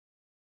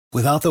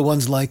Without the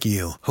ones like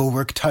you, who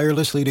work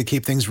tirelessly to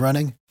keep things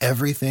running,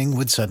 everything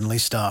would suddenly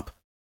stop.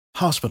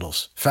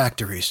 Hospitals,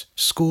 factories,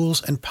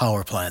 schools, and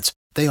power plants,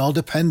 they all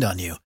depend on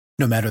you.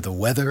 No matter the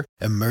weather,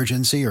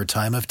 emergency, or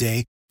time of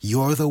day,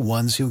 you're the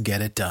ones who get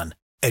it done.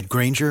 At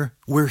Grainger,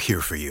 we're here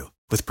for you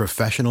with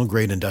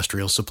professional-grade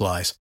industrial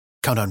supplies.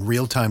 Count on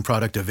real-time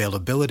product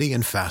availability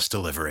and fast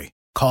delivery.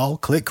 Call,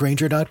 click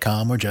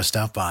Grainger.com, or just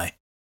stop by.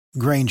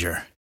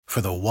 Grainger, for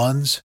the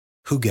ones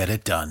who get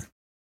it done.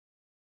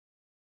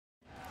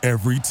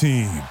 Every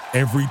team,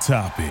 every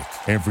topic,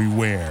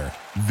 everywhere.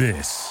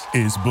 This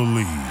is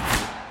Believe.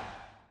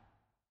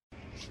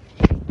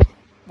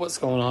 What's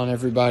going on,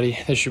 everybody?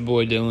 It's your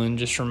boy Dylan,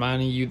 just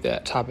reminding you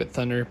that Top It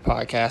Thunder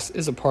podcast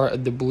is a part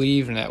of the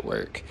Believe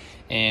Network.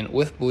 And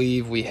with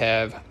Believe, we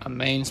have a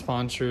main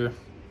sponsor.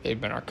 They've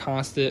been our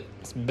constant.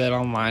 It's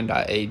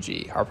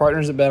BetOnline.ag. Our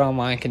partners at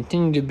BetOnline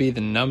continue to be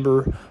the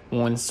number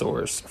one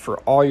source for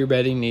all your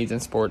betting needs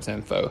and sports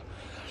info.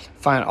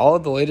 Find all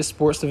of the latest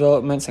sports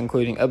developments,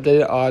 including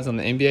updated odds on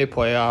the NBA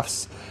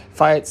playoffs,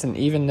 fights, and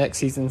even next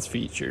season's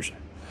features.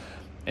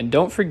 And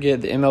don't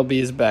forget the MLB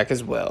is back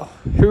as well.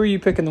 Who are you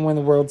picking to win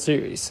the World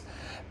Series?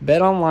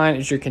 BetOnline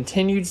is your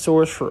continued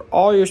source for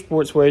all your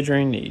sports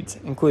wagering needs,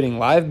 including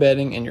live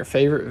betting and your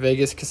favorite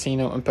Vegas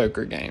casino and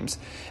poker games.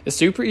 It's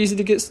super easy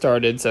to get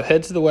started, so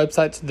head to the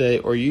website today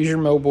or use your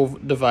mobile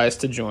device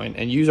to join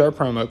and use our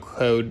promo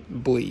code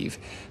BLEAV.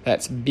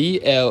 That's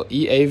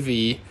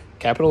BLEAV,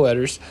 capital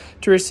letters,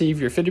 to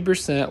receive your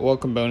 50%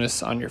 welcome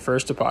bonus on your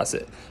first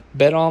deposit.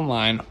 Bet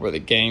online, where the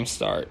game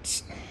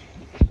starts.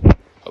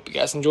 Hope you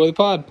guys enjoy the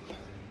pod.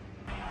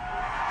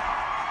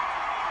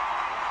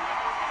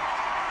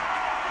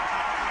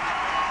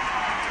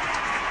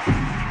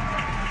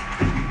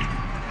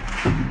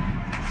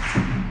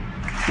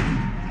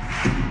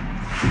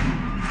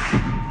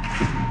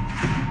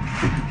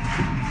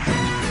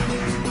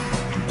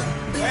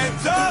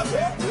 Hands up!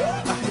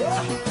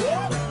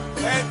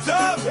 Hands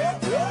up!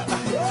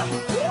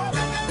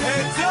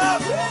 Hands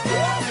up!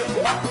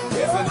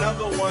 Here's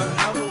another one,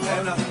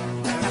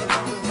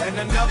 and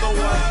another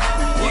one.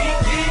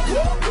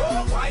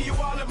 Why you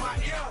all in my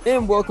ear?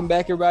 And welcome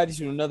back, everybody,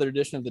 to another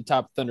edition of the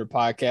Top Thunder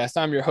podcast.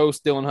 I'm your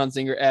host, Dylan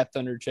Hunsinger at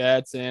Thunder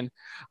Chats, and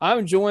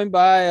I'm joined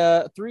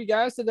by three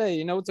guys today.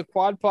 You know, it's a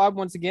quad pod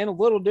once again, a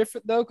little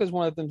different, though, because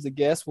one of them's a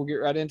guest. We'll get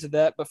right into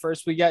that. But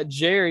first, we got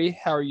Jerry.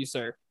 How are you,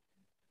 sir?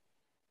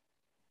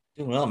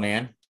 Doing well,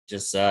 man.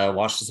 Just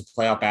watched some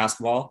playoff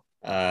basketball.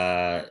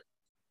 Have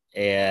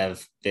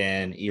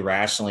been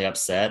irrationally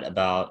upset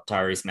about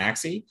Tyrese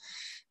Maxey,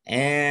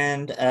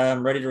 and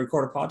I'm ready to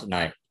record a pod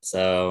tonight.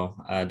 So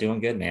doing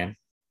good, man.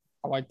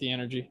 I like the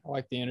energy. All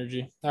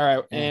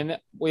right. Yeah. And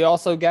we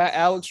also got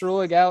Alex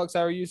Roig. Alex, how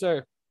are you,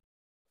 sir?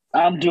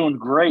 I'm doing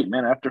great,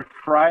 man. After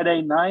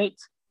Friday night,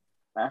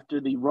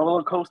 after the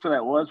roller coaster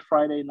that was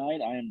Friday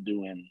night, I am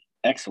doing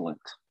excellent.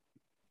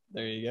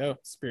 There you go.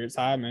 Spirits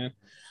high, man.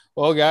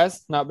 Well,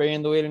 guys, not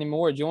bearing the wait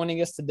anymore.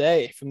 Joining us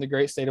today from the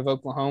great state of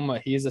Oklahoma,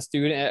 he is a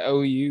student at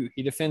OU.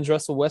 He defends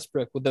Russell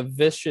Westbrook with a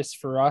vicious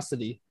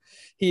ferocity.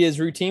 He is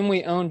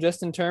routinely owned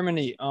Justin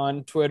Termini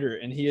on Twitter,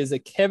 and he is a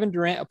Kevin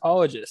Durant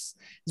apologist.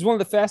 He's one of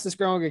the fastest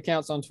growing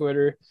accounts on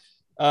Twitter.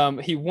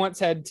 He once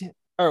had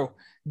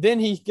then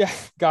he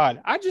God,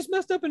 I just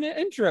messed up in the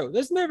intro.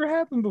 This never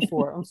happened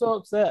before. I'm so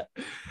upset.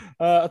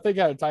 I think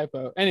I had a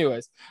typo.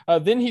 Anyways,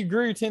 then he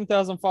grew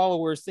 10,000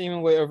 followers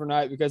seemingly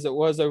overnight, because it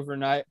was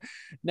overnight.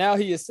 Now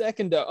he is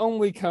second to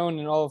only Cone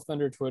in all of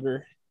Thunder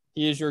Twitter.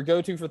 He is your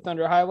go-to for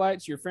Thunder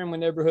highlights, your friendly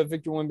neighborhood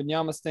Victor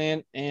Wembanyama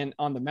stand, and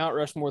on the Mount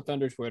Rushmore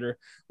Thunder Twitter.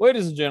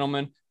 Ladies and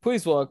gentlemen,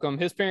 please welcome,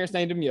 his parents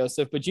named him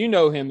Yosef, but you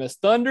know him as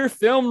Thunder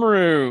Film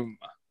Room.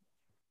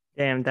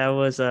 Damn, that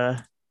was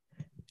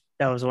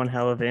one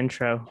hell of an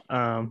intro.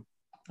 I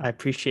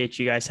appreciate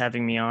you guys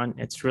having me on.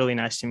 It's really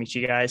nice to meet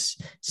you guys.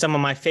 Some of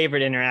my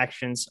favorite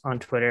interactions on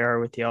Twitter are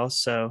with y'all,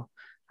 so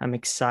I'm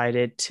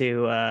excited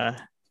to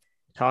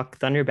talk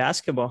Thunder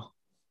basketball.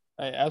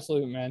 Hey,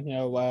 absolutely, man.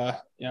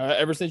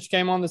 Ever since you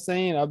came on the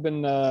scene, I've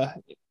been,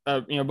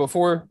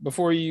 before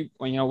you,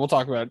 we'll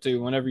talk about it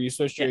too. Whenever you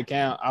switched your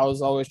account, I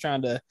was always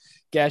trying to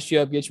gas you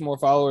up, get you more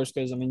followers,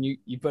 because I mean,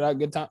 you put out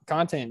good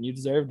content, you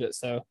deserved it.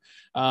 So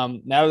now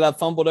that I've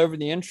fumbled over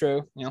the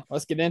intro,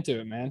 let's get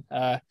into it, man.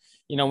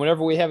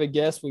 Whenever we have a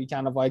guest, we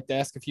kind of like to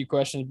ask a few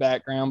questions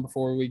background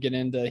before we get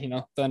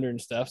into, Thunder and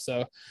stuff.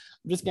 So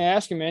I'm just going to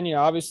ask you, man,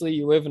 obviously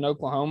you live in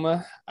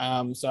Oklahoma.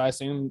 So I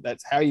assume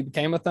that's how you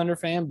became a Thunder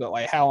fan, but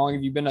like, how long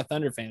have you been a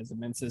Thunder fan? Has it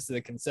been since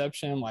the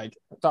conception? Like,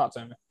 talk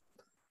to me.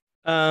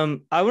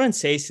 I wouldn't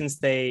say since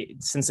the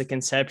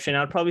conception.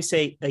 I'd probably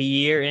say a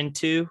year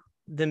into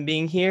them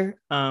being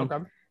here. Okay.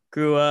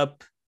 Grew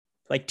up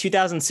like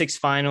 2006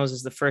 finals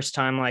is the first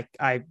time like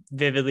I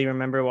vividly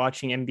remember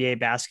watching NBA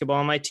basketball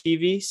on my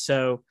TV.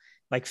 So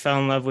like fell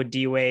in love with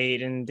D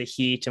Wade and the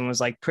Heat and was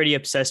like pretty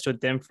obsessed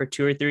with them for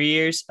 2 or 3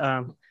 years.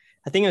 I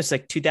think it was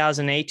like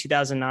 2008,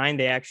 2009.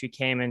 They actually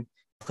came and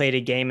played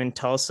a game in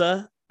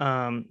Tulsa.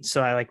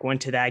 So I like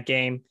went to that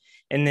game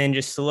and then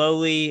just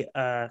slowly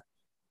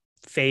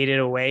faded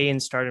away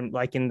and started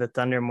liking the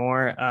Thunder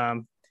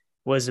more.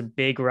 was a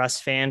big Russ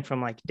fan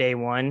from like day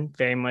one,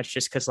 very much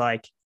just because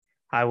like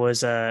I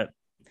was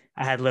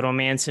I had little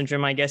man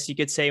syndrome, I guess you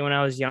could say, when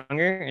I was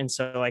younger. And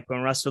so like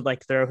when Russ would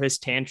like throw his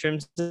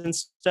tantrums and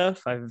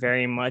stuff, I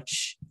very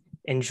much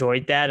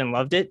enjoyed that and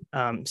loved it.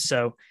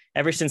 So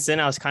ever since then,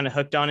 I was kind of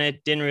hooked on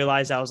it. Didn't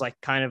realize I was like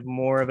kind of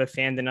more of a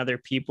fan than other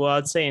people,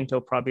 I'd say,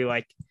 until probably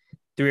like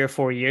 3 or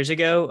 4 years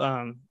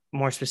ago.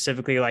 More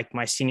specifically, like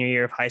my senior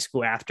year of high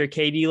school after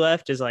KD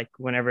left is like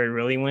whenever it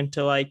really went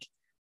to like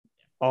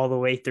all the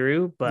way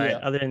through.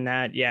 But other than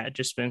that, yeah,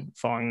 just been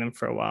following them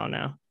for a while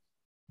now.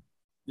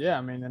 Yeah,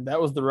 I mean, and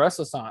that was the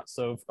Renaissance.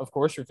 So of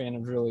course your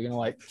fandom's really gonna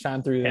like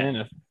shine through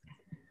then.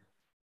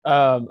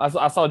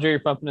 I saw Jerry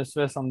pumping his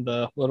fist on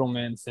the little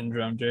man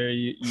syndrome.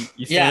 Jerry,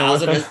 you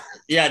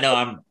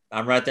no,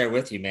 I'm right there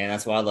with you, man.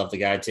 That's why I love the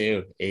guy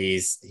too.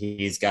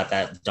 He's got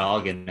that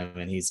dog in him,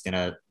 and he's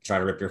gonna try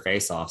to rip your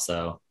face off.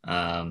 So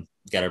gotta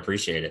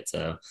appreciate it.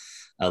 So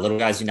little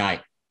guys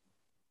unite.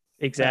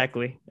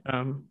 Exactly.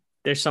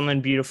 There's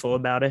something beautiful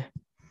about it.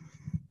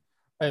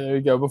 Hey, there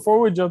you go. Before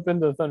we jump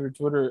into the Thunder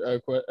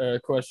Twitter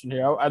question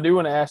here, I do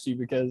want to ask you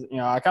because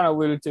I kind of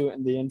alluded to it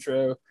in the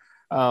intro.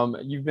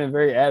 You've been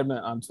very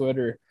adamant on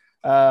Twitter.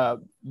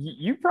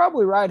 You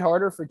probably ride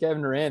harder for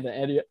Kevin Durant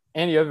than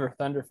any other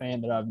Thunder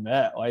fan that I've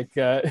met. Like,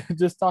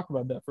 just talk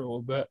about that for a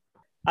little bit.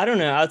 I don't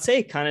know. I'd say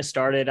it kind of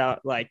started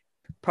out like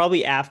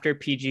probably after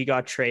PG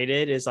got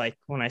traded is like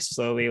when I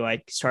slowly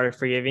like started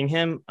forgiving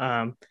him.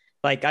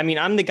 Like, I mean,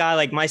 I'm the guy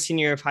like my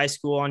senior year of high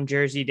school on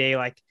Jersey Day,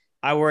 like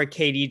I wore a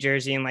KD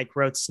jersey and like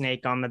wrote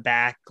Snake on the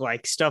back,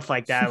 like stuff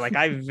like that. Like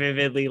I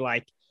vividly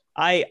like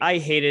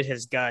I hated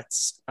his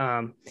guts.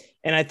 And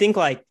I think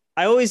like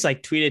I always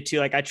like tweeted too.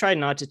 Like I tried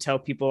not to tell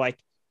people like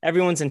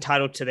everyone's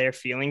entitled to their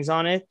feelings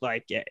on it.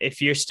 Like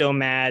if you're still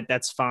mad,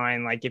 that's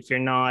fine. Like if you're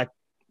not,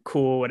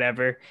 cool,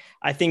 whatever.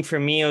 I think for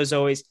me, it was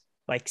always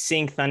like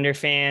seeing Thunder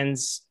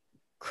fans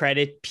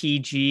credit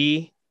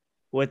PG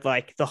with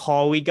like the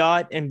haul we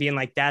got and being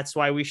like, that's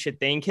why we should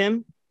thank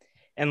him.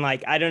 And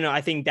like, I don't know, I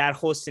think that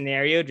whole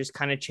scenario just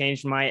kind of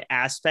changed my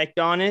aspect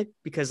on it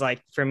because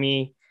like for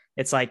me,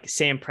 it's like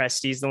Sam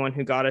Presti's the one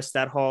who got us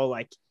that haul.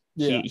 Like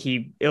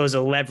it was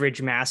a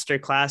leverage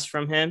masterclass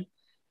from him.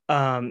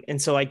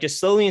 And so like just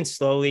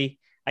slowly,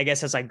 I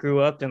guess as I grew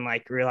up and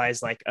like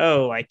realized like,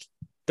 oh, like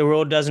the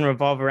world doesn't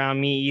revolve around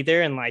me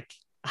either. And like,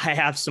 I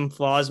have some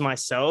flaws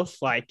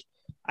myself. Like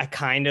I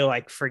kind of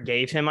like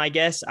forgave him, I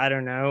guess. I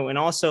don't know. And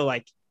also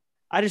like,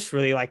 I just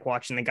really like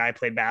watching the guy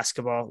play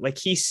basketball. Like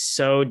he's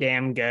so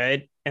damn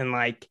good. And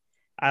like,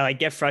 I like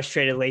get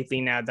frustrated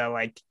lately now that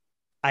like,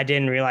 I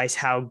didn't realize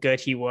how good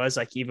he was.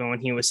 Like even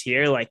when he was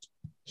here, like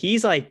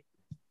he's like,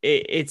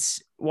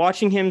 it's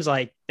watching him's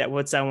like that.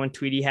 What's that one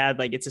tweet he had?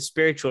 Like, it's a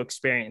spiritual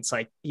experience.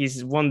 Like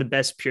he's one of the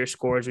best pure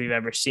scorers we've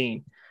ever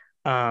seen.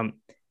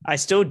 I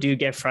still do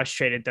get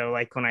frustrated though.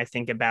 Like when I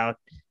think about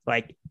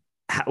like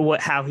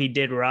how he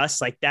did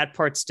Russ, like that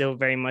part still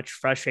very much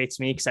frustrates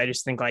me. Cause I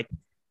just think like,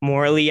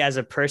 morally as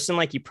a person,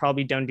 like you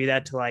probably don't do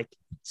that to like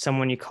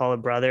someone you call a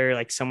brother,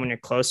 like someone you're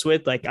close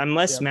with. Like I'm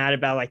less mad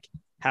about like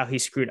how he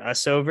screwed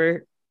us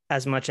over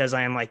as much as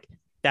I am like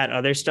that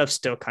other stuff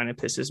still kind of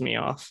pisses me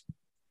off.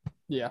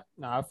 Yeah,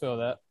 no, I feel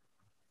that.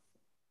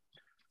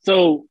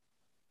 So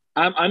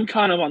I'm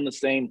kind of on the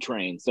same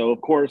train. So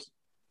of course,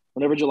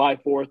 whenever July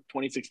 4th,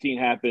 2016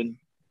 happened,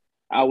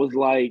 I was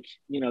like,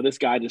 this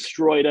guy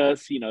destroyed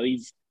us. He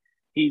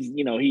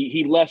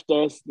left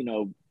us,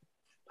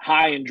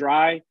 high and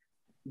dry.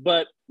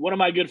 But one of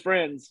my good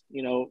friends,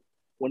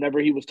 whenever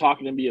he was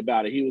talking to me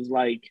about it, he was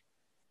like,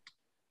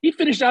 he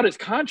finished out his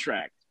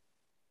contract.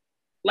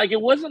 Like,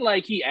 it wasn't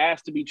like he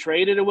asked to be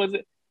traded.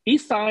 He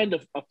signed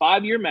a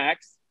 5-year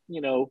max,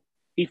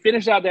 he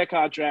finished out that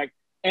contract.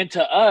 And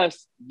to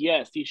us,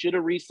 yes, he should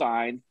have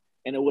re-signed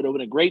and it would have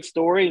been a great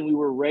story. And we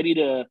were ready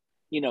to,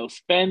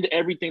 spend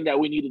everything that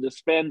we needed to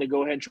spend to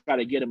go ahead and try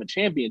to get him a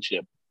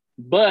championship.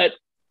 But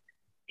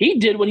he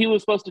did what he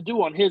was supposed to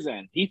do on his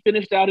end. He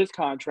finished out his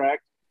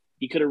contract.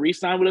 He could have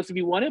re-signed with us if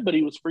he wanted, but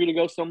he was free to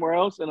go somewhere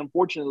else. And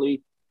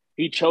unfortunately,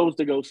 he chose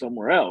to go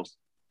somewhere else,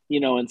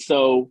 and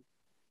so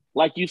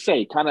like you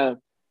say, kind of,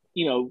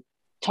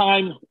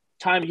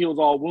 time heals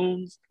all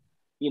wounds,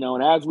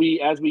 and as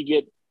we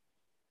get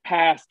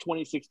past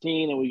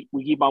 2016 and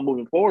we keep on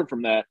moving forward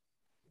from that,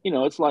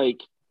 it's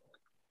like,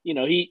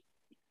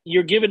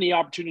 you're given the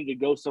opportunity to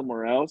go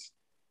somewhere else.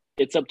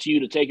 It's up to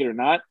you to take it or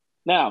not.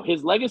 Now,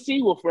 his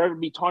legacy will forever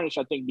be tarnished,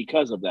 I think,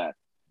 because of that.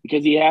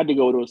 Because he had to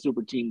go to a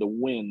super team to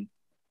win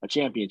a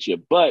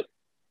championship. But,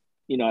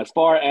 as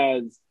far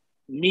as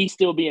me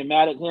still being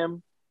mad at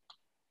him,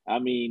 I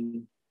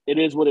mean, it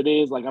is what it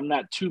is. Like, I'm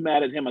not too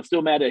mad at him. I'm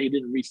still mad that he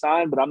didn't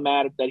resign, but I'm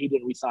mad that he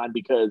didn't resign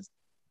because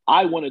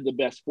I wanted the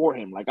best for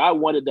him. Like, I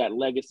wanted that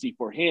legacy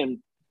for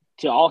him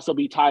to also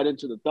be tied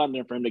into the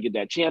Thunder, for him to get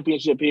that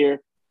championship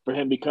here, for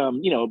him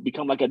become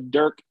like a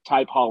Dirk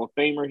type Hall of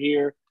Famer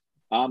here.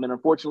 And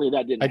unfortunately,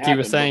 that didn't happen. Like he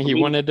was saying he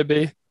wanted to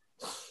be.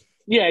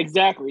 Yeah,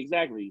 exactly.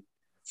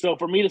 So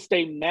for me to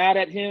stay mad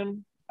at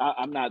him,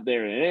 I'm not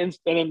there. And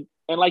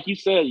like you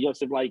said,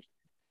 Yosef, like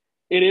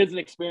it is an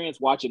experience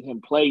watching him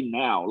play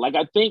now. Like,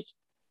 I think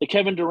the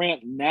Kevin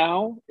Durant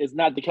now is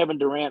not the Kevin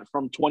Durant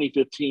from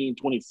 2015,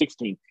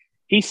 2016.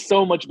 He's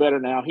so much better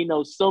now. He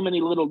knows so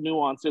many little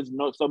nuances,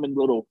 knows so many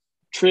little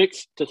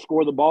tricks to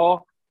score the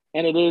ball.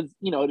 And it is,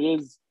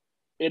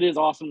 it is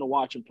awesome to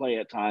watch him play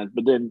at times.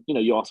 But then,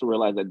 you also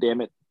realize that, damn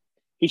it,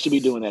 he should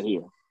be doing that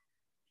here.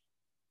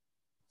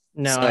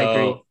 No, I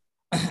agree.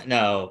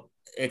 No,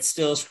 it's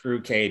still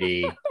screw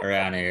KD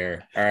around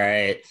here. All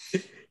right.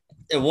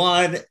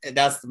 One,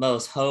 that's the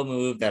most hoe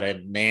move that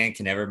a man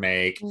can ever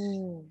make.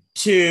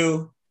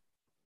 Two,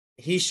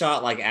 he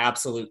shot like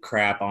absolute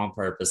crap on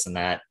purpose in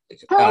that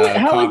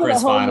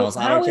conference finals.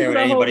 I don't care what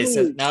anybody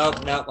says. No,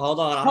 hold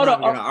on. I'm not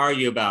going to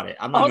argue about it.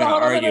 I'm not going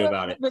to argue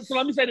about it. So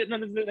let me say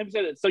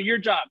that. So your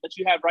job that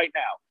you have right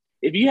now,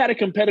 if you had a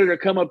competitor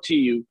come up to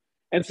you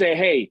and say,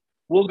 hey,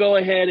 we'll go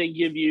ahead and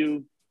give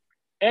you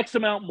X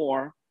amount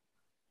more.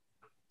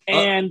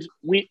 And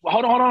we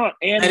hold on.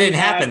 And that didn't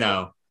happen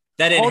though.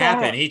 That didn't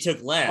happen. He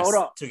took less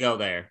to go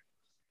there.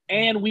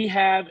 And we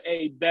have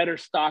a better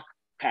stock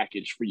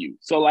package for you.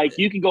 So like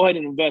you can go ahead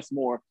and invest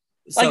more.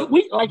 So,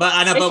 but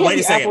I know, but wait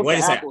a second.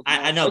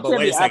 I know, but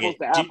wait a second.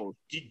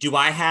 Do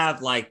I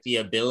have like the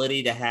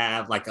ability to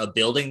have like a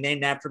building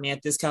named after me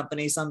at this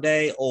company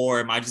someday?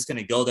 Or am I just going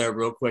to go there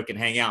real quick and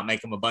hang out,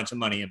 make them a bunch of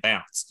money and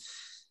bounce?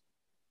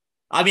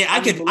 I mean, I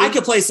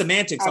could play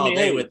semantics all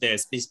day with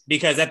this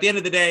because at the end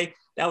of the day,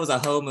 that was a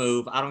hoe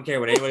move. I don't care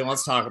what anybody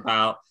wants to talk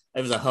about. It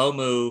was a hoe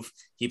move.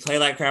 He played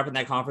like crap in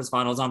that conference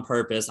finals on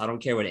purpose. I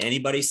don't care what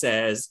anybody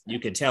says.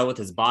 You can tell with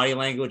his body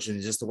language and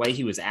just the way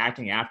he was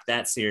acting after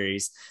that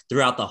series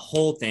throughout the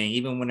whole thing,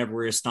 even whenever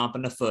we were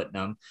stomping a foot in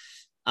him.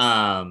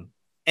 And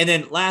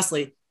then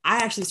lastly,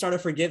 I actually started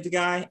to forgive the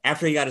guy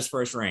after he got his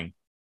first ring.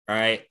 All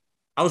right.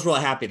 I was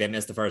really happy they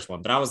missed the first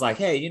one, but I was like,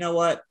 hey, you know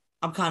what?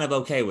 I'm kind of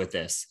okay with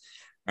this.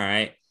 All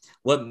right.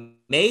 What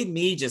made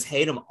me just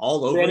hate him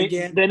all over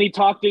again? Then he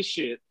talked his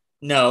shit.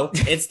 No,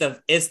 it's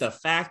the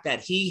fact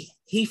that he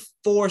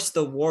forced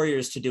the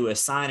Warriors to do a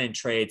sign and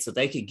trade so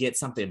they could get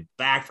something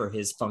back for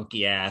his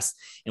funky ass,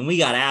 and we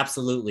got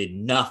absolutely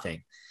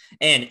nothing.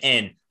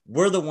 And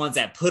we're the ones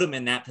that put him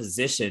in that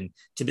position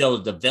to be able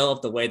to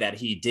develop the way that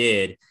he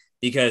did,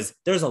 because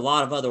there's a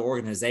lot of other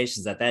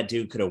organizations that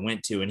dude could have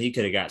went to, and he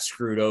could have got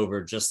screwed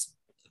over just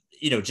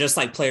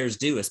like players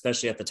do,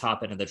 especially at the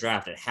top end of the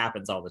draft. It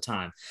happens all the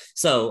time.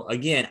 So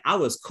again, I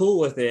was cool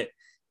with it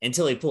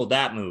until he pulled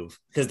that move,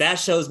 because that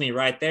shows me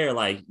right there,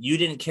 like, you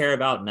didn't care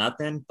about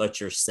nothing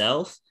but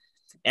yourself.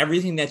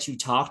 Everything that you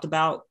talked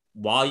about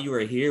while you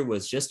were here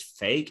was just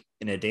fake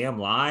and a damn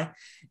lie.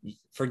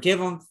 Forgive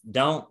him,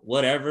 don't,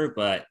 whatever,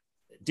 but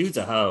dude's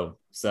a hoe.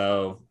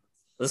 So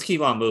let's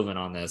keep on moving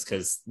on this,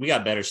 because we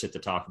got better shit to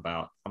talk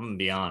about. I'm going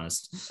to be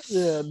honest.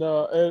 Yeah,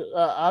 no,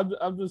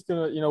 I'm just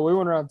going to, we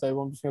went around the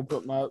table. I'm just going to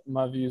put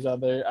my views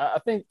out there. I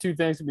think two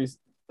things can be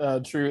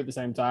true at the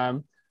same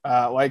time.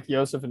 Like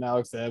Joseph and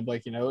Alex said,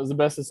 like, it was the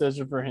best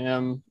decision for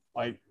him.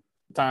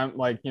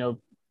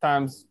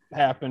 Times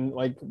happen.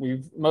 Like,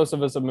 most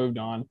of us have moved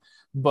on,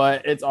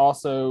 but it's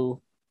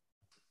also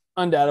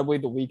undoubtedly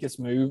the weakest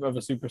move of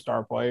a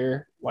superstar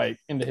player, like,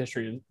 in the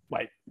history of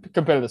like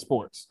competitive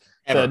sports.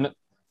 Ever.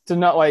 To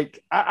not,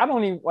 like, I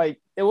don't even,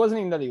 like, it wasn't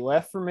even that he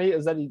left for me, it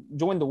was that he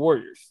joined the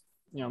Warriors.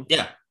 Yeah.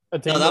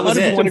 No, that was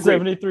it.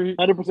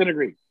 100%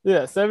 agree.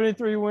 Yeah,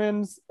 73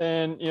 wins,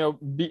 and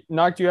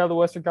knocked you out of the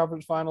Western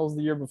Conference Finals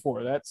the year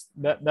before. That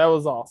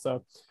was all.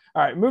 So,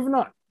 all right, moving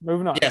on.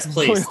 Yes,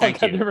 please.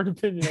 Thank you. Different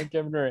opinion on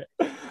Kevin Durant.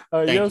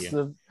 Thank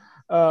you.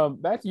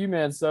 Back to you,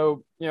 man.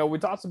 So, we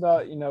talked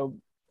about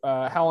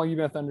how long you've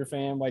been a Thunder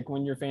fan, like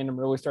when your fandom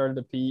really started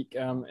to peak,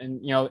 and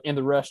in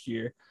the Rush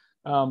year.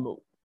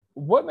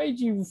 What made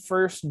you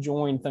first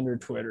join Thunder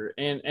Twitter?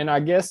 And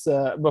I guess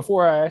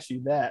before I ask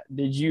you that,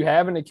 did you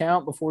have an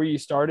account before you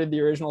started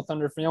the original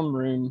Thunder Film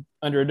Room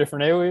under a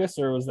different alias,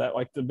 or was that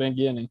like the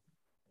beginning?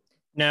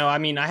 No, I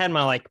mean, I had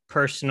my like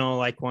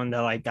personal one that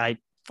like I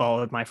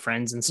followed my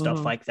friends and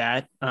stuff like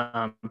that.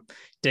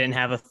 Didn't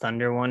have a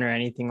Thunder one or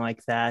anything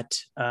like that.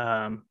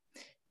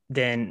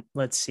 Then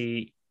let's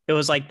see. It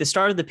was like the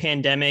start of the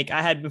pandemic.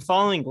 I had been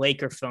following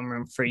Laker Film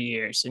Room for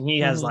years, and he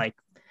has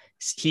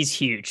he's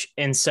huge.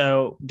 And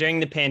so during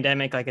the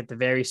pandemic, like at the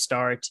very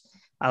start,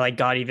 I like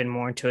got even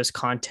more into his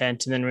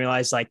content, and then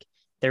realized like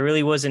there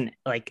really wasn't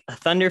like a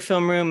Thunder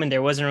Film Room, and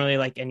there wasn't really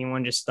like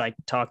anyone just like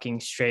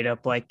talking straight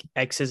up like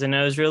X's and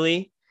O's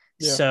really.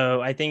 Yeah.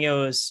 So I think it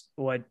was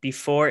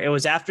it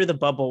was after the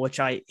bubble,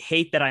 which I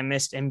hate that I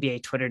missed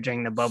NBA Twitter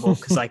during the bubble,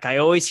 because like I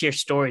always hear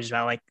stories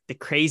about like the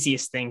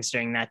craziest things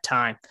during that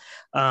time.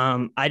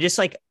 I just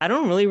I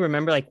don't really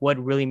remember like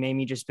what really made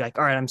me just be like,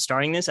 all right, I'm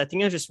starting this. I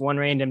think it was just one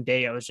random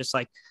day. I was just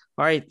like,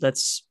 all right,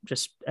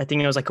 I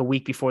think it was like a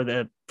week before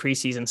the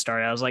preseason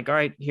started. I was like, all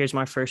right, here's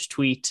my first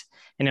tweet.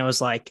 And it was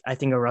like, I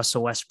think a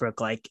Russell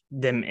Westbrook, like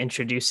them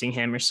introducing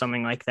him or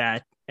something like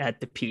that at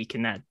the peak.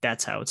 And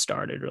that's how it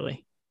started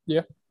really.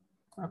 Yeah.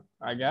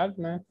 I got it,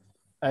 man.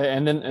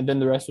 And then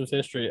the rest was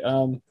history.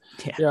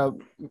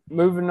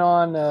 Moving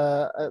on.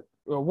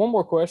 One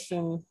more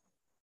question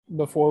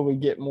before we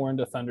get more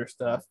into Thunder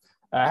stuff.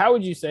 How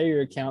would you say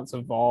your accounts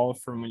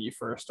evolved from when you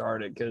first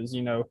started? Because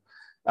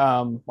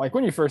like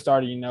when you first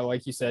started,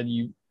 like you said,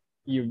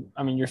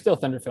 I mean, you're still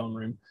Thunder Film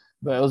Room,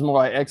 but it was more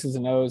like X's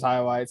and O's,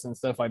 highlights, and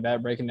stuff like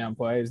that, breaking down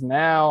plays.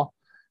 Now,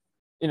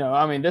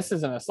 I mean, this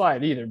isn't a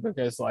slide either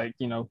because, like,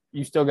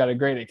 you still got a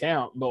great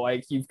account, but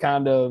like you've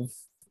kind of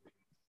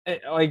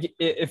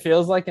it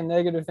feels like a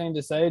negative thing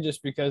to say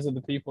just because of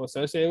the people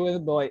associated with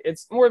it, but like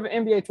it's more of an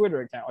NBA Twitter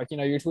account. Like,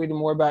 you're tweeting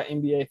more about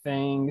NBA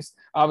things.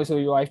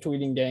 Obviously, your wife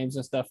tweeting games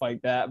and stuff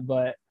like that,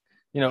 but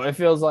it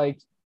feels like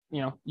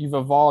you've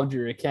evolved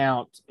your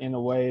account in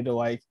a way to,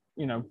 like,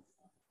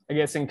 I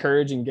guess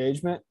encourage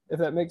engagement, if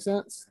that makes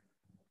sense.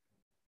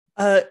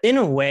 In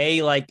a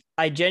way, like,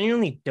 I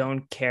genuinely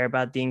don't care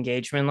about the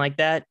engagement like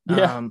that.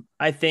 Yeah.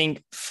 I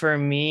think for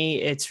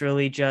me, it's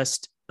really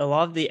just a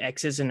lot of the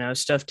X's and O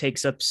stuff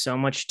takes up so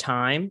much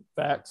time.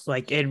 Facts.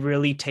 Like, it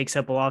really takes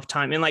up a lot of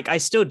time. And like, I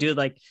still do,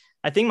 like,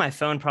 I think my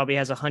phone probably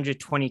has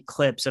 120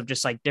 clips of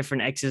just like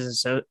different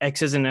X's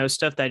and O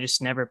stuff that I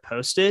just never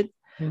posted.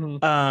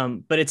 Mm-hmm.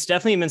 But it's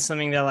definitely been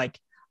something that, like,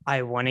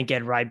 I want to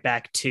get right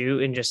back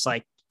to, and just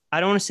like, I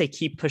don't want to say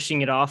keep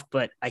pushing it off,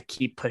 but I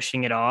keep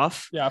pushing it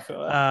off. Yeah, I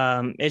feel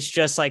that. It's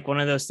just like one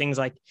of those things,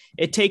 like,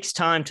 it takes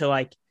time to,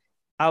 like,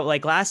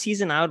 like last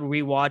season, I would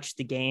rewatch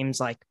the games.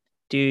 Like,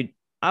 dude,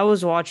 I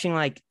was watching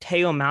like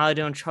Teo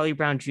Malado and Charlie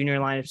Brown Jr.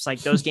 lineups, like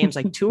those games,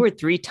 like 2 or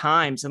 3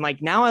 times. And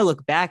like, now I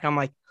look back, I'm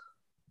like,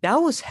 that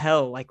was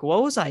hell. Like,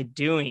 what was I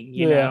doing?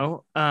 You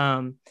know?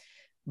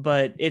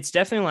 But it's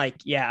definitely like,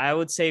 yeah, I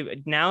would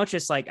say now it's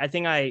just like, I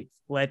think I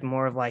let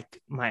more of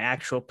like my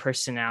actual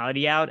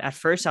personality out. At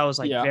first I was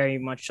like very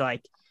much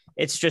like,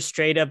 it's just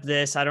straight up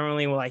this. I don't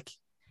really like,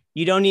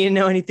 you don't need to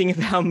know anything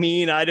about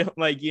me. And I don't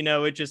like,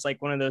 it's just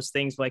like one of those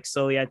things. Like,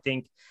 slowly, I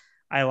think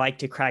I like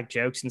to crack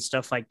jokes and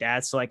stuff like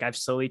that. So like, I've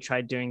slowly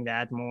tried doing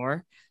that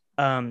more.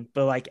 But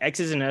like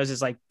X's and O's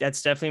is like,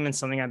 that's definitely been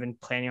something I've been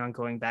planning on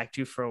going back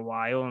to for a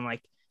while. And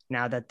like,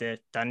 now that the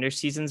Thunder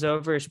season's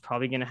over, it's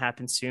probably going to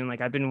happen soon.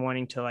 Like, I've been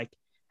wanting to like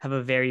have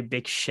a very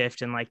big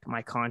shift in like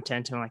my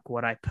content and like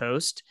what I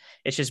post.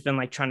 It's just been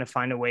like trying to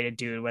find a way to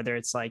do it, whether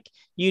it's like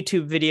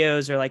YouTube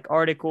videos or like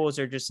articles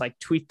or just like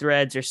tweet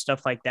threads or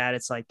stuff like that.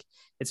 It's like,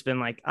 it's been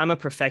like, I'm a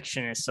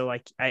perfectionist. So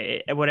like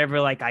whatever,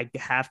 like I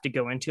have to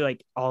go into,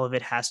 like, all of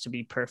it has to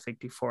be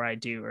perfect before I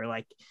do, or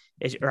like,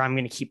 or I'm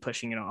going to keep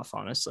pushing it off,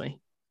 honestly.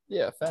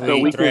 Yeah.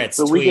 Tweet threads.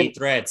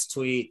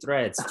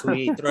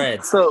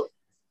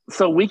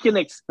 So we can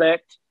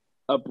expect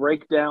a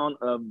breakdown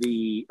of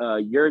the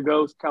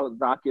Yorgos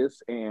Kalaitzakis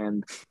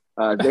and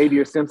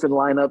Xavier Simpson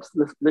lineups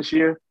this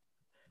year.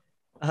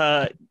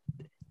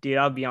 Dude,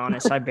 I'll be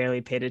honest, I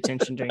barely paid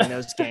attention during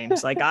those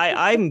games. Like,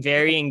 I'm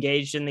very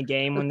engaged in the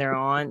game when they're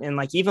on. And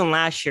like, even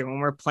last year when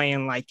we're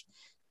playing like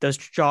those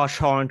Josh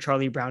Hall and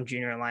Charlie Brown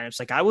Jr. lineups,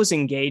 like, I was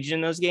engaged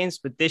in those games.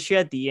 But this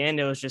year at the end,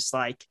 it was just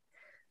like,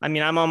 I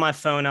mean, I'm on my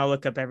phone. I'll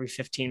look up every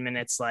 15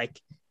 minutes, like,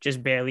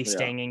 just barely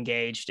staying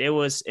engaged. It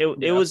was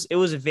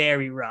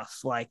very rough.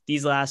 Like,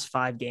 these last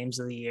 5 games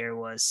of the year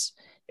was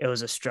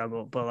a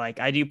struggle. But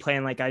like, I do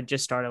plan, like, I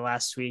just started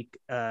last week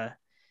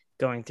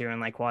going through and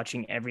like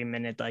watching every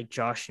minute, like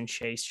Josh and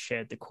Chase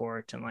shared the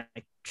court, and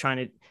like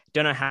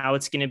don't know how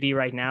it's going to be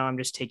right now. I'm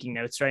just taking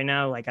notes right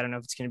now. Like, I don't know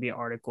if it's going to be an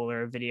article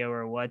or a video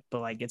or what, but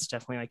like, it's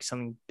definitely like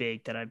something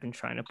big that I've been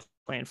trying to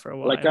plan for a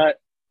while.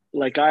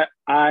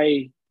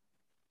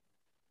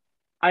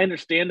 I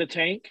understand the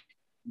tank,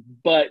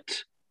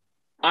 but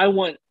I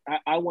want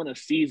a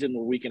season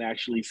where we can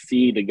actually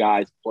see the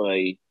guys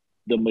play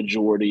the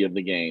majority of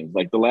the games.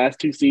 Like, the last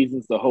 2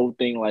 seasons, the whole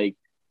thing, like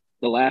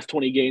the last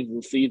 20 games of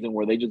the season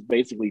where they just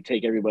basically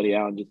take everybody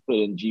out and just put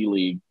in G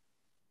League.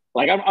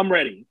 Like, I'm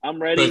ready.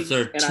 But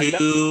they're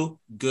too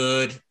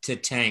good to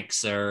tank,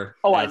 sir.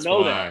 Oh, I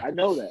know that. I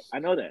know.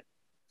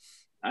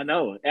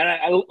 And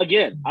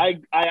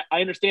I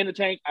understand the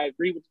tank. I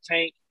agree with the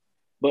tank.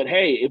 But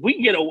hey, if we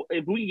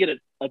can get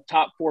a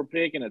top 4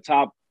 pick and a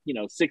top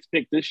 6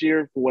 pick this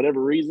year for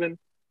whatever reason,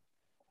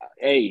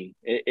 hey,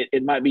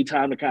 it might be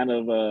time to kind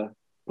of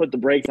put the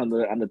brakes on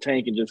the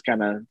tank and just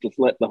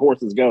let the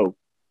horses go.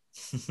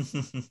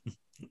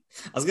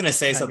 I was gonna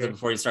say something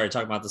before you started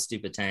talking about the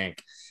stupid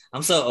tank.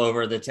 I'm so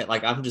over the tank.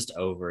 Like, I'm just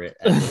over it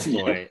at this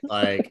point.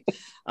 Like,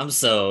 I'm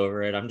so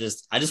over it. I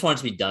just want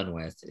it to be done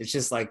with. It's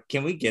just like,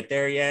 can we get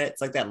there yet?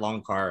 It's like that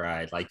long car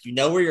ride. Like,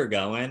 where you're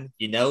going,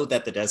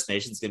 that the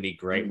destination's gonna be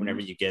great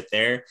whenever you get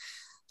there.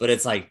 But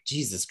it's like,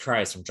 Jesus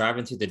Christ, I'm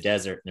driving through the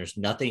desert and there's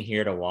nothing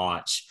here to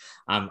watch.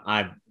 I'm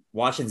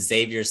watching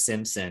Xavier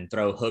Simpson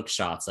throw hook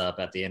shots up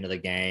at the end of the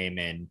game,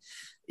 and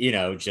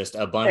just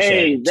a bunch of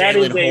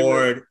Jalen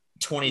Horde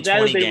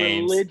 2020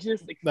 games.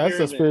 That's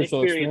a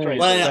spiritual experience.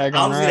 Well,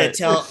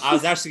 I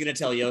was actually going to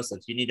tell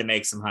Joseph, you need to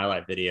make some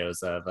highlight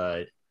videos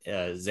of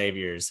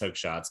Xavier's hook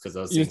shots, because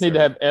those. You just need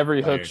to have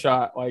every hook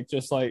shot, like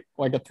just like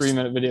a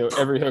 3-minute video.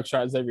 Every hook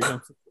shot Xavier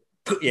Simpson.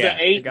 Yeah,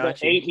 the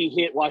eight he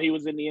hit while he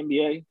was in the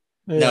NBA.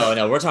 Yeah.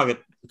 No, we're talking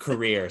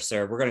career,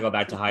 sir. We're gonna go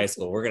back to high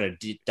school. We're gonna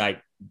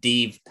dive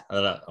deep.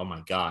 Oh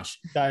my gosh,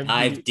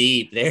 dive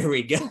deep. There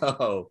we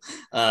go.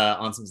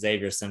 On some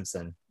Xavier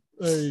Simpson.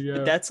 There you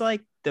go. That's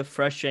like the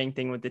frustrating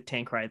thing with the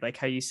tank ride, like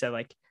how you said,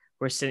 like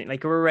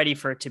we're ready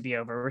for it to be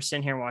over. We're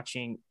sitting here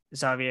watching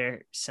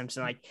Xavier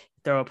Simpson like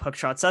throw up hook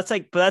shots. That's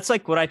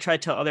like what I try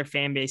to tell other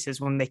fan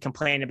bases when they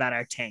complain about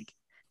our tank.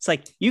 It's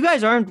like, you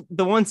guys aren't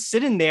the ones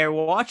sitting there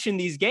watching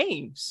these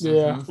games.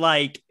 Yeah.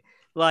 Like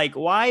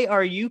why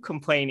are you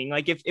complaining?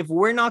 Like if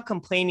we're not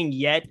complaining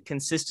yet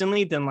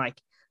consistently, then like,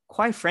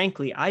 quite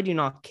frankly, I do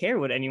not care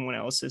what anyone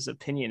else's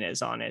opinion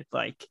is on it.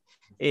 Like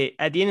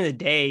at the end of the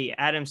day,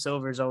 Adam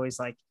Silver is always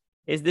like,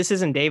 this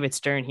isn't David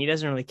Stern. He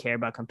doesn't really care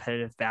about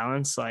competitive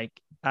balance. Like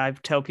I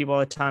tell people all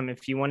the time,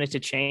 if you want it to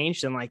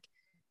change, then like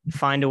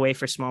find a way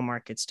for small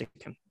markets to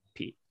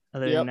compete.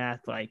 Other than that,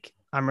 like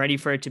I'm ready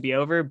for it to be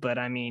over, but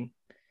I mean,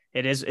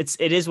 it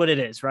is what it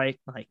is, right?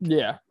 Like,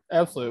 yeah,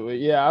 absolutely.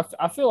 Yeah.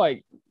 I feel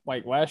like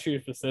last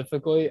year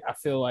specifically, I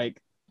feel like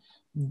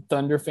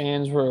Thunder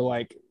fans were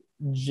like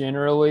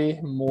generally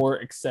more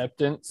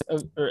accepted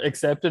of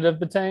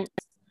the tank.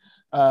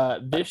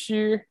 This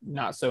year,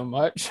 not so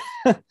much.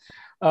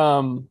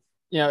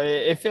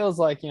 It feels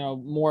like,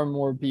 more and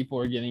more people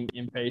are getting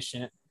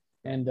impatient,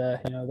 and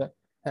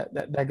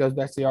that goes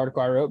back to the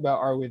article I wrote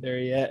about Are We There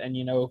Yet? And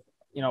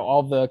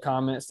all the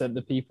comments that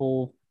the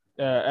people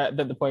that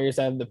the players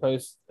had the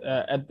post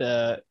at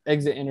the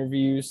exit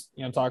interviews,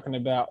 talking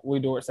about Lou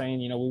Dort saying,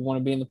 we want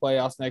to be in the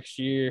playoffs next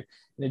year.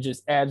 And it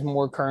just adds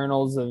more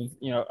kernels of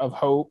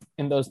hope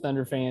in those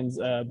Thunder fans'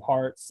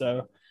 hearts.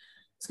 So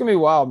it's gonna be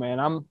wild,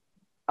 man.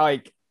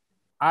 I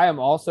am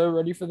also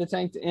ready for the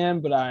tank to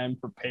end, but I am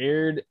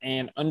prepared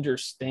and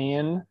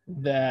understand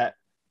that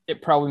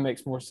it probably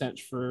makes more sense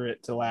for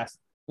it to last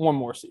one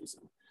more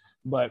season.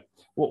 But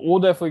we'll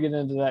definitely get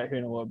into that here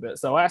in a little bit.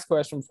 So last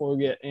question before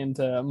we get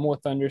into more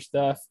Thunder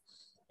stuff.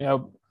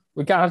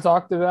 We kind of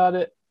talked about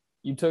it.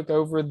 You took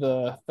over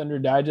the Thunder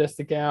Digest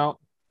account,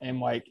 and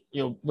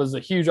was a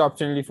huge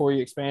opportunity for you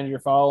to expand your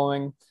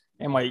following,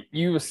 and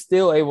you were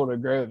still able to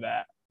grow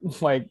that.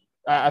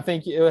 I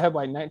think it had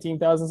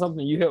 19,000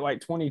 something. You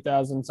hit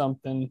 20,000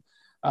 something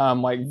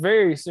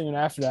very soon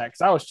after that,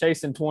 because I was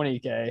chasing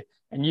 20K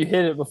and you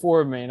hit it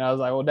before me, and I was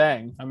like, well,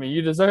 dang. I mean,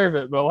 you deserve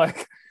it, but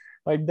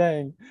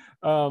dang.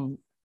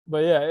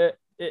 But yeah,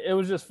 it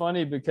was just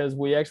funny because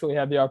we actually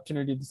had the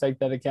opportunity to take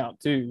that account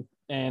too.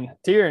 And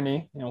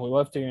Tyranny, we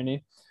love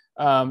Tyranny.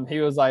 He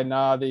was like,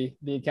 nah, the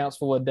account's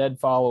full of dead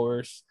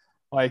followers.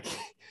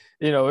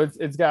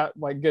 It's got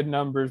good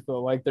numbers,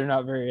 but they're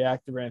not very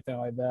active or anything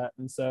like that.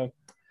 And so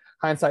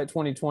hindsight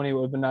 2020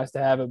 would have been nice to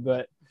have it,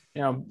 but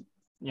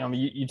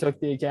you took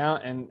the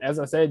account, and as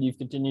I said, you've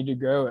continued to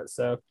grow it.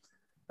 So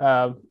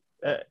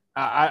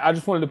I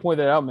just wanted to point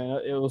that out,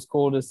 man. It was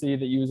cool to see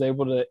that you was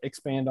able to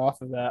expand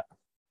off of that.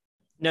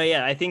 No,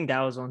 yeah, I think that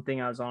was one thing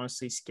I was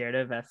honestly scared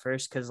of at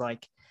first, because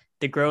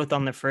the growth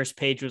on the first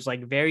page was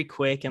very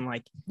quick, and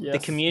yes. The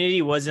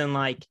community wasn't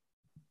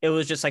it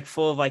was just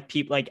full of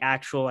people,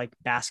 actual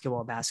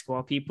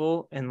basketball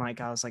people, and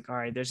I was all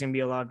right, there's gonna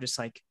be a lot of just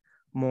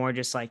more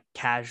just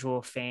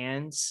casual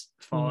fans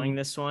following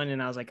this one,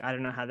 and I was I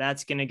don't know how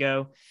that's gonna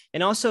go.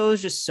 And also it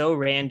was just so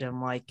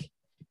random.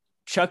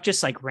 Chuck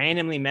just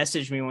randomly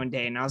messaged me one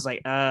day, and I was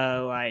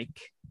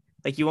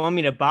you want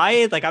me to buy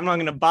it? I'm not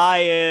gonna buy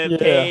a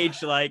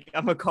page.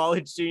 I'm a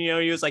college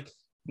student. He was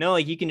no,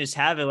 you can just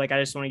have it. I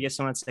just want to get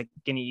someone that's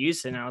gonna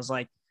use it. And I was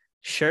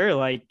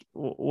sure,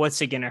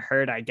 what's it gonna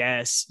hurt, I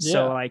guess. Yeah.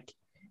 So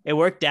it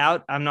worked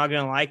out. I'm not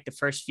gonna the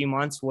first few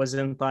months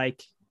wasn't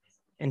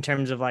in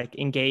terms of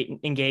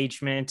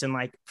engagement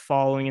and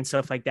following and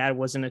stuff like that, it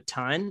wasn't a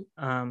ton.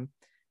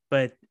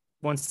 But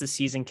once the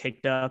season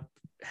kicked up,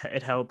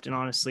 it helped. And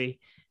honestly,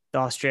 the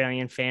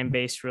Australian fan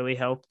base really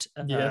helped.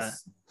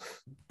 Yes.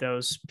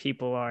 Those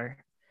people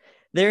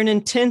they're an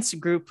intense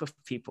group of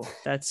people.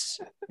 That's,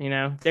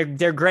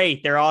 they're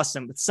great. They're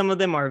awesome, but some of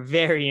them are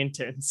very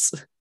intense.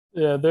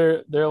 Yeah.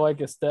 They're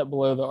a step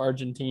below the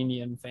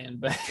Argentinian fan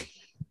base.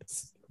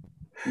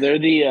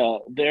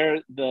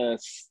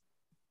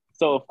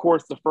 So of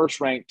course the first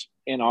ranked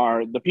in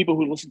the people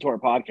who listen to our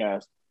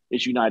podcast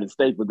is United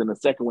States, but then the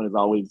second one is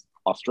always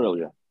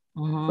Australia.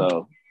 Mm-hmm.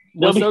 So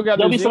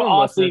there'll be some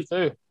Aussies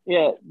too.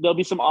 Yeah, there'll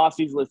be some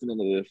Aussies listening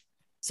to this.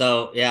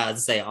 So yeah, I'd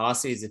say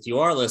Aussies, if you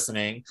are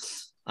listening,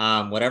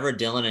 whatever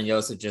Dylan and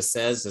Joseph just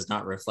says does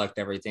not reflect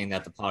everything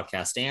that the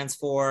podcast stands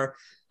for.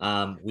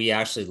 We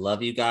actually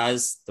love you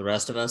guys. The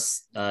rest of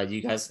us,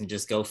 you guys can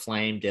just go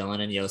flame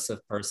Dylan and Joseph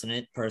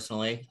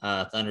personally.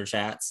 Thunder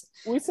Chats.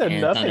 We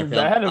said nothing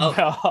bad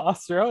about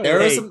Australia.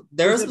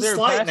 There was some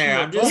slight in there.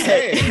 I'm just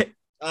saying.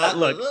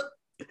 Look,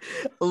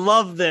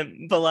 love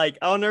them, but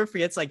I'll never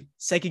forget. It's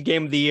second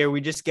game of the year.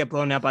 We just get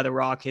blown out by the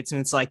Rockets,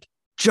 and it's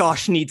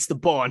Josh needs the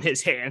ball in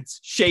his hands.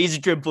 Shay's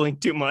dribbling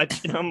too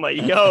much. And I'm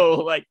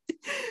yo,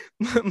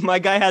 my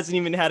guy hasn't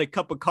even had a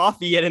cup of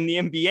coffee yet in the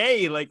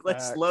NBA.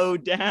 Let's slow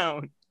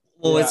down.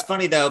 Well, It's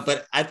funny though,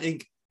 but I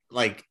think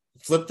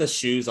flip the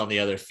shoes on the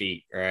other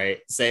feet, right?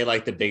 Say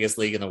the biggest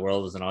league in the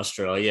world was in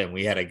Australia, and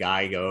we had a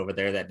guy go over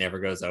there that never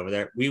goes over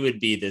there. We would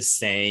be the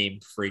same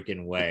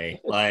freaking way.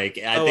 I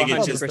think 100%.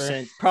 It's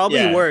just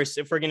probably worse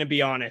if we're going to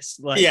be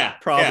honest.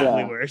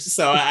 Probably worse.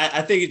 So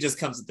I think it just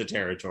comes with the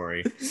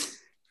territory.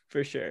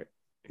 for sure.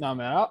 No,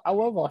 man, I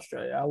love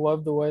Australia. I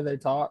love the way they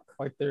talk,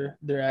 like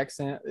their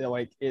accent.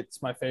 Like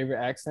it's my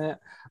favorite accent.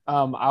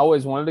 I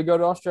always wanted to go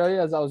to Australia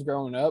as I was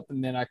growing up,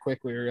 and then I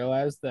quickly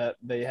realized that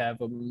they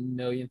have a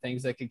million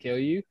things that could kill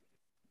you,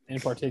 in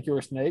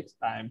particular snakes.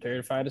 I am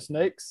terrified of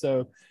snakes,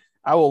 so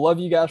I will love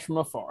you guys from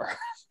afar.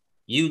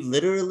 You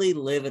literally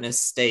live in a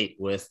state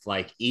with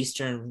like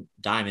eastern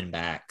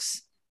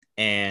diamondbacks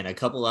and a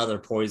couple other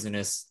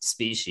poisonous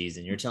species,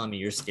 and you're telling me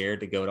you're scared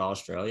to go to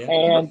Australia?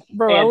 And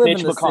Bro, I and live Mitch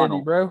in the McConnell.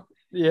 city, bro.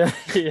 Yeah.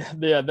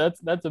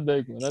 That's a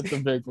big one. That's a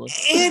big one.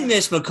 And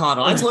Mitch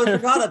McConnell. I totally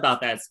forgot about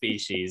that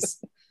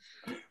species.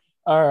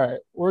 All right,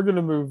 we're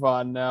gonna move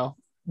on now.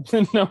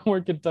 No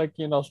more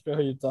Kentucky and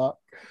Australia talk.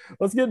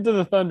 Let's get into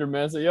the Thunder,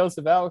 man. So,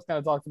 Joseph, Alex kind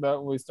of talked about it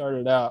when we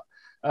started out.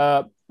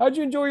 How'd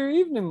you enjoy your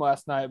evening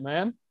last night,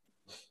 man?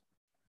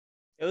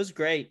 It was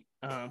great.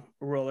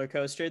 Roller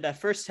coaster. That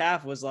first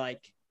half was like,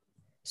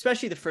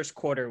 especially the first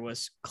quarter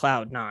was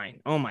cloud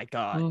nine. Oh my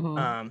God.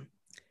 Mhm.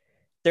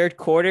 Third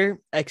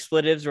quarter,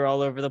 expletives were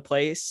all over the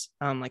place.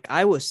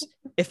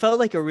 It felt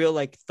like a real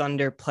like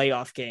Thunder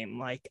playoff game.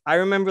 Like I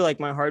remember like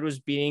my heart was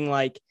beating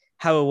like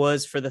how it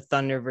was for the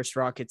Thunder versus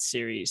Rockets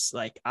series.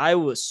 Like I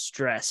was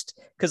stressed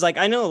because like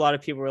I know a lot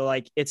of people were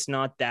like, it's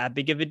not that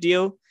big of a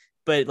deal.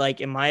 But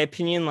like in my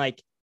opinion,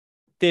 like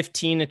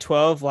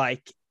 15-12,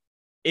 like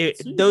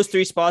those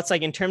three spots,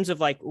 like in terms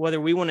of like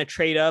whether we want to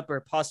trade up or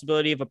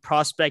possibility of a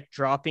prospect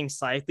dropping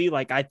slightly,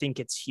 like I think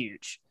it's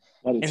huge.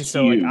 And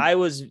so like I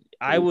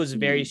was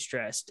very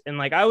stressed, and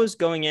like I was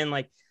going in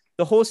like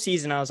the whole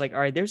season I was like, all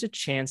right, there's a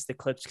chance the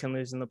Clips can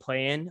lose in the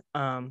play-in.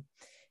 And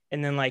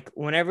then like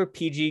whenever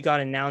PG got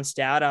announced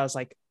out, I was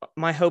like,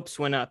 my hopes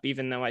went up,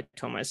 even though I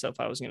told myself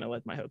I was going to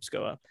let my hopes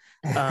go up.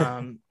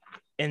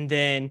 And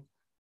then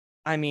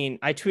I mean,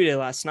 I tweeted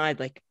last night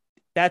like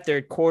that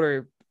third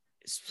quarter,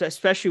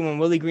 especially when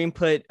Willie Green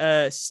put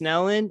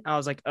Snell in, I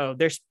was like, oh,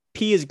 there's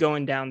P is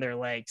going down their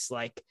legs.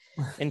 Like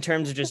in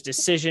terms of just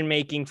decision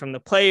making from the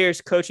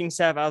players, coaching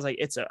staff, I was like,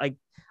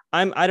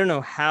 I don't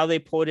know how they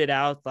pulled it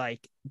out,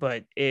 like,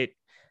 but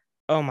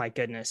oh my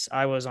goodness.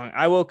 I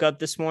woke up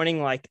this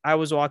morning, like I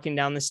was walking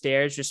down the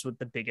stairs just with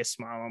the biggest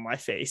smile on my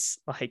face.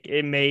 Like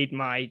it made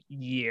my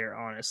year,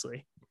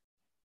 honestly.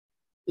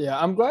 Yeah,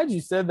 I'm glad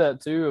you said that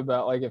too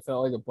about like it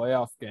felt like a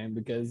playoff game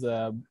because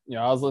I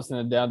was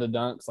listening to Down to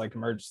Dunks like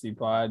emergency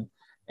pod,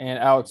 and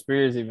Alex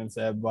Spears even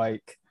said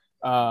like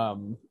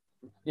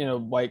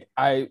like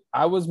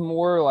I was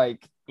more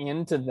like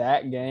into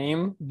that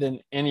game than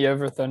any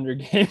other Thunder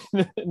game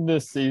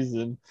this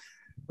season.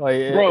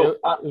 Like Bro,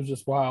 it was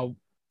just wild.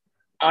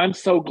 I'm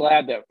so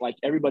glad that like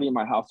everybody in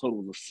my household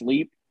was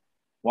asleep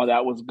while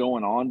that was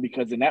going on,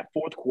 because in that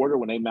fourth quarter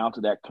when they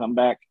mounted that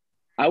comeback,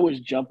 I was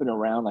jumping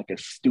around like a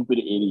stupid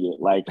idiot.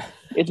 Like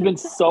it's been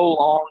so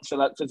long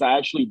since I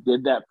actually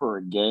did that for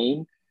a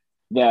game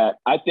that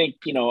I think,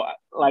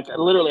 like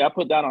literally I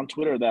put that on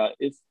Twitter that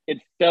it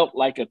felt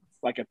like a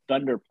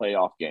Thunder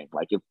playoff game.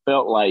 Like it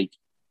felt like,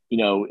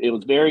 it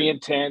was very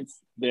intense.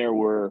 There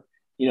was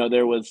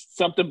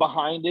something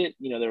behind it.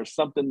 There was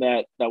something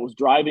that was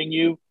driving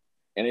you.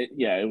 And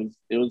it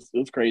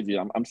was crazy.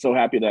 I'm so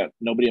happy that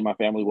nobody in my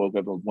family woke up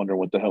and was wondering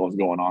what the hell was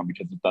going on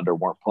because the Thunder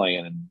weren't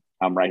playing, and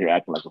I'm right here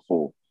acting like a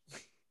fool.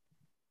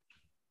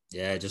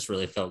 Yeah, it just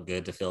really felt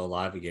good to feel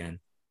alive again.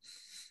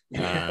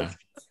 That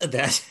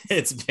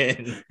it's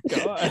been.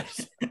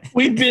 Gosh.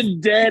 We've been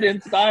dead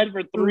inside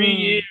for 3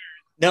 years.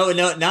 No,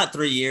 not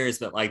 3 years,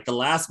 but like the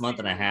last month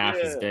and a half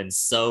has been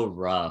so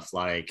rough,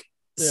 like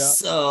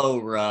so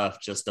rough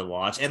just to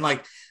watch. And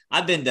like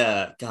I've been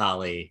to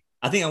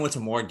I think I went to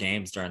more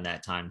games during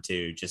that time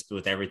too, just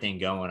with everything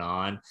going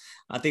on.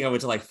 I think I went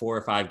to like 4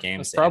 or 5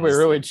 games. It's probably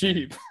really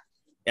cheap.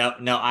 Yeah,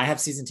 no, I have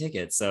season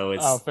tickets, so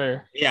it's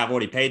fair. Yeah, I've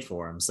already paid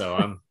for them, so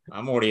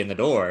I'm already in the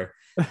door.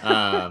 That's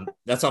why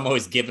I'm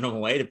always giving them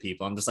away to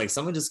people. I'm just like,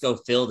 someone just go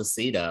fill the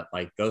seat up,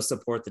 like go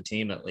support the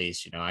team at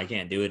least. I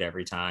can't do it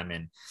every time,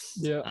 and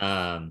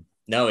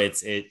no,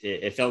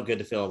 it felt good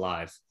to feel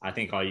alive. I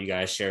think all you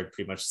guys shared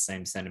pretty much the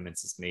same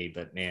sentiments as me,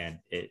 but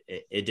man,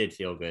 it did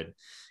feel good,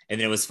 and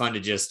then it was fun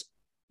to just.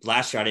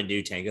 Last year I didn't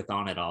do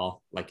Tankathon at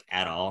all,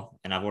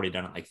 and I've already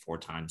done it like 4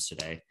 times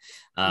today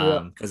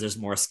because there's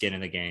more skin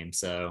in the game.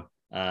 So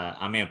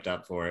I'm amped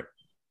up for it.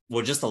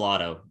 Well, just the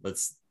lotto.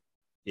 Let's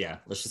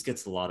just get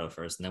to the lotto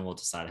first, and then we'll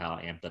decide how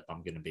amped up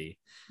I'm going to be.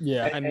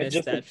 Yeah, I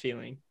missed that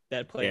feeling,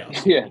 that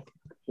playoff.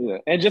 Yeah.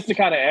 And just to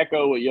kind of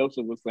echo what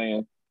Joseph was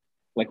saying,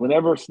 like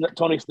whenever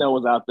Tony Snell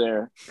was out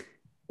there,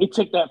 he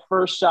took that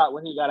first shot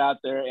when he got out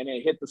there, and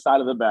it hit the side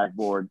of the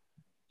backboard.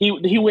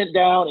 He went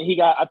down, and he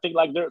got, I think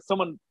like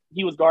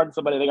he was guarding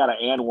somebody, they got an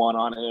and one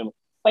on him.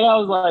 Like I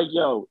was like,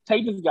 yo,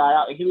 take this guy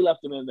out. And he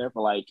left him in there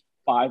for like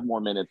 5 more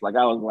minutes. Like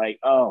I was like,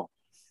 oh,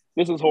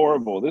 this is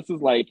horrible. This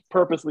is like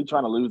purposely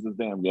trying to lose this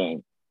damn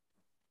game.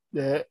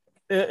 Yeah,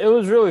 it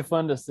was really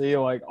fun to see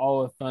like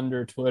all of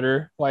Thunder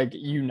Twitter like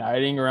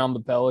uniting around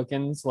the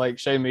Pelicans. Like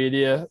Shea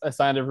Media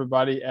assigned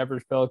everybody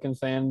average Pelicans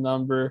fan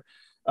number.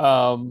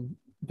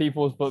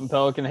 People was putting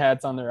Pelican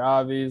hats on their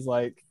Avies.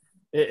 Like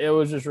it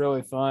was just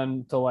really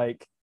fun to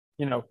like,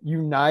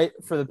 unite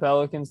for the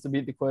Pelicans to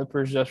beat the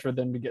Clippers just for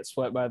them to get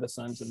swept by the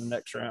Suns in the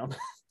next round.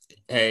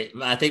 Hey,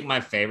 I think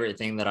my favorite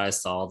thing that I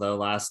saw though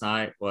last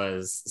night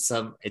was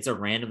it's a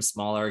random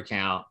smaller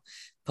account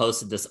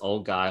posted this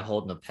old guy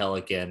holding a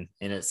pelican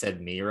and it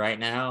said me right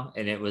now.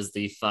 And it was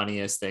the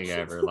funniest thing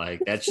ever.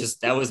 Like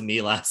that was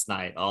me last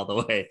night all the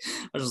way.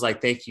 I was just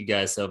like, thank you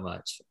guys so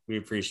much. We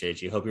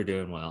appreciate you. Hope you're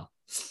doing well.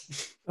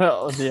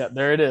 Well, yeah,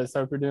 there it is.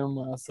 Hope you're doing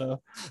well.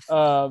 So,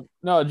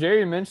 no,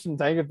 Jerry mentioned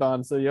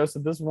Tankathon. So,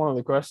 Yosef, this is one of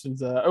the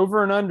questions.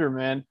 Over and under,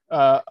 man.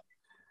 I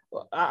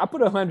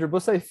put 100.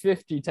 Let's say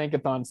 50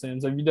 Tankathon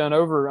sims. Have you done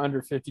over or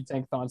under 50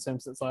 Tankathon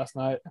sims since last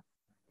night?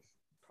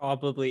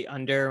 Probably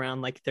under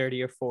around like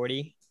 30 or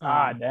 40.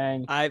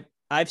 Dang.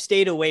 I've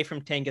stayed away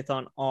from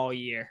Tankathon all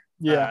year.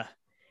 Yeah.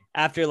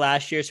 After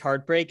last year's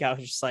heartbreak, I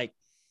was just like,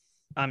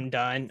 I'm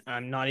done.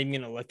 I'm not even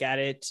going to look at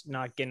it.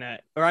 I'm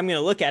going to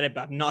look at it,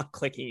 but I'm not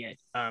clicking it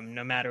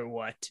no matter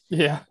what.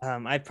 Yeah.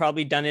 I've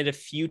probably done it a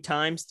few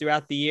times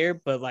throughout the year,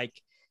 but like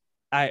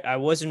I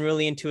wasn't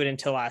really into it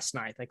until last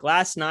night. Like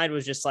last night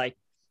was just like,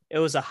 it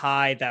was a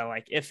high that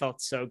like, it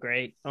felt so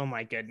great. Oh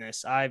my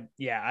goodness. I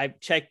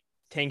checked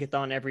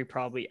Tankathon every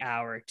probably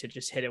hour to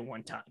just hit it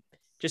one time,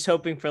 just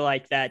hoping for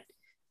like that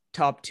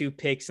top 2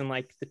 picks and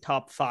like the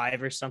top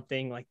 5 or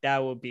something. Like that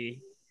will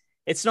be,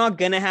 it's not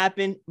gonna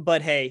happen,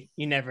 but hey,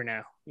 you never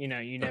know. You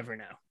never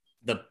know.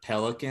 The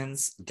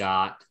Pelicans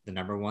got the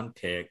number 1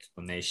 pick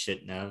when they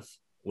shouldn't have,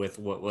 with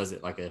what was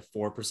it, like a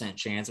 4%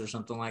 chance or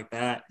something like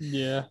that.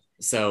 Yeah.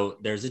 So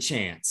there's a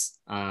chance.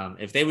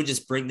 If they would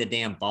just bring the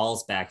damn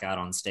balls back out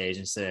on stage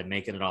instead of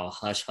making it all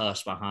hush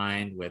hush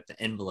behind with the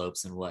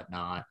envelopes and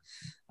whatnot,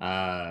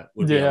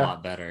 would be a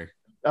lot better.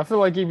 I feel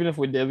like even if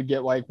we did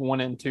get like 1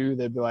 and 2,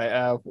 they'd be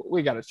like,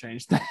 we got to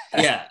change that.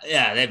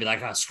 Yeah. They'd be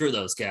like, oh, screw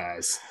those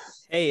guys.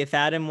 Hey, if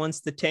Adam wants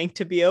the tank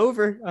to be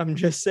over, I'm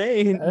just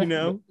saying,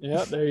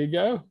 Yeah, there you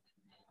go.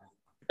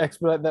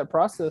 Expedite that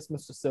process,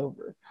 Mr.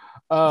 Silver.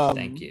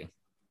 Thank you.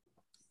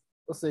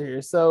 Let's see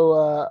here.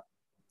 So,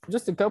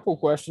 just a couple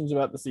questions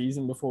about the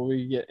season before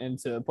we get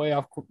into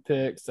playoff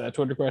picks,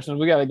 Twitter questions.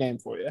 We got a game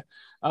for you.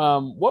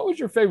 What was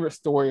your favorite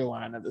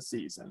storyline of the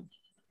season?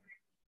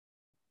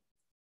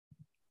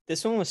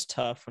 This one was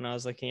tough when I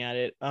was looking at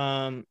it.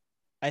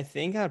 I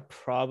think I'd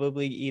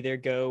probably either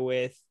go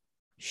with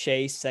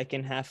Shai's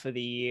second half of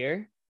the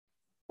year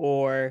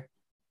or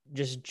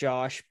just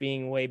Josh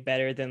being way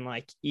better than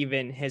like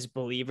even his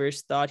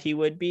believers thought he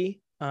would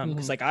be.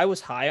 Because like I was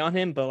high on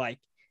him, but like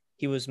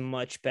he was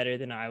much better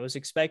than I was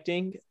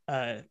expecting.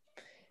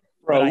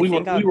 Bro, we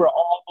were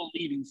all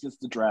believing since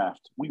the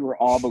draft. We were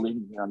all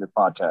believing on this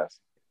podcast.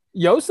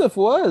 Yosef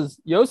was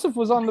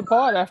on the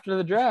pod after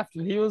the draft,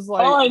 and he was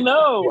like, "Oh, I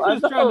know, he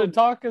was trying to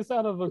talk us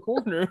out of a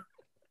corner."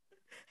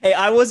 Hey,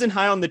 I wasn't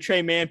high on the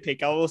Trey Mann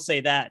pick. I will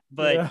say that,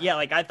 but yeah,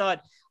 like I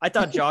thought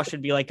Josh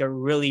would be like a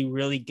really,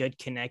 really good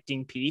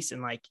connecting piece,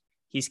 and like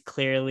he's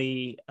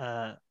clearly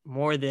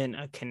more than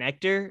a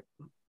connector.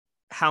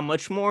 How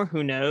much more?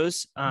 Who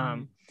knows?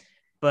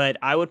 But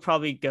I would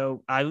probably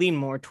I lean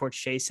more towards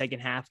Shai's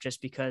second half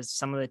just because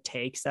some of the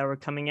takes that were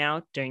coming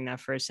out during that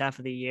first half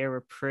of the year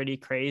were pretty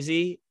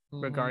crazy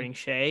regarding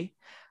Shai.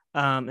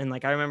 And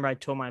like, I remember I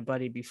told my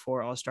buddy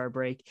before All-Star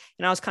break,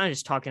 and I was kind of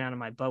just talking out of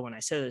my butt when I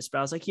said this, but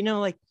I was like,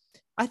 like,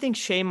 I think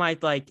Shai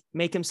might like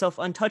make himself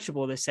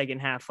untouchable this second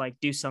half, like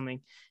do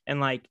something. And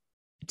like,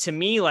 to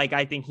me, like,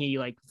 I think he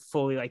like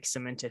fully like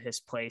cemented his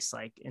place,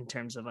 like in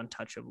terms of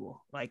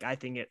untouchable. Like, I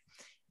think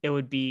it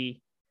would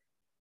be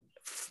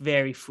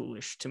very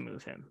foolish to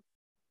move him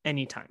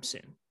anytime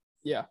soon.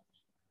 Yeah.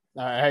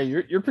 Hey,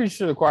 you're preaching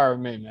to the choir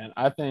with me, man.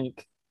 I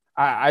think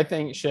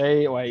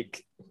Shai,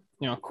 like,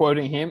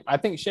 quoting him, I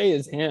think Shai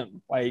is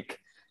him. Like,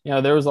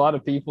 there was a lot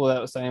of people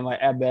that were saying like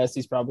at best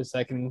he's probably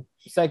second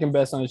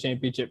best on the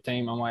championship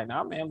team. I'm like,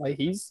 nah, man. Like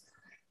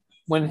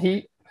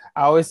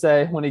I always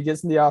say when he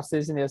gets in the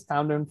offseason, he has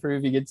time to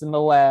improve. He gets in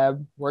the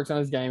lab, works on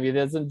his game. He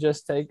doesn't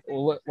just take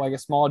like a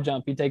small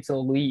jump. He takes a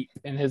leap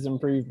in his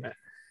improvement.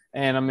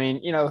 And I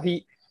mean,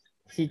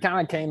 he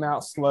kind of came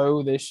out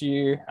slow this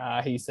year.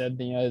 He said,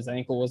 his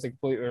ankle wasn't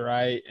completely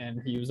right,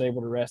 and he was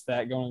able to rest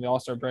that going to the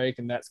All-Star break.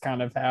 And that's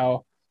kind of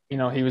how,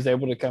 he was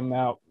able to come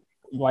out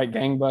like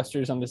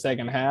gangbusters on the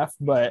second half.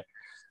 But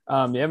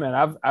yeah,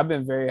 man, I've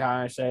been very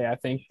high on Shai. I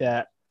think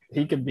that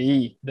he could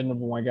be the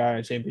number 1 guy on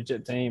a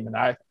championship team. And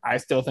I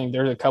still think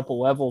there's a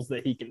couple levels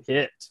that he can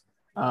hit.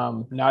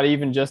 Not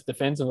even just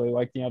defensively,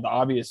 like, the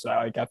obvious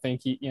side. Like, I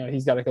think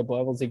he's got a couple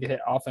levels he could hit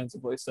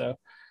offensively. So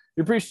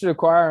you're preaching to the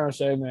choir on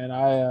Shai, man.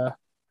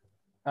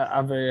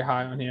 I'm very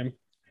high on him.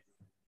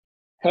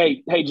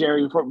 Hey,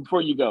 Jerry,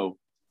 before you go.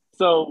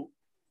 So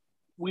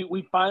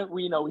we've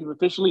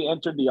officially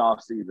entered the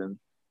off season,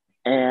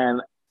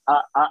 and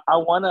I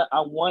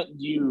want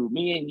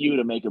me and you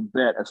to make a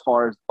bet as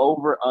far as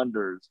over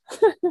unders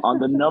on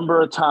the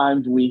number of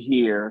times we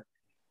hear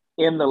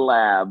in the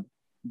lab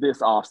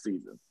this off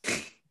season.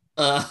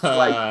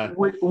 Like,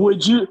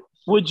 would you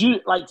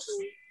like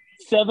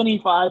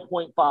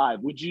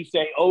 75.5? Would you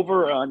say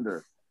over or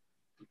under?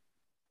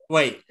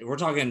 Wait, we're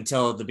talking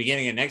until the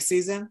beginning of next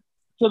season?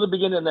 Till the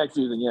beginning of next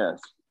season, yes.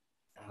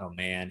 Oh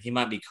man, he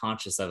might be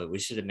conscious of it. We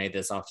should have made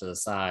this off to the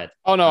side.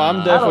 Oh no,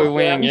 I'm I definitely don't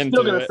care. leaning He's still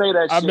into gonna it. say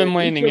that I've shit. been He's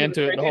leaning still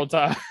into gonna it the say whole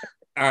time.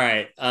 All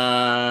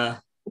right.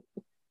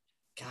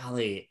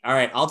 Golly. All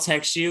right. I'll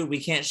text you. We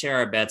can't share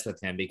our bets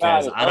with him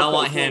because I don't Okay,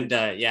 want him cool.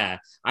 to. Yeah.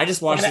 I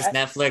just watched And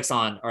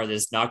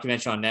this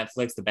documentary on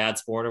Netflix, The Bad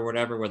Sport or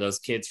whatever, where those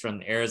kids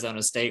from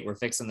Arizona State were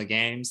fixing the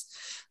games.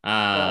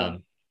 They're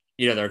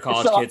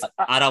college kids.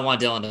 I don't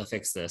want Dylan to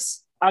fix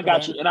this. I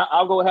got you, and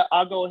I'll go ahead.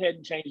 I'll go ahead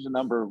and change the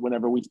number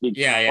whenever we speak.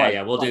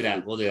 Yeah. We'll do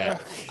that.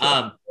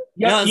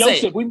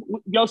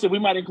 Joseph, we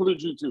might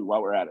include you too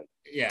while we're at it.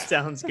 Yeah.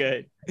 Sounds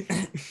good.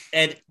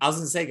 And I was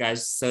gonna say,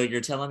 guys, so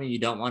you're telling me you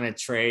don't want to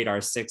trade our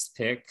 6th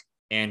pick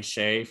and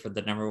Shea for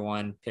the number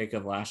 1 pick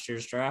of last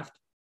year's draft?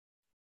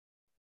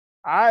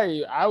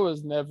 I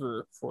was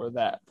never for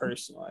that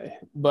personally,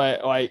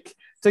 but like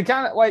to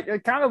kind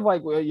of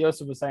like what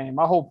Yosef was saying,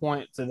 my whole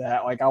point to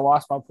that, like I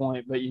lost my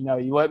point, but you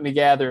let me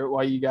gather it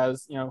while you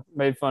guys,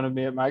 made fun of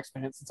me at my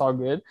expense. It's all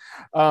good.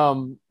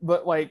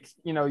 But like,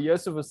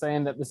 Yosef was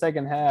saying that the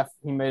second half,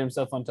 he made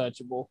himself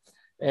untouchable.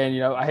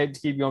 And, I hate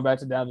to keep going back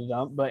to down to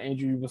dump, but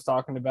Andrew was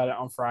talking about it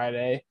on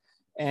Friday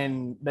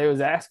and they was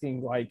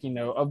asking like,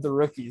 of the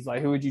rookies,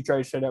 like who would you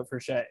trade straight up for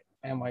Shea?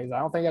 And like, I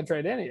don't think I'd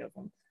trade any of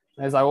them.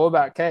 And he's like, what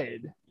about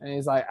Cade? And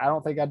he's like, I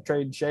don't think I'd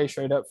trade Shea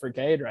straight up for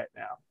Cade right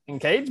now. And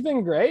Cade's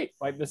been great.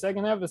 Like the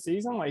second half of the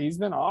season, like he's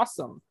been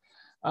awesome.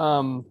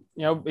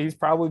 He's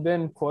probably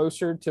been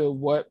closer to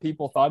what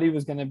people thought he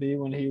was going to be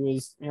when he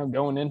was,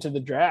 going into the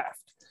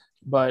draft.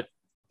 But,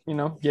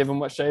 given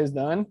what Shea's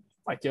done,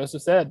 like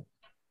Joseph said,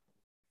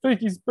 I think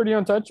he's pretty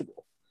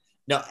untouchable.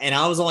 No, and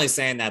I was only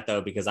saying that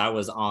though because I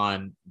was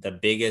on the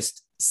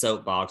biggest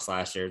soapbox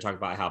last year talking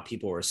about how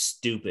people were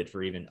stupid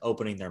for even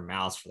opening their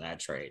mouths for that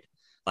trade.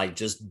 Like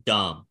just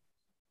dumb.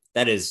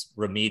 That is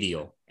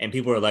remedial. And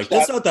people are like,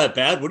 that's not that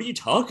bad. What are you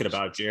talking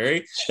about,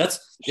 Jerry? If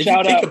you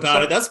think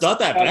about it, that's not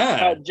that bad.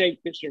 Shout out Jake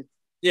Fisher.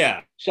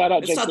 Yeah. Shout out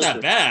It's Jake not Fisher.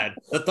 that bad.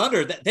 The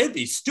Thunder, they'd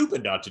be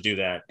stupid not to do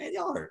that. Man,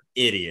 y'all are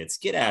idiots.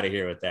 Get out of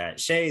here with that.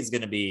 Shea's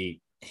going to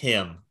be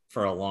him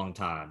for a long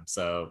time.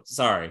 So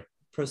sorry.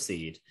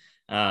 Proceed.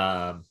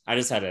 I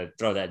just had to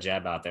throw that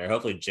jab out there.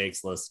 Hopefully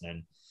Jake's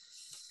listening.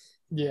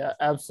 Yeah,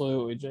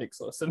 absolutely.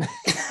 Jake's listening.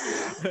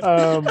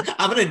 I'm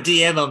going to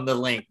DM him the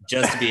link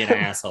just to be an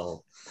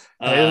asshole.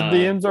 His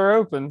DMs are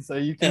open, so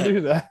you can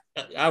do that.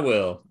 I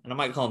will. And I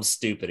might call him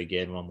stupid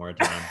again one more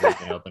time so he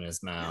can open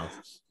his mouth.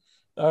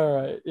 All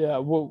right. Yeah,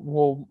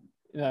 we'll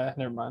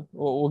never mind.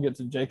 We'll get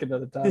to Jake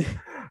another time.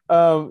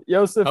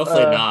 Joseph.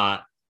 Hopefully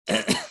not.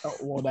 Oh,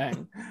 well,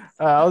 dang.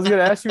 I was going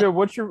to ask you,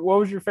 what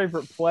was your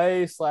favorite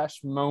play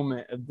 /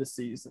 moment of the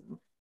season?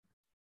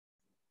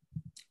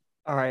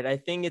 All right, I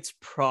think it's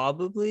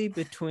probably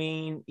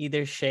between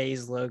either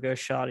Shea's logo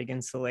shot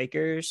against the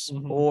Lakers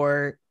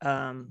or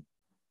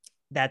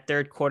that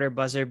third quarter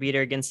buzzer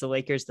beater against the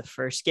Lakers the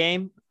first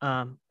game.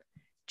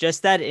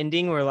 Just that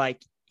ending where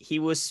like he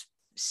was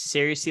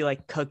seriously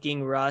like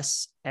cooking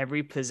Russ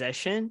every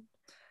possession.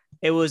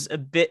 It was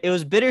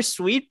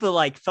bittersweet, but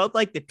like felt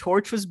like the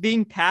torch was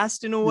being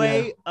passed in a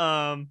way.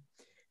 Yeah.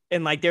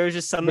 And like there was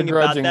just something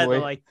about that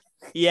like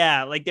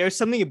like there's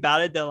something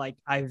about it that like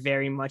I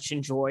very much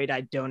enjoyed.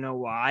 I don't know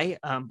why,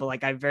 but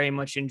like I very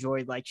much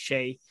enjoyed like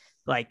Shea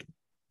like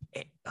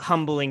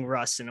humbling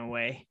Russ in a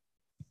way.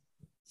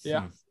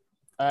 Yeah,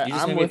 you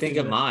just made me think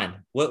of mine.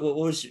 What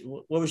was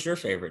your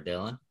favorite,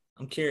 Dylan?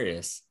 I'm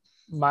curious.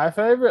 My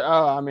favorite?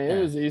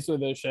 It was easily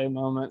those Shea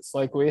moments.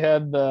 Like we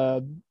had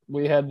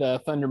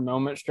the Thunder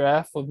Moments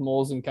draft with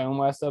Moles and Cone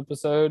last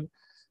episode.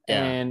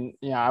 Yeah. And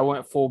I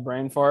went full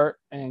brain fart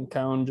and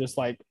Cone just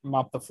like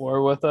mopped the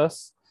floor with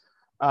us.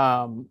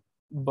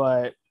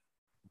 But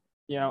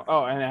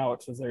and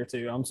Alex was there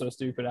too. I'm so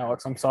stupid,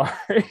 Alex. I'm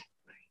sorry.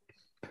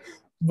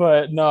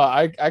 But no,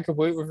 I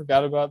completely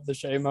forgot about the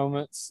Shea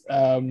moments.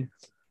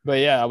 But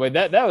yeah,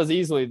 that was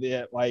easily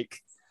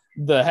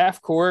the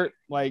half court,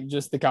 like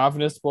just the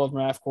confidence to pull up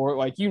from half court.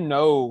 Like,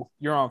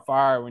 you're on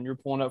fire when you're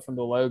pulling up from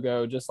the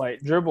logo, just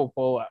like dribble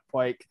pull up.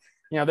 Like,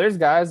 there's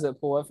guys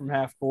that pull up from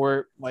half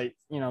court, like,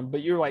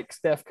 but you're like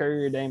Steph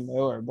Curry or Dame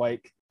Lillard.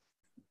 Like,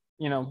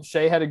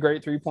 Shea had a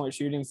great 3-point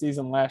shooting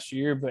season last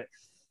year, but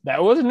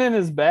that wasn't in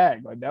his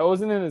bag. Like, that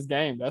wasn't in his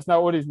game. That's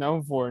not what he's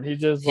known for. And he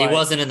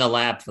wasn't in the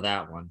lab for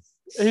that one.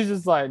 He's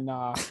just like,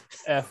 nah,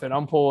 F it,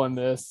 I'm pulling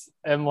this.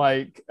 And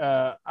like,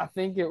 I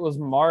think it was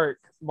Mark.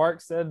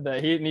 Mark said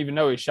that he didn't even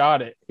know he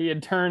shot it. He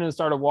had turned and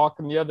started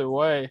walking the other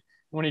way.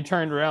 When he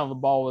turned around, the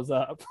ball was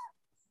up.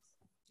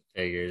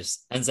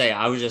 Figures. And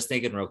I was just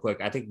thinking real quick.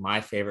 I think my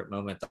favorite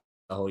moment the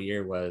whole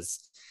year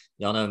was,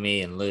 y'all know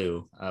me and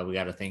Lou. We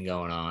got a thing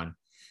going on.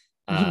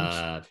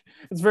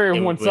 It's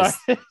very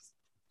one-sided.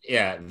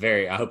 Yeah,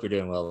 very. I hope you're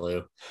doing well,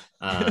 Lou.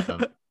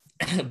 But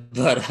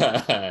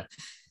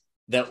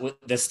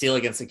the steal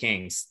against the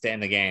Kings to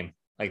end the game,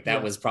 like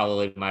that was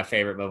probably my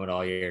favorite moment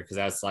all year, because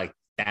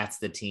that's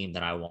the team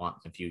that I want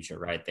in the future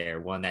right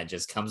there. One that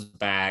just comes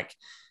back,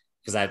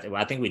 because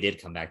I think we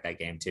did come back that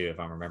game too, if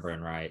I'm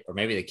remembering right, or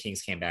maybe the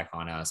Kings came back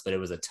on us, but it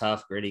was a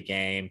tough, gritty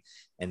game,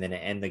 and then to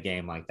end the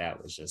game like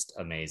that was just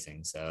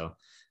amazing. So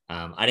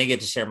I didn't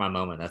get to share my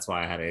moment. That's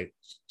why I had to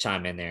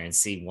chime in there and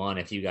see one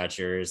if you got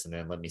yours, and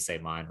then let me say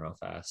mine real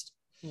fast.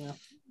 Yeah.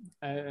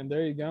 And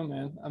there you go,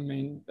 man. I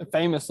mean,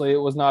 famously, it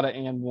was not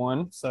an and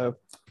one. So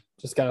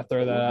just got to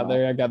throw that out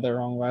there. I got that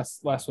wrong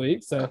last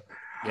week. So,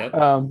 Yep.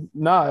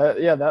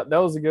 that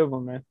was a good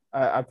one, man.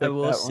 I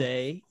will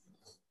say,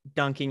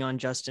 dunking on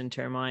Justin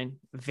Termine,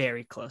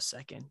 very close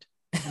second.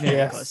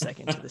 Close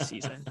second to the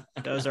season.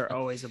 Those are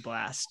always a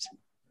blast.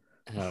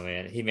 Oh,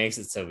 man. He makes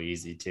it so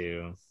easy,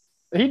 too.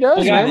 He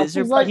does. Yeah,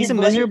 Man. He's a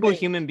miserable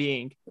human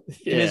being.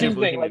 Yeah.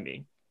 Miserable human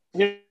being.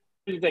 Here's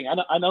the thing.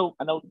 I know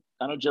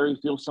Jerry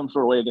feels some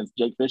sort of way against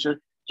Jake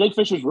Fisher. Jake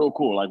Fisher's real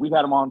cool. Like, we've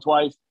had him on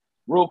twice.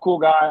 Real cool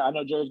guy. I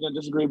know Jerry's gonna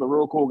disagree, but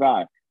real cool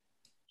guy.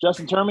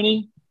 Justin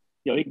Termine,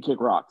 he can kick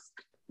rocks.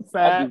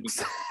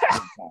 Facts.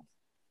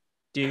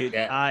 Dude,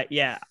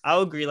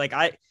 I'll agree. Like,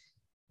 I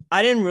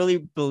didn't really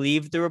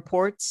believe the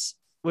reports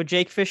with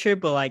Jake Fisher,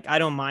 but like, I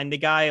don't mind the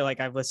guy. Like,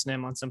 I've listened to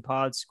him on some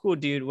pods. Cool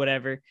dude,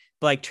 whatever.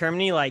 But like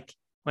Termine, like,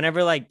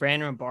 whenever like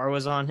Brandon Barr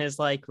was on his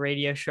like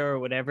radio show or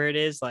whatever it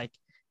is, like,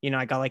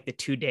 I got like the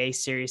 2-day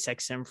Sirius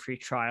XM free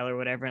trial or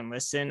whatever and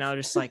listen. I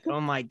was just like, oh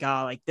my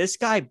God, like this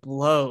guy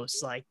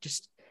blows. Like,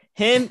 just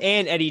him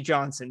and Eddie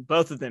Johnson,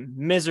 both of them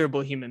miserable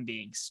human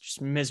beings,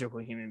 just miserable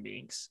human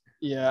beings.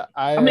 Yeah.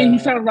 I mean, he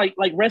sounds like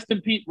rest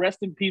in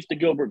peace to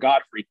Gilbert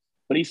Godfrey,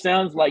 but he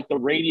sounds like the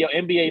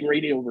NBA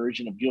radio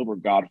version of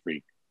Gilbert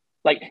Godfrey.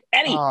 Like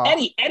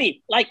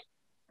Eddie,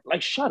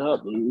 like shut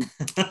up, dude.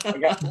 Shut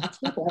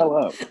the hell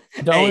up.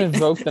 Don't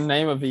invoke the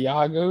name of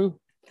Iago.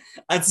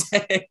 I'd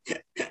say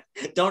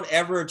don't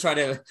ever try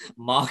to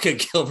mock a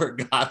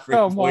Gilbert Godfrey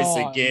voice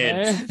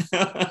again.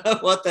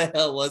 What the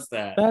hell was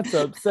that? That's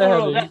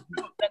upsetting.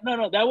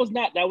 No, that was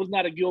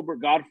not a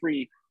Gilbert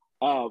Godfrey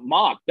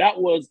mock.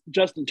 That was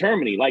Justin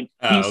Termine. Like,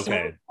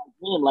 okay.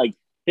 Like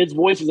his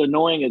voice is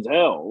annoying as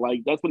hell.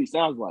 Like, that's what he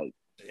sounds like.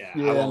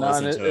 Yeah,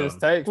 his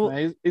takes,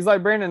 man. He's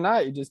like Brandon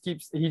Knight. He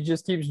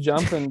just keeps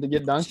jumping to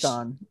get dunked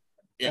on.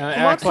 Yeah,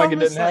 and acts like it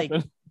didn't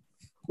happen.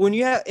 When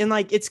you have, and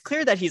like, it's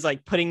clear that he's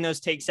like putting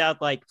those takes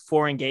out like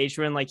for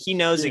engagement, like he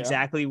knows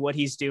exactly what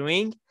he's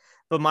doing.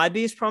 But my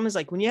biggest problem is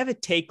like when you have a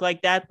take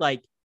like that,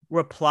 like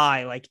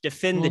reply, like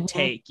defend the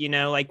take,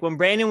 like when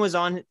Brandon was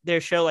on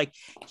their show, like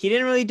he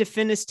didn't really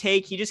defend his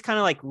take. He just kind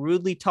of like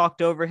rudely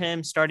talked over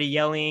him, started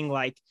yelling,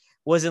 like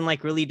wasn't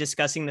like really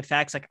discussing the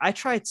facts. Like I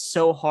tried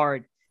so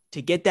hard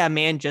to get that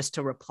man just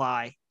to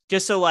reply,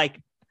 just so like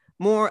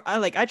more,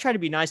 I try to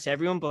be nice to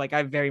everyone, but like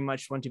I very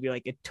much want to be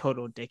like a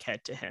total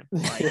dickhead to him.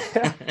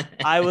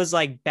 Like I was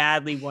like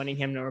badly wanting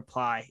him to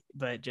reply,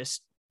 but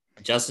just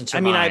Justin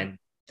Termine,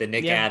 the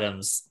Nick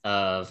Adams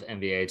of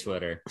NBA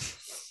Twitter.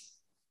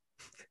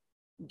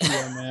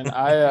 Yeah,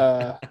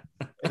 man.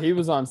 He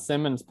was on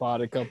Simmons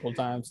pod a couple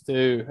times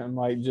too, and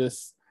like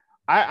just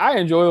I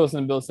enjoy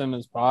listening to Bill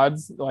Simmons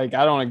pods. Like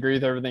I don't agree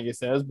with everything he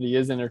says, but he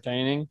is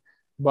entertaining.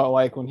 But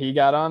like when he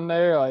got on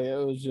there, like it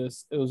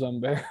was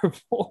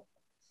unbearable.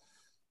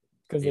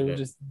 Because they were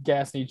just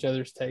gassing each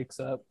other's takes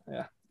up.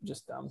 Yeah,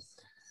 just dumb.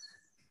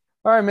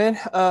 All right, man.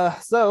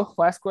 So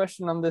last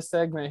question on this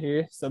segment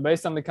here. So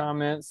based on the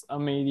comments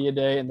on Media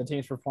Day and the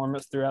team's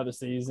performance throughout the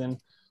season,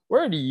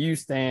 where do you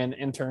stand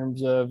in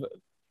terms of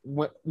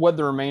what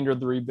the remainder of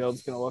the rebuild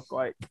is going to look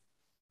like?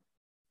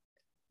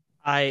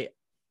 I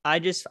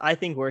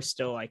think we're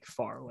still like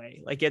far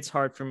away. Like it's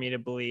hard for me to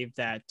believe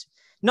that,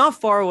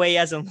 not far away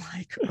as in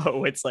like,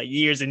 oh, it's like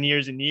years and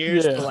years and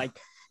years, but like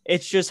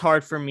it's just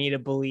hard for me to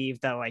believe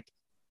that like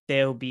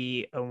they'll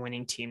be a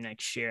winning team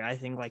next year. I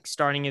think like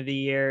starting of the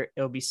year,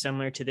 it'll be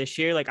similar to this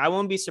year. Like I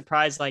won't be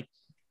surprised like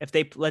if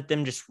they let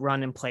them just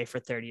run and play for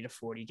 30 to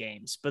 40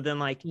 games, but then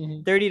like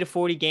 30 to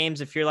 40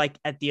 games, if you're like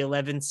at the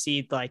 11th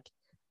seed, like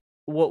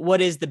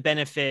what is the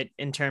benefit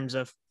in terms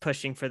of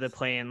pushing for the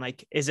play-in?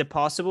 Like, is it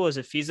possible? Is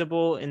it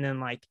feasible? And then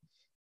like,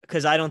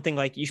 because I don't think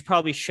like you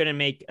probably shouldn't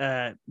make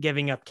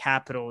giving up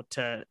capital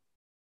to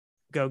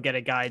go get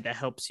a guy that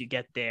helps you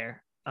get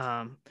there.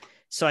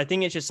 So I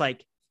think it's just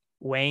like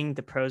weighing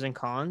the pros and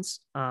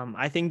cons.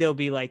 I think they'll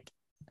be like,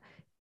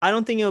 I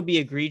don't think it'll be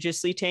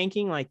egregiously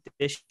tanking like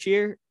this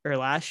year or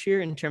last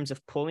year in terms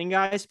of pulling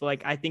guys, but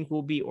like I think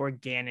we'll be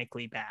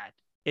organically bad.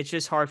 It's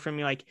just hard for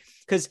me, like,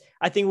 because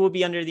I think we'll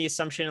be under the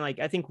assumption, like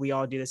I think we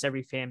all do this,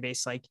 every fan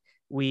base, like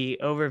we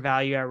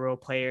overvalue our role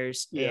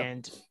players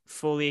and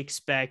fully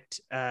expect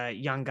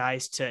young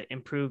guys to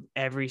improve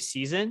every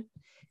season.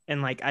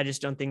 And like, I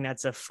just don't think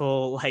that's a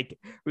full,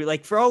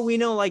 like for all we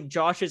know, like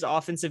Josh's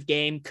offensive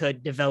game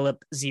could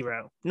develop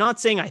zero. Not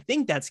saying I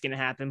think that's going to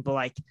happen, but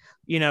like,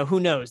 who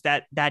knows,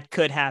 that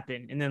could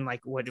happen. And then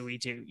like, what do we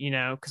do?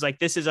 Cause like,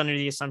 this is under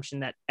the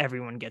assumption that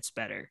everyone gets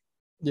better.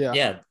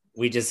 Yeah.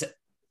 We just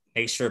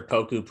make sure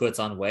Poku puts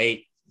on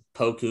weight.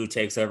 Poku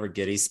takes over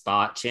Giddy's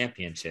spot,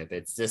 championship.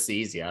 It's just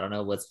easy. I don't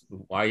know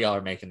why y'all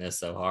are making this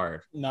so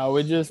hard. No,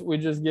 we just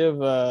give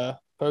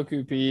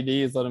Poku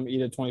PEDs, let him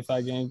eat a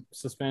 25-game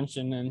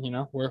suspension, and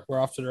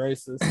we're off to the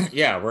races.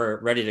 Yeah,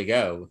 we're ready to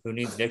go. Who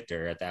needs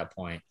Victor at that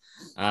point?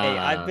 Hey,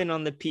 I've been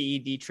on the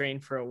PED train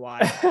for a while.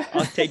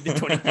 I'll take the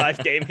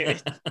 25-game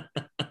hit.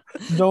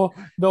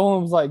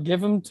 Dolan was like,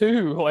 give him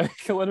 2.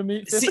 Like, let him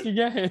eat 50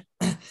 games.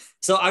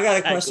 So I got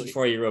a question Exactly.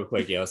 for you real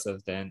quick,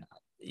 Joseph, then,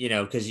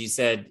 because you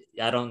said,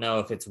 I don't know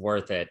if it's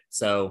worth it.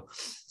 So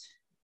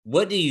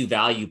what do you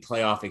value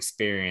playoff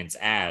experience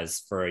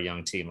as for a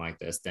young team like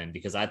this then?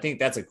 Because I think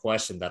that's a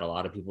question that a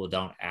lot of people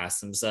don't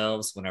ask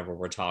themselves whenever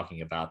we're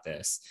talking about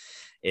this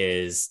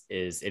is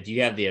if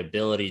you have the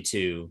ability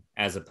to,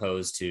 as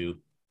opposed to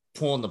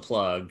pulling the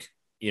plug,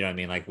 you know what I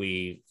mean? Like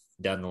we've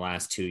done the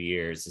last 2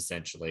 years,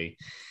 essentially.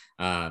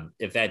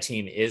 If that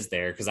team is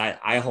there, because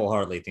I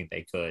wholeheartedly think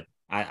they could.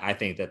 I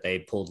think that they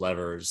pulled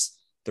levers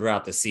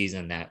throughout the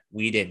season that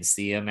we didn't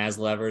see them as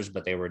levers,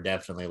 but they were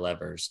definitely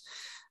levers.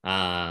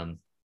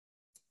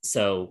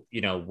 So,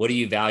 what do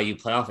you value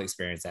playoff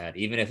experience at?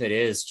 Even if it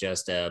is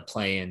just a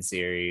play-in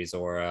series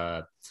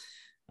or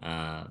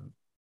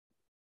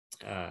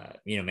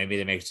maybe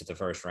they make it to the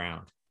first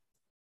round.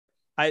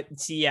 I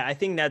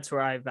think that's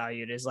where I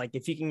value it is like,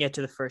 if you can get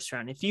to the first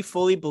round, if you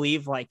fully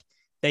believe like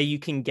that you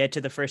can get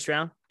to the first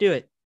round, do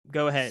it.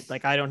 Go ahead.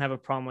 Like, I don't have a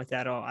problem with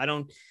that at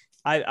all.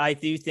 I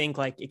do think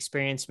like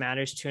experience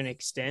matters to an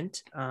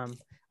extent.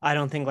 I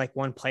don't think like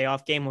one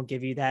playoff game will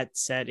give you that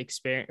set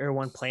experience, or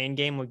one play-in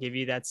game will give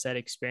you that set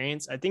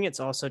experience. I think it's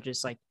also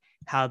just like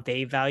how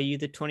they value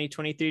the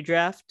 2023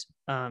 draft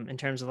in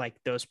terms of like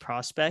those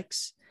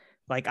prospects.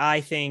 Like,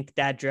 I think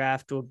that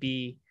draft will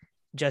be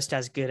just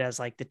as good as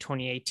like the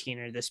 2018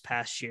 or this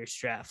past year's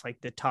draft. Like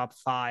the top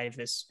 5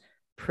 is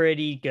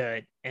pretty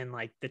good. And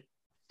like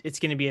it's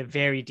going to be a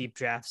very deep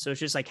draft. So it's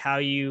just like how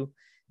you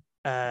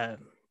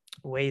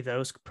weigh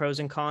those pros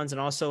and cons.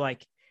 And also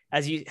like,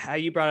 how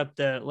you brought up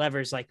the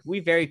levers, like we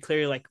very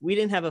clearly, like we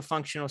didn't have a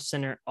functional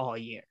center all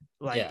year.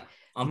 Like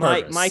on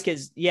purpose. Mike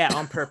is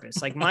on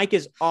purpose. Like Mike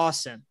is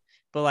awesome,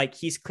 but like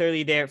he's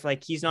clearly there for,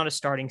 like, he's not a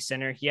starting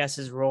center. He has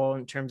his role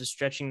in terms of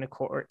stretching the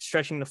court,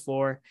 stretching the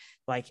floor.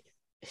 Like,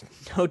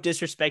 no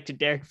disrespect to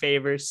Derek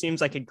Favors,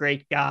 seems like a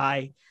great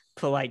guy,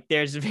 but like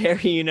there's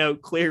very,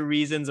 clear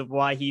reasons of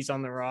why he's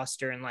on the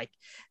roster and like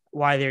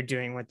why they're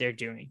doing what they're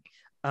doing.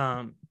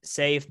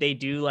 Say if they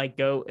do like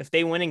if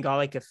they went and got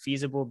like a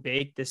feasible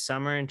big this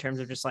summer in terms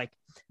of just like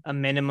a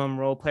minimum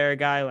role player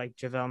guy like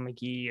JaVale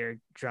McGee or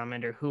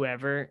Drummond or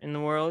whoever in the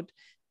world,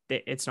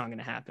 it's not going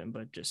to happen.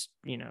 But just,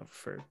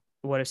 for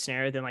what if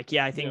scenario, then like,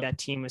 I think that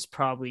team is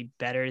probably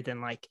better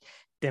than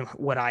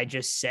what I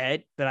just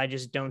said, but I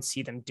just don't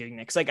see them doing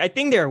that. Cause like, I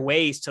think there are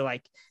ways to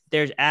like,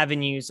 there's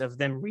avenues of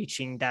them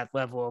reaching that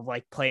level of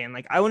like playing.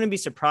 Like, I wouldn't be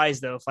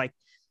surprised though, if like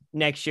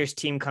next year's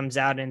team comes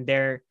out and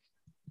they're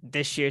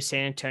this year's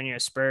San Antonio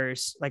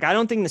Spurs. Like, I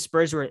don't think the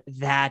Spurs were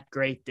that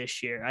great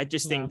this year. I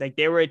just think like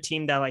they were a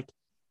team that like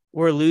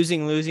were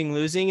losing.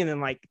 And then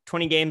like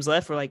 20 games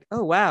left, we're like,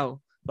 oh, wow,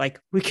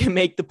 like we can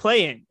make the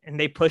play-in, and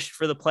they pushed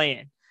for the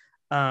play-in.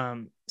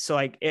 So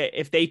like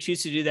if they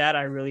choose to do that,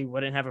 I really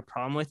wouldn't have a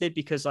problem with it,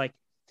 because like,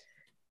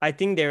 I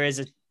think there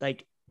is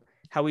like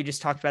how we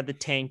just talked about the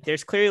tank.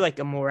 There's clearly like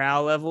a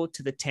morale level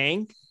to the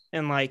tank,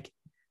 and like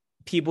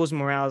people's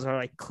morales are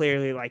like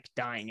clearly like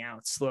dying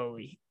out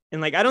slowly. And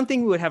like, I don't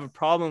think we would have a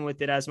problem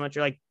with it as much, or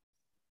like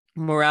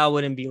morale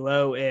wouldn't be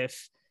low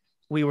if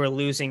we were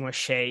losing with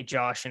Shea,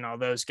 Josh, and all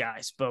those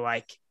guys. But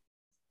like,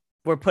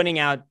 we're putting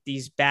out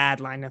these bad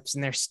lineups,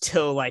 and they're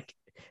still like,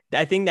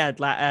 I think that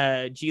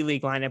G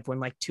League lineup went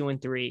like 2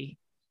 and 3.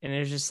 And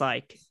it's just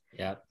like,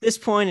 at this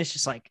point, it's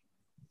just like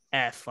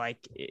like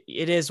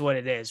it is what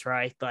it is,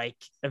 right? Like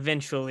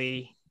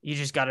eventually you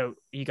just gotta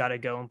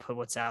go and put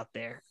what's out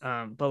there.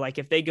 But like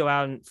if they go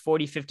out and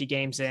 40, 50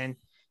 games in,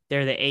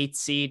 they're the 8th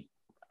seed,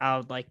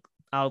 I'll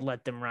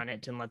let them run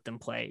it and let them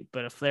play.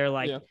 But if they're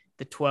like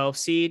the 12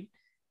 seed,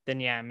 then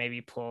maybe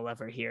pull a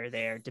lever here or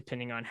there,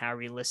 depending on how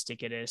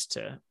realistic it is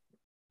to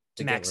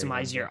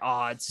maximize your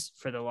odds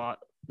for the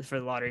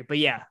lottery. But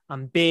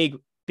I'm big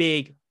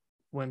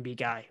Wemby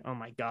guy. Oh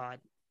my God.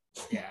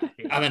 Yeah.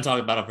 I've been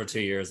talking about it for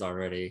 2 years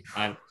already.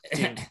 I'm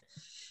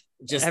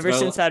just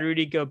since that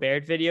Rudy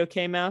Gobert video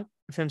came out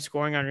of him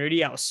scoring on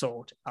Rudy, I was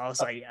sold. I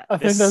was like, I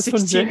think that's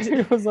when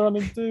Jay was on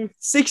him too.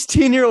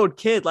 16-year-old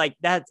kid, like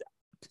that.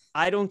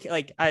 I don't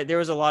like. There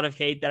was a lot of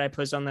hate that I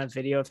posted on that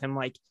video of him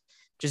like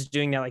just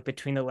doing that like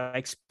between the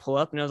legs pull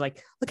up, and I was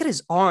like, look at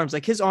his arms.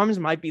 Like his arms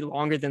might be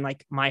longer than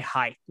like my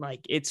height. Like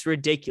it's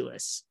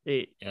ridiculous.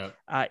 Dude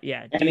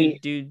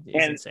is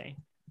insane.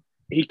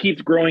 He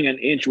keeps growing an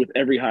inch with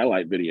every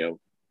highlight video.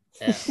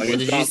 Yeah. Like Well,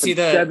 did you see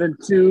the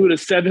 7.2 to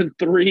 7.3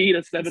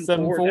 to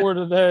 7.4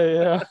 today?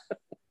 Yeah.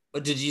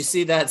 But did you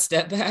see that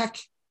step back?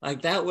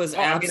 Like that was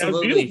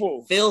absolutely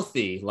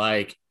filthy.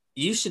 Like,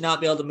 you should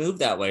not be able to move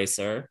that way,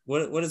 sir.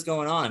 What is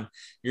going on?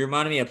 You're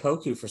reminding me of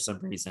Poku for some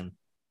reason.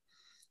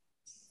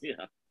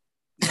 Yeah.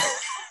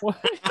 What?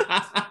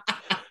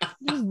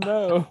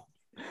 No.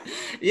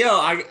 Yo,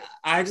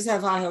 I just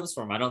have high hopes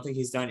for him. I don't think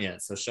he's done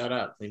yet. So shut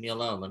up. Leave me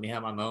alone. Let me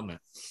have my moment.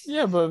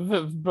 Yeah, but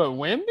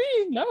Wemby?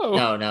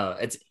 No. No.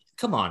 It's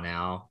come on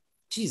now.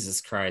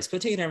 Jesus Christ.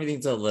 Quit taking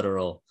everything so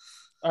literal.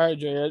 All right,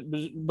 Jay.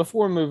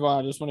 Before we move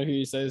on, I just want to hear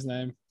you say his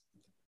name.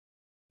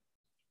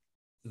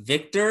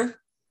 Victor.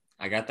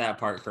 I got that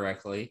part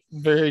correctly.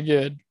 Very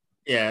good.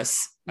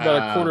 Yes.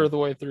 About a quarter of the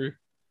way through.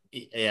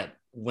 Yeah.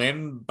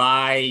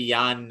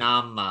 Wimbayama.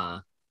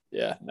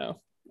 Yeah,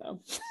 no.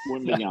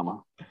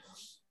 Wembanyama.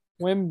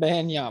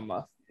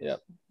 Wembanyama.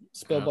 Yep.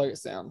 Spelled like it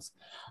sounds.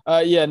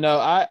 Yeah, no,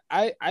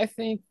 I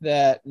think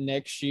that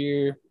next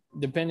year,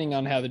 depending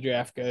on how the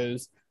draft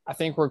goes, I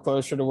think we're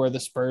closer to where the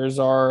Spurs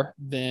are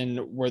than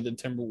where the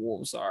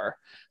Timberwolves are.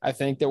 I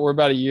think that we're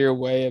about a year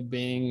away of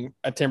being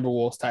a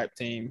Timberwolves type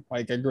team,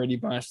 like a gritty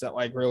bunch that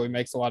like really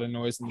makes a lot of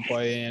noise in the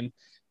play in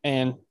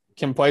and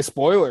can play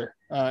spoiler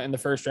in the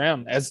first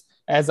round, as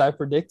I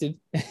predicted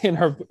in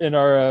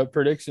our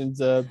predictions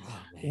a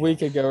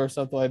week ago or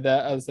something like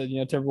that. I said,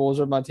 Timberwolves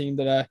are my team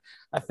that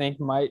I think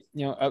might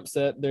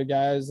upset their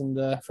guys in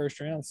the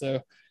first round.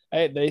 So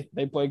hey,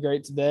 they play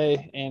great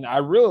today, and I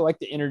really like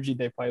the energy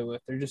they play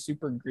with. They're just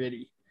super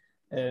gritty.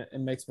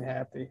 It makes me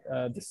happy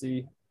to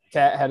see.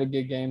 Cat had a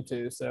good game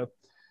too. So,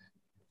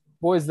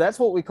 boys, that's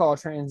what we call a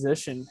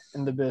transition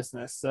in the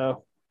business.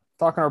 So,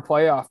 talking our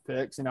playoff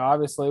picks,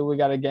 obviously we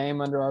got a game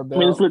under our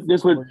belt. I mean,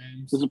 this would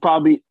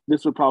probably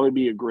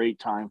be a great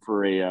time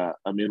for a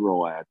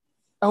mid-roll ad.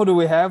 Oh, do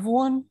we have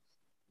one?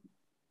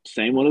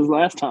 Same one as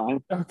last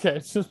time. Okay,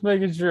 just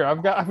making sure.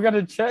 I've got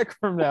to check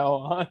from now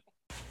on.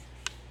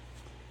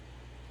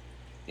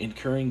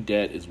 Incurring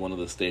debt is one of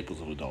the staples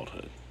of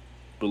adulthood.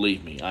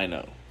 Believe me, I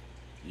know.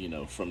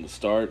 From the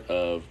start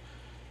of,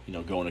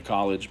 going to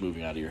college,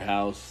 moving out of your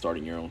house,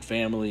 starting your own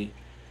family,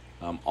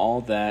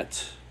 all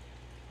that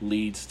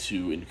leads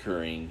to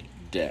incurring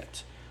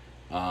debt.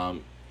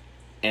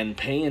 And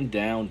paying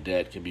down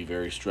debt can be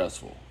very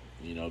stressful,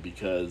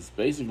 because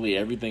basically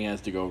everything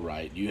has to go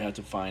right. You have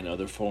to find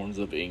other forms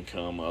of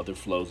income, other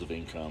flows of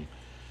income,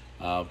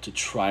 to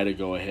try to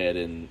go ahead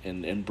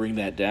and bring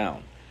that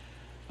down.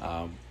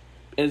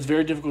 And it's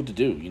very difficult to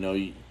do.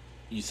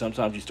 You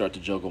sometimes you start to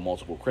juggle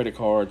multiple credit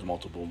cards,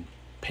 multiple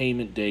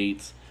payment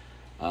dates,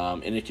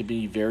 and it can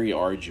be very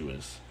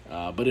arduous.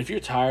 But if you're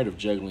tired of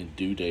juggling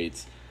due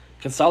dates,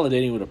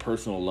 consolidating with a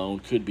personal loan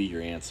could be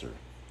your answer.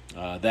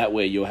 That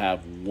way you'll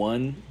have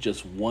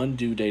just one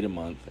due date a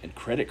month, and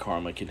Credit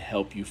Karma can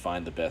help you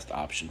find the best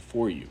option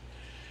for you.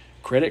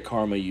 Credit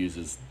Karma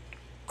uses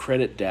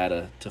credit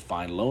data to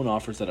find loan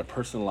offers that are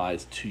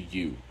personalized to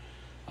you.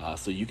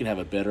 So you can have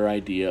a better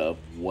idea of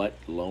what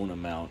loan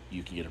amount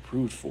you can get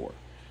approved for.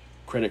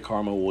 Credit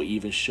Karma will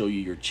even show you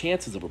your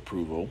chances of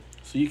approval,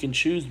 so you can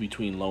choose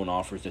between loan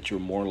offers that you're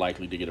more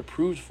likely to get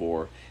approved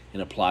for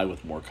and apply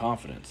with more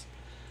confidence.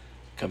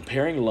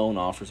 Comparing loan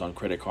offers on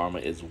Credit Karma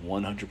is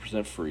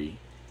 100% free.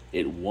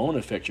 It won't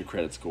affect your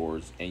credit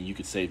scores, and you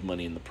could save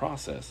money in the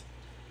process.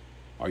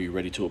 Are you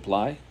ready to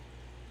apply?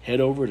 Head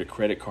over to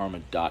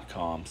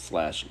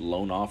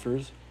creditkarma.com/loan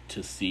offers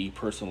to see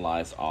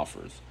personalized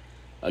offers.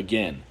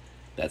 Again,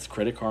 that's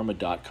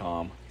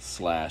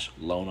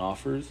creditkarma.com/loan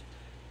offers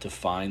to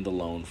find the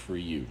loan for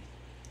you.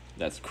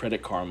 That's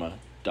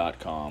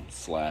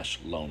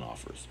creditkarma.com/loan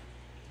offers.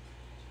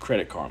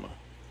 Credit Karma.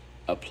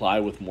 Apply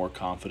with more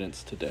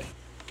confidence today.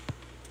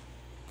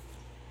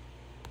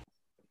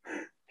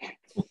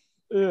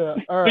 Yeah,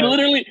 all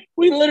right.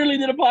 We literally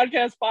did a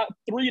podcast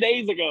 3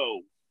 days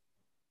ago.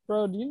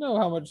 Bro, do you know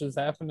how much has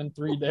happened in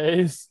 3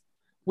 days?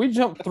 We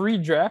jumped 3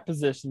 draft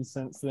positions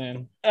since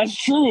then. That's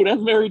true.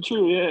 That's very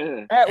true.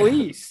 Yeah. At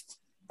least.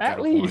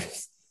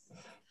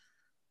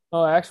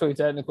 Oh, actually,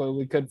 technically,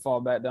 we could fall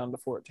back down to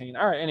 14.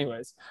 All right,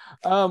 anyways.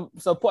 So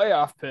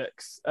playoff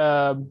picks.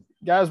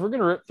 Guys, we're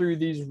going to rip through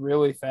these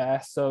really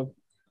fast. So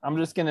I'm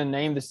just going to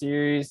name the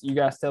series. You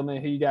guys tell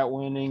me who you got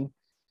winning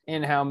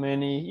and how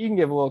many. You can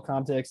give a little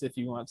context if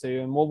you want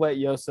to, and we'll let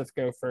Yosef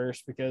go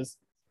first because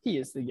he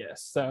is the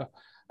guest. So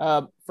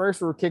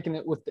first, we're kicking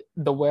it with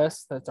the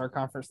West. That's our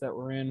conference that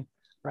we're in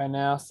right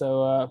now.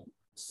 So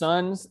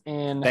Suns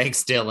and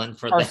thanks, Dylan,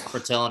 for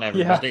telling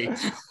everybody.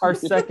 Yeah, our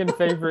second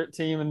favorite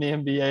team in the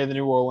NBA, the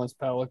New Orleans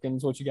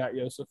Pelicans. What you got,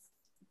 Yosef?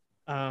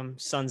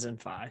 Suns in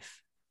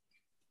 5.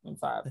 In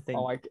 5. I think.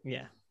 I like it.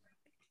 Yeah.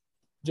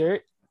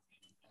 Jarrett?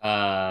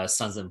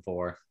 Suns in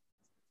 4.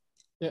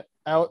 Yeah.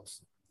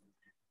 Alex?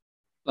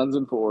 Suns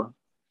in 4.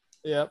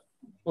 Yep.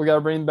 We got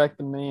to bring back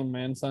the meme,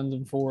 man. Suns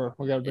in 4.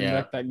 We got to bring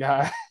back that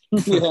guy.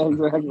 Yeah,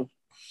 exactly.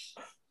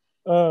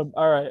 All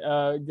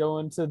right.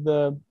 Going to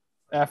the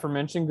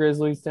aforementioned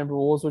Grizzlies,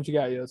 Timberwolves. What you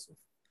got, Yosef?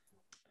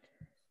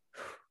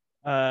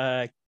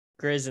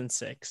 Grizz in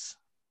 6.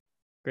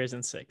 Grizz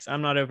in 6.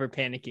 I'm not over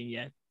panicking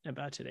yet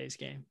about today's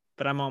game,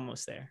 but I'm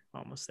almost there.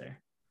 All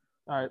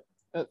right.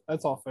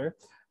 That's all fair.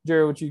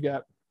 Jerry, what you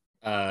got?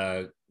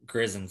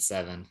 Grizz in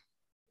 7.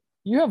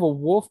 You have a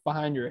wolf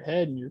behind your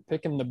head and you're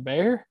picking the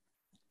bear?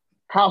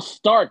 House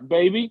Stark,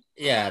 baby.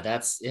 Yeah,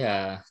 that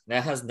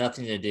has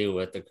nothing to do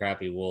with the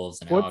crappy Wolves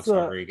and Alex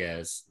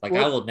Rodriguez. I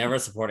will never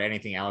support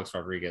anything Alex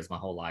Rodriguez my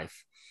whole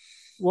life.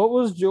 What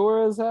was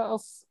Jorah's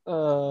house?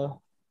 The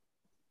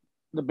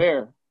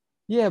Bear.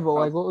 Yeah, but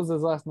what was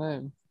his last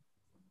name?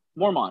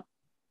 Mormont.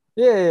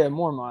 Yeah,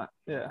 Mormont.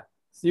 Yeah.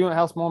 So you went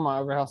House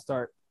Mormont over House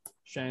Stark.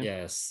 Shame.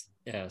 Yes.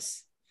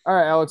 All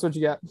right, Alex, what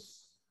you got?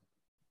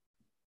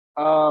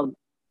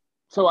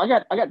 So I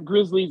got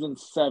Grizzlies in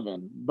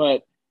 7,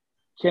 but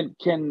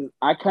can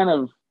I kind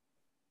of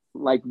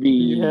like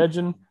You the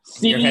hedging?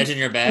 You're hedging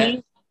your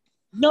bet.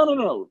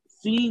 No.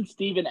 Seeing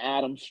Steven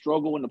Adams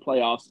struggle in the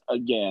playoffs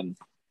again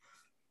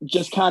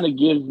just kind of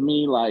gives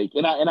me like,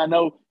 and I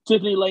know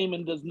Tiffany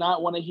Lehman does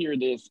not want to hear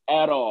this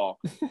at all,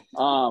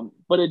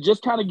 but it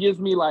just kind of gives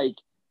me like,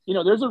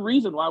 there's a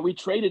reason why we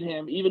traded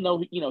him, even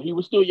though he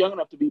was still young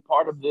enough to be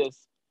part of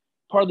this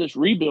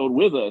rebuild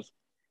with us,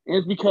 and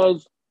it's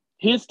because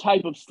his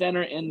type of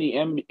center in the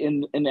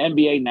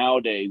NBA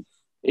nowadays,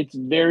 it's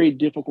very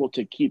difficult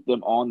to keep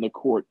them on the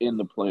court in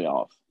the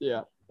playoffs.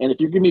 Yeah. And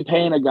if you're going to be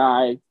paying a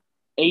guy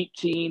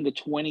 $18 to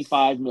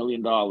 $25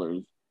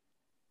 million,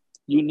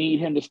 you need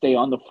him to stay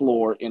on the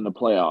floor in the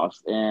playoffs.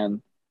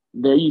 And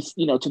there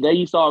today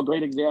you saw a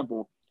great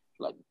example.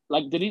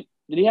 Like did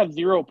he have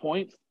 0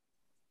 points?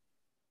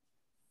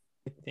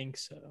 I think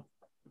so.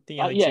 I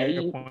think he had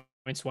 0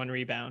 points, 1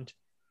 rebound.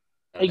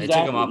 They took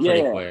him off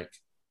pretty quick.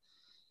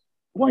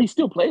 Well, he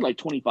still played like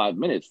 25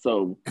 minutes.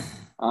 So,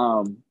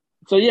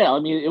 yeah, I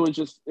mean, it was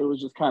just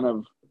kind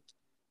of,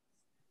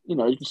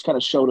 it just kind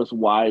of showed us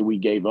why we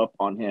gave up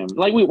on him,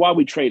 why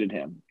we traded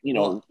him,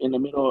 in the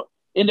middle,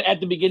 at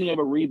the beginning of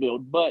a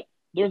rebuild. But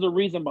there's a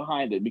reason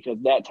behind it, because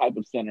that type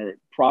of center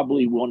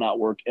probably will not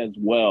work as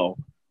well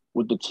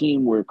with the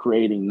team we're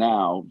creating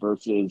now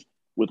versus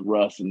with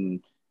Russ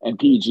and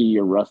PG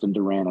or Russ and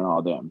Durant and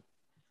all them.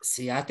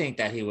 See, I think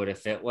that he would have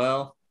fit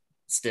well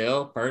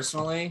still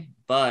personally,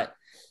 but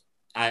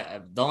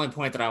the only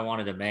point that I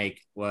wanted to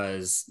make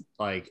was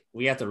like,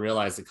 we have to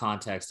realize the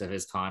context of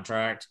his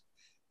contract.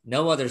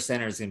 No other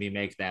center is going to be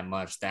making that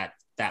much. That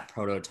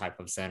prototype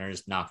of center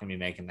is not going to be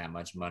making that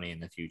much money in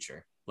the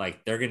future.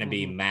 Like, they're going to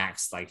be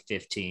max like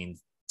 15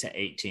 to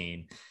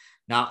 18.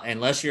 Not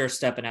unless you're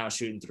stepping out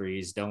shooting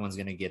threes. No one's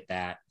going to get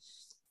that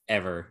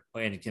ever,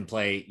 and can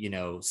play,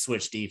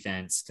 switch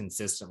defense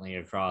consistently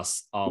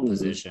across all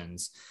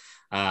positions.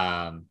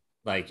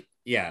 Like,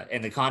 yeah,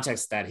 in the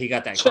context that he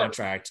got that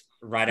contract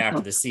right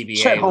after the CBA.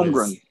 Chet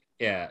Holmgren.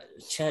 Yeah,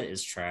 Chet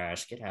is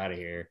trash. Get out of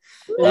here.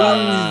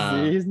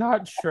 He's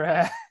not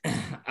trash.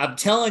 I'm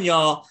telling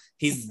y'all,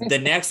 he's the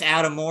next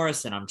Adam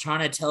Morrison. I'm trying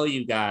to tell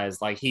you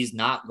guys, like, he's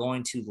not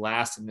going to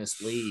last in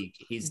this league.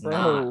 He's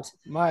not.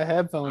 My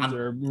headphones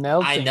are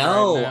melting. I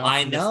know.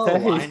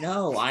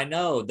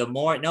 The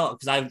more,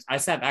 because I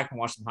sat back and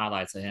watched some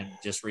highlights of him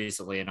just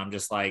recently, and I'm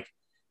just like,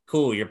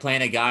 cool, you're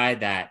playing a guy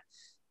that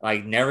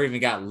like never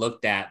even got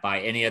looked at by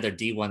any other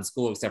D1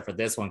 school except for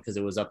this one because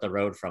it was up the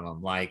road from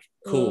him. Like,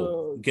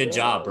 cool, good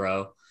job,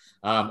 bro.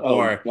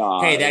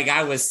 Hey, that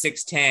guy was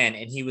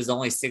 6'10", and he was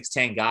only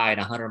 6'10" guy in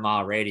a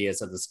 100-mile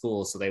radius of the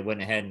school, so they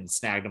went ahead and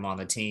snagged him on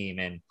the team,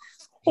 and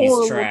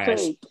he's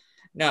trash.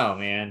 No,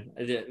 man.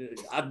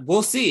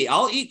 We'll see.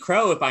 I'll eat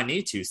crow if I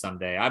need to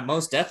someday. I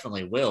most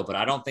definitely will, but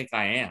I don't think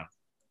I am.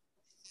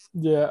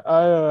 Yeah,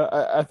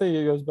 I think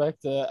it goes back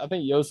to, I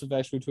think Joseph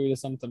actually tweeted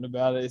something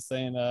about it,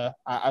 saying,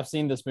 I've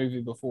seen this movie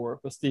before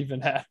with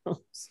Steven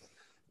Adams.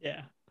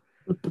 Yeah.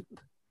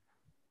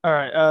 All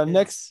right.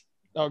 Next.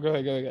 Oh, go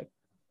ahead.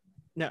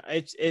 No,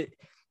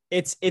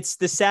 it's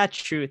the sad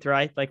truth,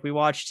 right? Like, we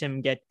watched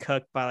him get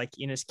cooked by like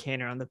Enes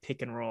Kanter on the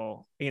pick and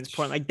roll against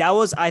Portland. Like, that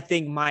was, I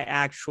think, my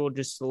actual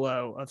just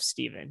low of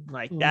Steven.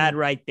 Like, that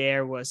right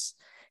there was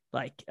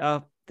like,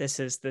 oh, this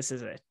is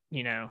it.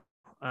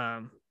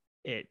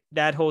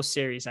 That whole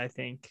series, I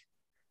think,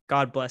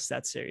 God bless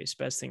that series,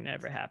 best thing that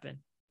ever happened.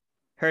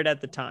 Heard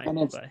at the time,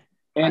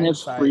 and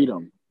it's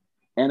freedom.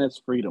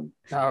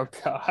 Oh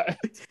God.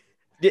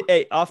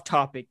 Hey, off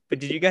topic, but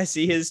did you guys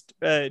see his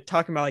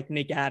talking about like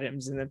Nick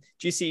Adams, and then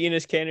did you see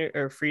Enes Kanter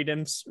or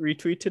Freedom's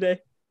retweet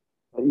today?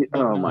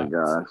 Oh my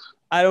gosh.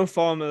 I don't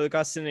follow him. I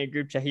got sent in a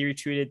group chat. He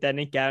retweeted that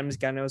Nick Adams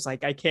guy, and I was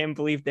like, I can't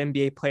believe the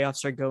NBA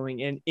playoffs are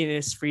going, and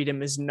Enes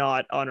Freedom is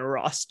not on a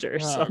roster,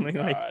 something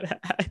like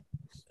that.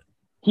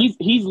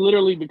 He's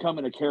literally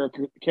becoming a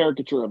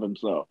caricature of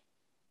himself.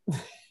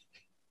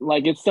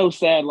 Like, it's so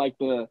sad, like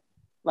the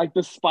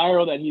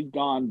spiral that he's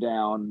gone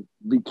down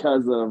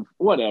because of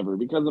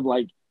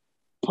like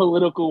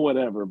political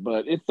whatever.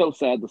 But it's so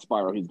sad, the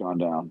spiral he's gone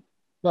down.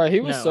 Right, he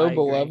was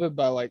beloved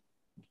by like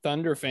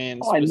Thunder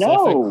fans. I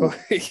know.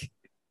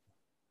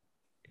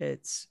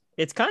 It's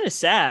kind of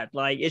sad.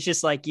 Like, it's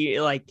just like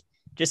you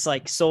just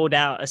sold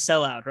out, a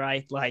sellout,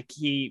 right? Like,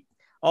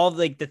 all of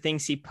like the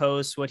things he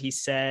posts, what he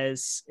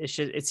says,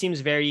 it seems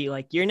very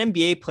like, you're an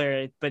NBA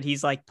player, but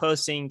he's like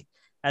posting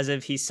as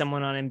if he's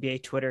someone on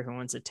NBA Twitter who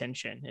wants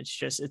attention.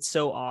 It's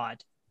so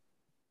odd.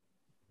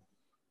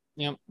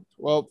 Yep.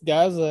 Well,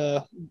 guys,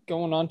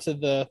 going on to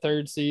the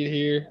third seed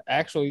here.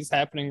 Actually, it's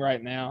happening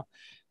right now.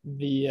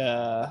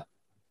 The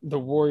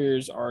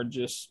Warriors are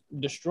just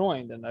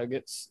destroying the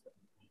Nuggets,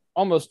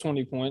 almost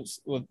 20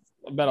 points with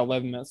about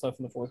 11 minutes left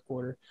in the fourth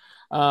quarter.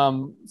 So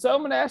I'm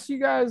going to ask you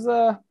guys,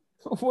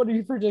 what are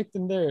you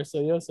predicting there?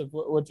 So, Joseph,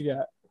 what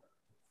you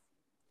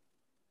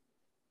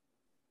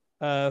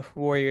got?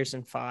 Warriors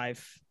in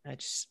 5.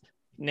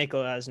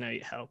 Nikola has no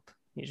help.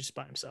 He's just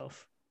by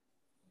himself.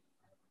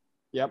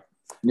 Yep.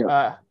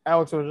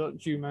 Alex, what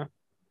about you, man?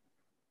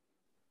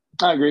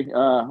 I agree.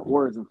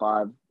 Warriors in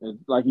 5.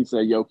 Like you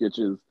said, Jokic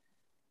is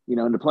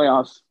in the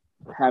playoffs,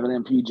 having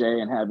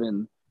MPJ and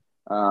having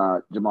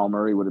Jamal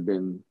Murray would have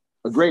been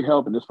a great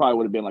help, and this probably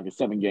would have been like a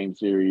 7-game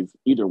series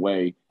either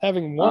way.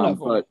 Having one of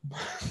them. But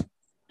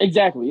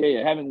exactly,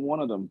 yeah, having one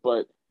of them.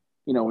 But,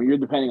 when you're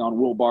depending on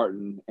Will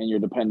Barton and you're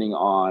depending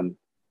on,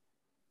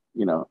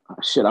 I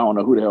don't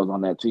know who the hell's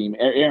on that team.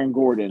 Aaron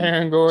Gordon.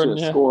 To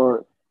yeah.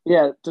 score.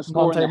 Yeah, to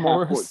score Monte in the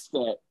half-court Morris.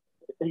 set.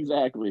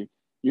 Exactly.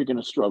 You're going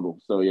to struggle.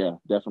 So, yeah,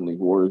 definitely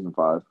Warriors in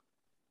 5.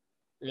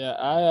 Yeah,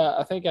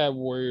 I think I have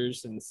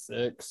Warriors in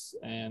 6,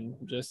 and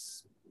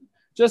just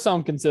so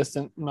I'm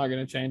consistent, I'm not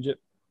going to change it.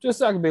 Just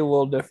so I can be a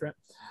little different.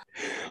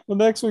 Well,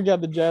 next we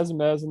got the Jazz and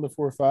Mavs in the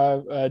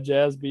 4-5.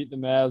 Jazz beat the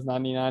Mavs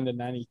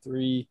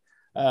 99-93.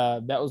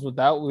 That was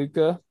without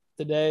Luka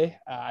today.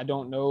 I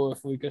don't know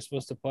if Luka's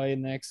supposed to play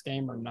in the next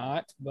game or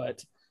not,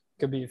 but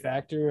could be a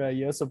factor.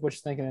 Yosef, what you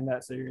thinking in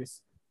that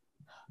series?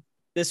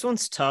 This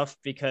one's tough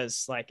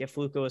because, if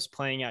Luka was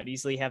playing, I'd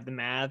easily have the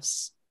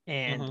Mavs.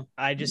 And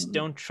I just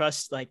don't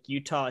trust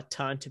Utah a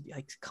ton to be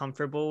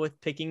comfortable with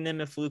picking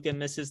them if Luka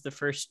misses the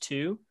first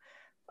 2.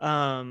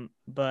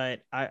 But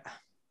I'm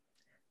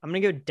gonna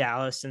go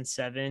Dallas in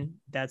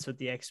 7. That's what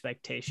the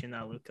expectation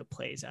that Luka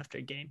plays after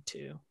game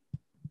 2.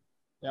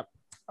 Yep,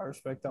 I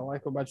respect that.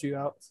 What about you,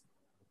 Alex?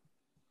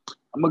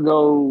 I'm gonna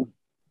go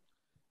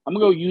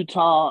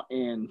Utah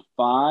in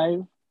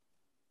 5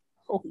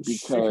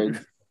 because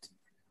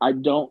I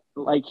don't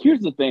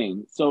here's the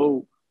thing.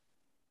 So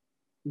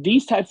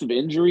these types of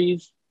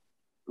injuries,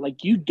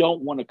 you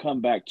don't want to come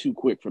back too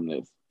quick from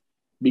this,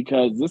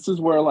 because this is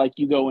where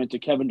you go into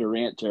Kevin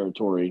Durant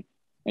territory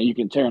and you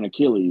can tear an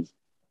Achilles.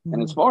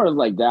 And as far as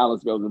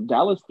Dallas goes, if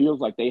Dallas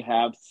feels like they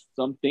have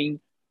something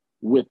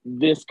with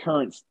this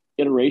current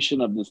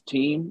iteration of this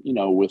team,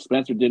 with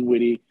Spencer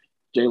Dinwiddie,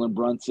 Jalen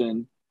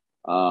Brunson,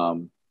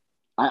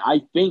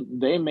 I think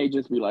they may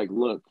just be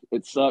look,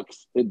 it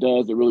sucks. It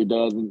does. It really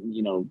does.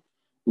 And,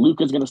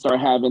 Luka's going to start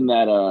having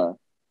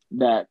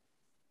that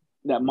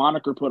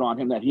moniker put on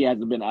him that he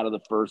hasn't been out of the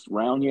first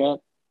round yet.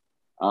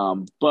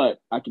 But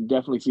I can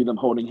definitely see them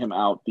holding him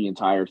out the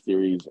entire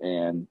series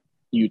and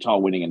Utah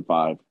winning in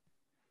 5.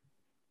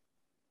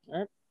 All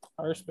right.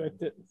 I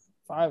respect it.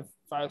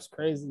 5's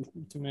crazy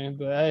to me,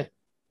 but hey,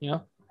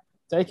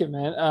 take it,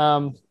 man.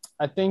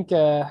 I think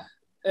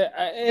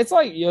it's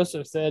like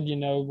Yosef said,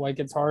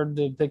 it's hard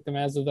to pick the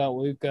Mavs without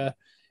Luka.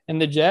 And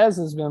the Jazz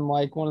has been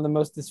one of the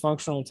most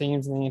dysfunctional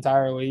teams in the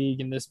entire league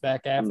in this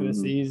back half of the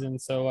season.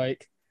 So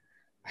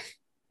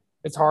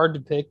it's hard to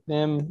pick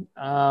them.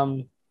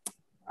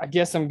 I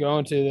guess I'm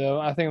going to,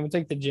 though. I think I'm going to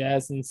take the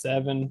Jazz in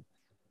 7,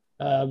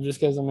 just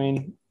because,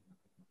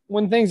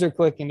 when things are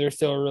clicking, they're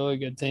still a really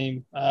good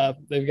team.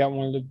 They've got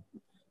one of the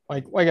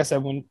like I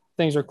said, when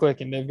things are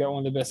clicking, they've got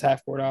one of the best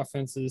half-court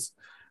offenses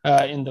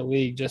in the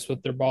league, just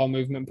with their ball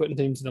movement, putting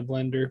teams in a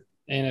blender.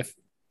 And if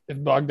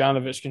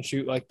Bogdanovich can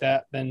shoot like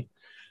that, then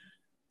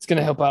it's going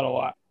to help out a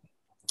lot.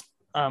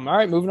 All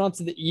right, moving on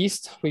to the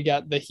East, we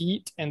got the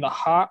Heat and the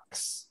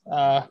Hawks.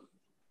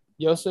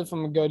 Yosef, I'm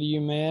going to go to you,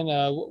 man.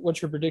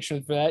 What's your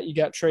prediction for that? You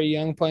got Trae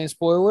Young playing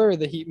spoiler or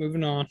the Heat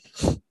moving on?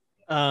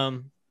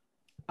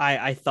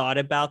 I thought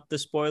about the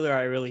spoiler.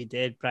 I really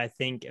did, but I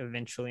think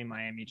eventually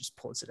Miami just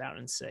pulls it out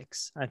in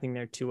 6. I think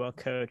they're too well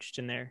coached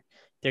and their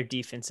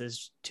defense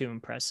is too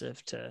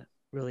impressive to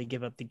really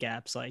give up the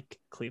gaps like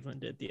Cleveland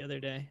did the other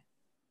day.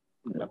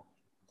 Yeah.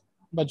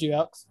 About you,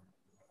 Alex?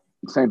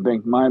 Same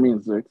thing. Miami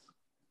in 6.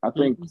 I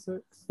think,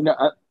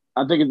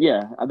 I think it's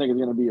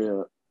going to be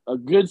a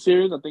good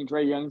series. I think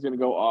Trae Young's going to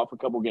go off a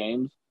couple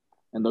games,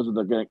 and those are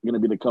going to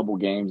be the couple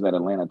games that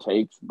Atlanta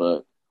takes.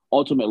 But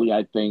ultimately,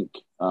 I think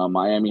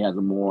Miami has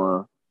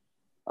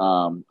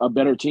a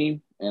better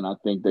team, and I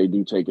think they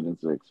do take it in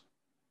 6.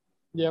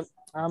 Yep.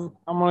 I'm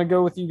going to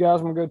go with you guys.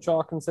 I'm going to go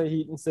chalk and say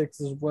Heat in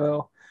 6 as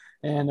well,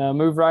 and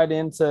move right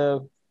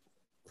into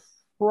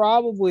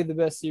probably the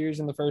best series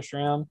in the first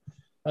round,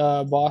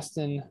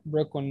 Boston,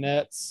 Brooklyn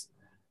Nets.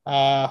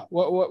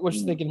 What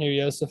you thinking here,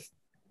 Yosef?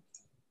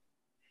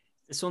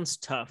 This one's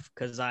tough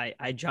because I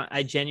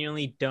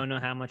genuinely don't know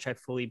how much I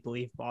fully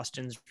believe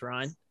Boston's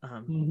run.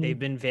 They've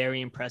been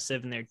very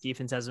impressive and their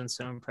defense has been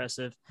so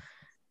impressive,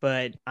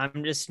 but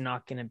I'm just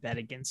not going to bet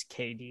against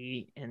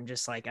KD. And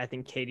just I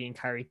think KD and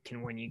Kyrie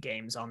can win you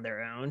games on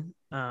their own.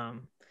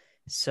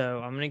 So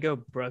I'm going to go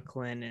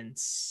Brooklyn in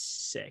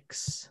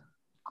 6.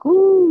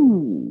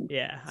 Ooh.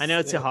 Yeah, I know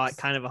it's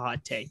kind of a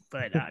hot take,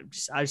 but I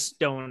just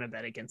don't want to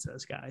bet against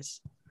those guys.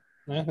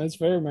 Yeah, that's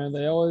fair, man.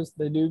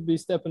 They do be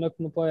stepping up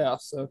in the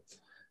playoffs, so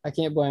I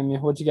can't blame you.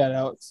 What you got,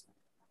 Alex?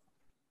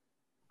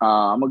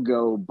 I'm gonna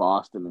go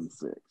Boston in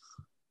 6.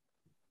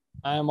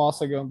 I am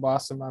also going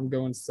Boston. I'm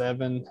going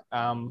 7.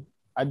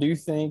 I do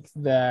think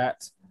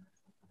that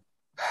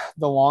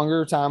the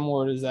longer Time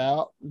Lord is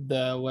out,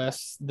 the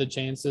less the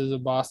chances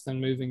of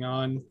Boston moving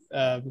on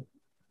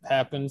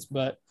happens.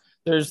 But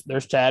there's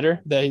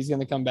chatter that he's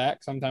going to come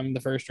back sometime in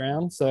the first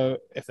round. So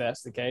if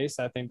that's the case,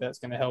 I think that's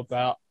going to help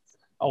out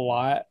a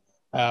lot.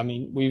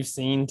 We've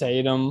seen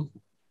Tatum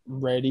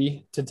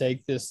ready to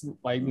take this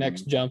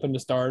next jump into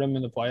stardom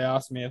in the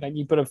playoffs. I think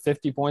he put up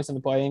 50 points in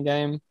the play-in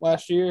game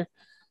last year.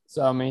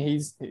 So I mean,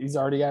 he's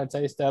already got a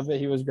taste of it.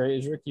 He was great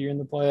his rookie year in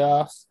the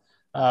playoffs.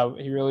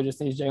 He really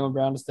just needs Jaylen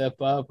Brown to step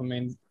up. I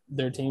mean,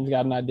 their team's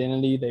got an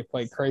identity. They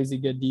play crazy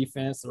good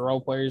defense. The role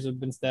players have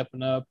been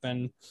stepping up,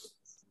 and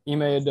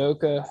Ime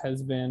Udoka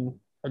has been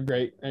a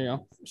great,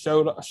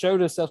 showed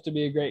himself to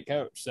be a great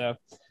coach. So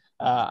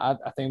I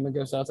think I'm gonna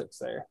go Celtics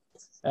there.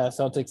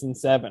 Celtics in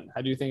 7.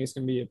 I do think it's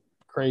gonna be a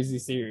crazy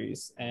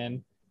series,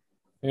 and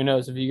who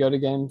knows if you go to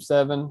Game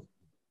 7,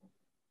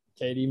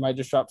 KD might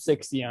just drop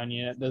 60 on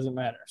you. It doesn't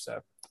matter. So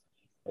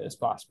it's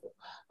possible.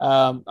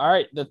 All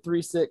right, the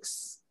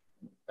 3-6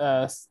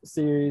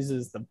 series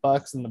is the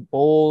Bucks and the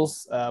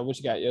Bulls. What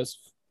you got, Yosef?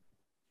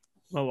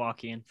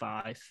 Milwaukee in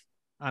 5.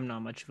 I'm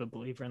not much of a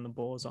believer in the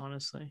Bulls,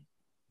 honestly.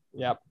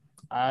 Yep,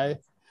 I'm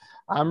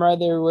right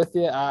there with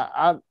you.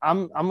 I'm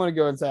gonna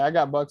go and say I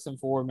got Bucks in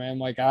 4, man.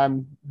 Like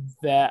I'm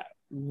that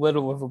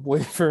little of a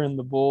believer in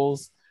the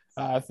Bulls.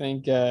 I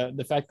think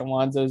the fact that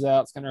Lonzo's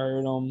out is gonna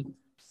hurt them,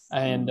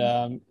 and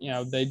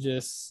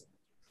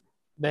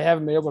they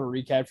haven't been able to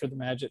recapture the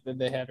magic that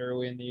they had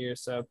early in the year.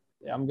 So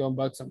yeah, I'm going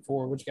Bucks in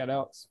 4. What you got,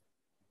 Alex?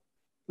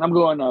 I'm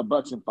going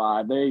Bucks in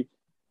 5. They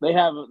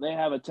have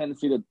a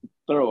tendency to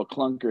throw a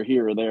clunker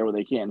here or there where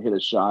they can't hit a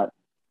shot.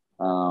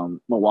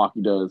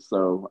 Milwaukee does,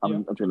 so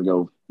I'm trying to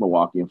go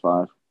Milwaukee in 5.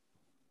 All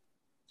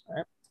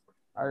right,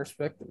 I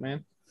respect it,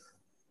 man.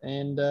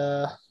 And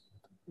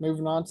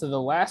moving on to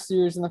the last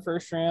series in the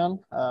first round,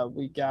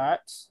 we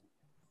got.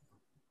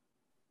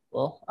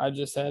 Well, I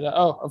just had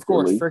of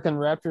course, freaking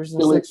Raptors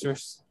and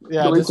Sixers.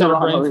 Yeah, I just had a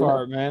brain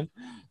fart, man.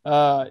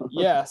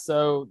 Yeah,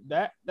 so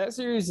that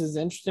series is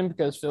interesting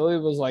because Philly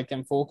was like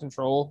in full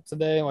control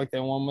today. Like they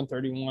won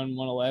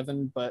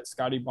 131-111, but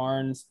Scotty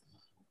Barnes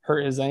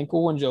hurt his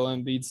ankle when Joel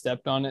Embiid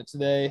stepped on it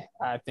today.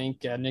 I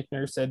think Nick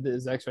Nurse said that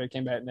his X-ray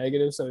came back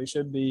negative, so he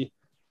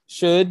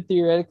should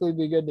theoretically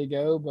be good to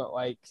go. But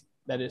like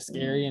that is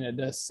scary, and it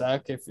does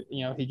suck if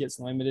he gets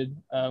limited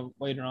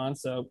later on.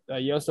 So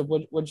Yosef,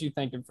 what you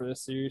thinking for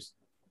this series?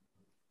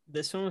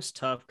 This one was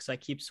tough because I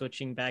keep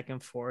switching back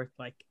and forth.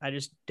 Like, I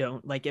just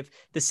don't like if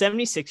the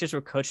 76ers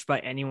were coached by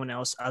anyone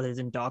else other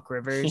than Doc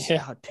Rivers,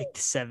 I'd pick the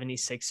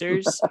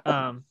 76ers.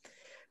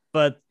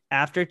 But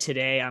after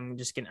today, I'm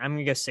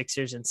gonna go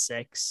Sixers in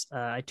 6.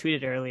 I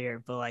tweeted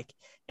earlier, but like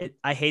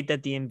I hate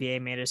that the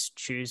NBA made us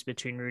choose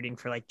between rooting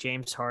for like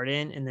James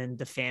Harden and then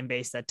the fan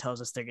base that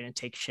tells us they're gonna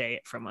take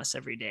Shea from us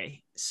every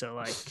day. So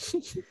like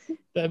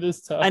that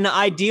is tough. In an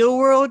ideal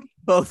world,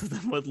 both of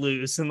them would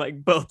lose and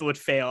like both would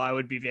fail. I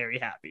would be very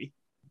happy.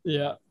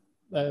 Yeah,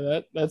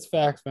 that's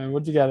facts, man.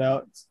 What you got,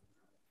 Alex?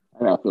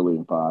 I got Philly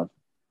in 5.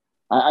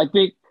 I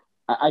think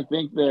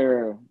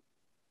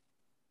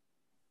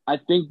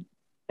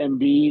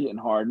Embiid and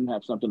Harden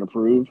have something to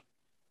prove.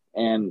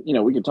 And,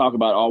 we can talk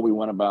about all we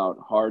want about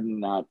Harden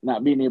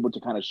not being able to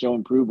kind of show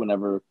and prove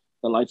whenever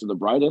the lights are the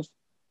brightest.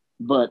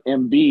 But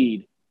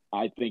Embiid,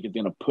 I think, is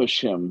going to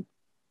push him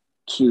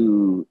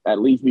to at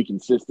least be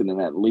consistent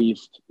and at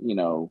least,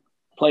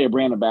 play a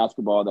brand of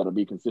basketball that'll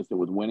be consistent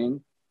with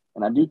winning.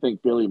 And I do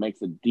think Philly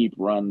makes a deep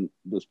run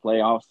this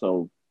playoff.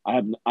 So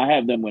I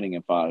have them winning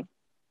in 5.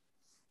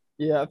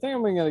 Yeah, I think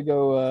I'm going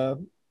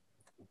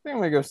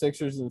to go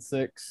Sixers in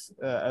 6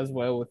 as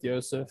well with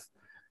Yosef.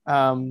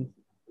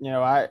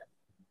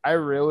 I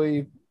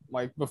really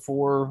like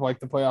before like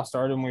the playoffs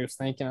started when we was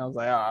thinking, I was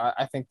like,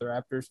 I think the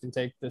Raptors can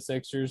take the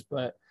Sixers,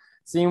 but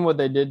seeing what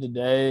they did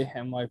today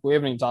and like we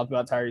haven't even talked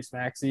about Tyrese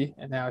Maxey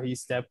and how he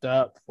stepped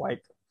up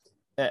like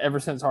ever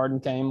since Harden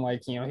came,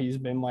 like he's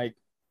been like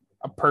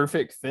a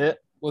perfect fit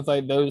with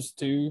like those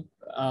two.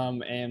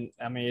 And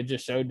I mean it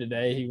just showed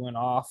today. He went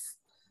off,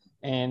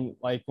 and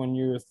like when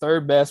your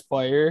third best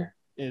player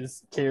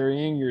is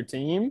carrying your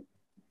team,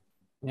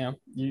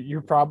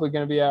 you're probably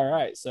going to be all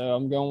right. So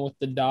I'm going with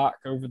the Doc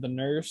over the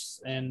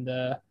Nurse, and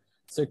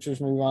Sixers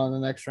move on to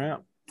the next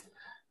round.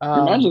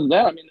 Imagine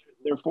that. I mean,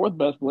 their fourth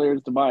best player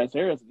is Tobias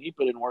Harris, and he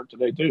put in work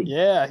today too.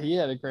 Yeah, he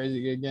had a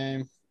crazy good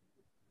game.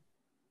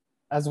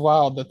 That's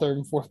wild. The third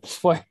and fourth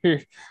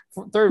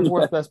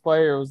best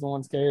player was the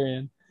ones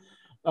carrying.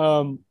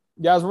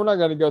 Guys, we're not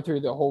going to go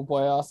through the whole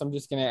playoffs. I'm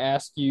just going to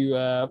ask you,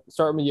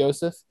 starting with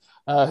Yosef,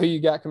 who you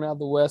got coming out of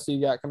the West, who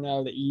you got coming out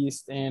of the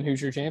East, and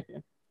who's your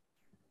champion?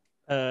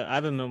 I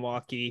have a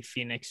Milwaukee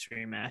Phoenix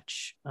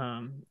rematch,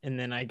 and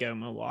then I go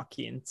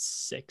Milwaukee in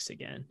 6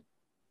 again.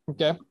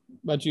 Okay,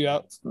 about you,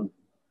 Alex?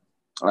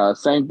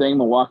 Same thing,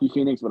 Milwaukee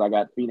Phoenix, but I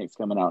got Phoenix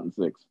coming out in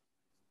 6.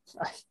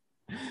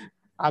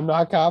 I'm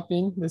not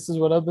copying. This is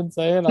what I've been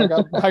saying.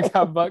 I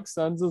got Bucks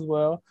Suns as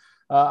well.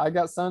 I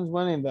got Suns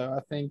winning though.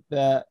 I think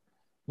that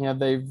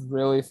they've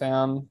really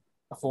found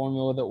a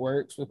formula that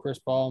works with Chris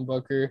Paul and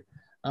Booker.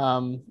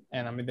 And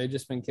I mean they've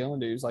just been killing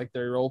dudes like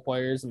their role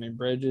players. I mean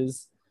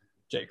Bridges,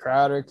 Jay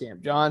Crowder,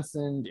 Cam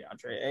Johnson,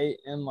 DeAndre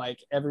Ayton, like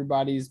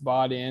everybody's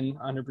bought in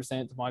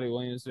 100% to Monty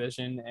Williams'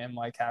 vision and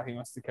like how he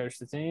wants to coach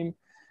the team.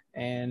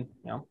 And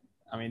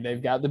I mean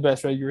they've got the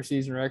best regular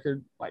season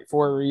record like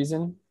for a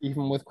reason,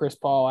 even with Chris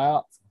Paul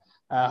out.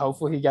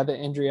 Hopefully he got the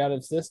injury out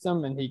of the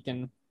system and he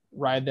can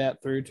ride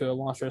that through to a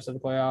long stretch of the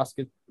playoffs,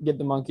 get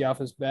the monkey off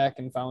his back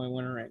and finally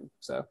win a ring.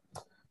 So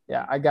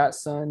Yeah, I got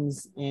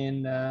Suns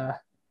in. I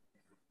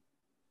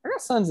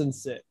got Suns in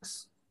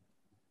 6.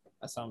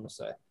 That's all I'm gonna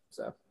say.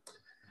 So,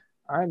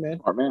 all right, man.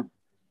 Smart man.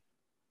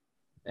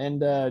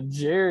 And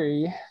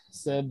Jerry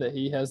said that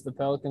he has the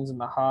Pelicans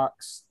and the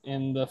Hawks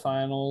in the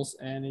finals,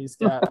 and he's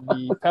got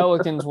the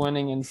Pelicans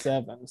winning in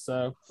 7.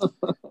 So,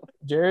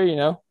 Jerry,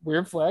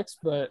 weird flex,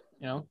 but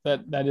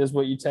that is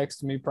what you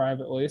texted me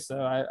privately.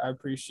 So I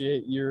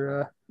appreciate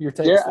your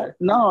text there.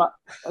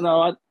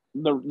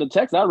 The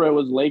text I read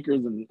was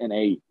Lakers and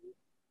 8.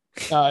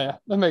 Oh yeah,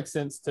 that makes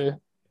sense too.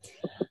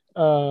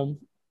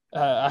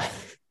 I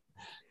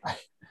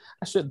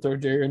shouldn't throw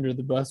Jerry under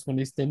the bus when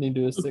he's tending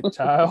to a sick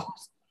child.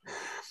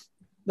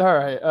 All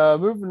right,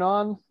 moving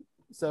on.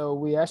 So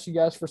we asked you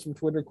guys for some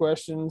Twitter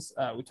questions.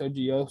 We told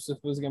you Joseph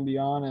was going to be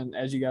on, and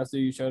as you guys do,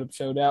 you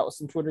showed out with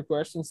some Twitter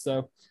questions.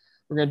 So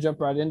we're going to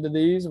jump right into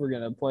these. We're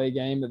going to play a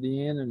game at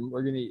the end, and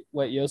we're going to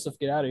let Joseph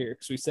get out of here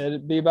because we said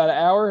it'd be about an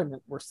hour,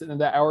 and we're sitting at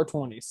that hour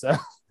 20. So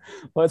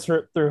let's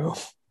rip through.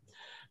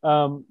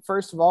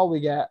 First of all, we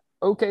got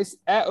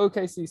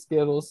OKC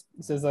Skittles.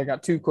 He says, I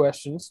got 2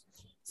 questions.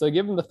 So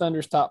given the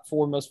Thunder's top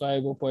 4 most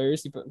valuable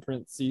players, he put in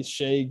parentheses,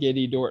 Shea,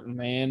 Giddey, Dort, and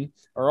Mann,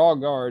 are all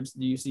guards.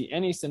 Do you see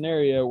any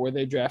scenario where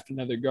they draft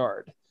another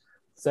guard?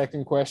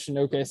 Second question,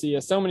 OKC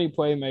has so many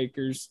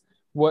playmakers.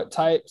 What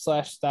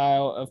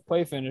type/style of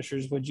play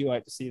finishers would you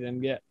like to see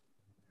them get?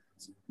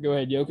 Go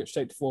ahead, Jokic,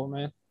 take the floor,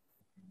 man.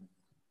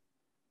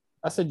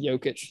 I said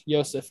Jokic.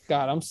 Joseph.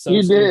 God, I'm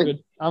so stupid.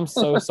 I'm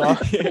so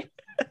sorry.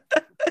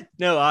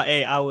 No,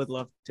 I would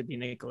love to be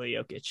Nikola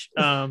Jokic.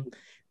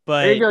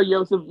 But there you go,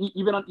 Joseph.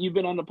 You've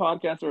been on the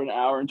podcast for an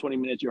hour and 20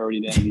 minutes. You're already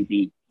the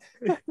MVP.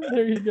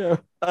 There you go.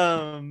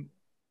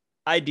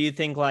 I do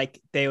think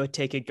they would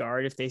take a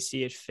guard if they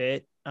see it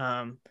fit.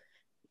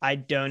 I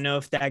don't know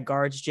if that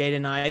guard's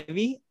Jaden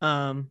Ivey.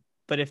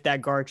 But if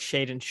that guard's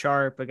Shaedon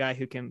Sharpe, a guy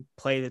who can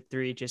play the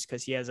 3 just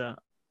because he has a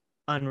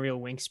unreal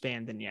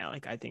wingspan, then yeah,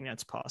 I think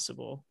that's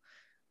possible.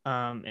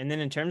 And then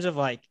in terms of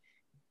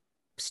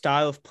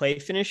style of play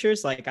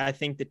finishers, I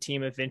think the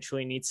team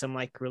eventually needs some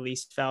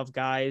release valve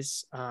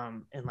guys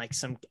and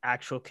some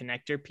actual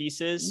connector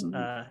pieces,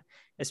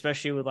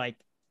 especially with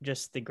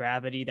just the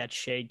gravity that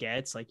Shea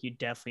gets. You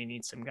definitely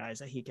need some guys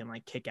that he can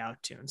kick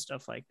out to and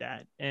stuff like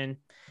that. And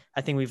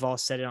I think we've all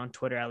said it on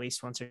Twitter at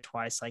least once or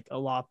twice, a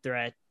lob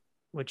threat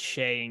with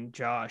Shea and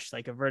Josh,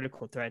 a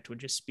vertical threat would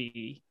just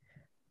be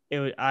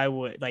Jalen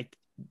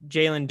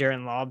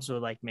Duren lobs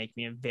would make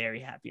me a very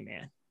happy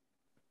man.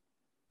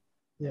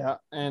 Yeah,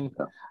 and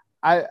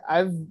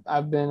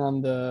I've been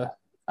in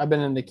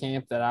the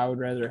camp that I would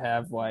rather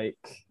have I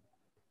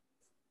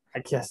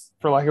guess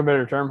for lack of a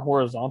better term,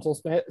 horizontal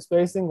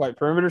spacing,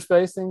 perimeter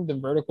spacing than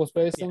vertical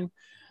spacing.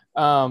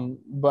 Yeah.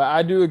 But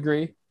I do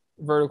agree,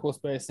 vertical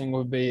spacing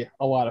would be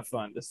a lot of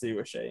fun to see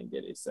with Shea and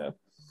Giddey. So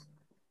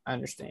I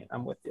understand.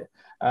 I'm with you.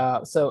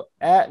 So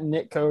at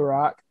Nick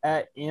Rock,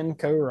 at N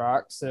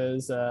Rock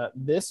says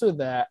this or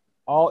that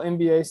all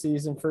NBA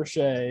season for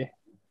Shea,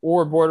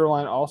 or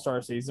borderline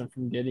all-star season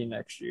from Giddey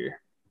next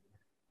year.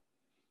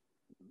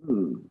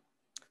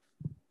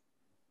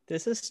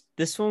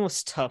 This one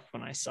was tough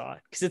when I saw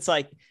it because it's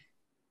I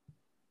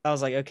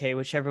was okay,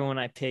 whichever one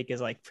I pick is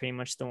pretty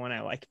much the one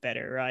I like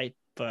better, right?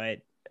 But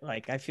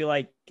I feel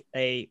like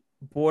a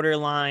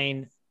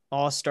borderline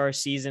all-star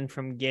season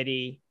from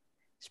Giddey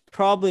is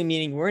probably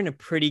meaning we're in a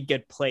pretty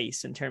good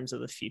place in terms of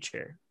the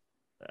future.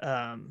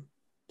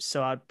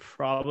 So I'd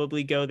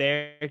probably go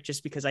there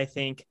just because I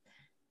think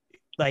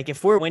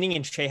if we're winning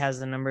and Shea has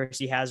the numbers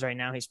he has right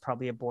now, he's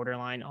probably a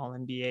borderline all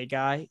NBA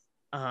guy.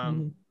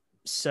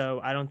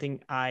 So I don't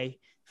think I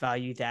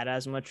value that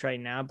as much right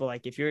now.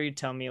 But if you're to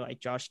tell me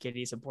Josh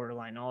Giddey's a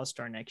borderline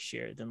all-star next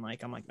year, then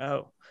I'm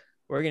oh,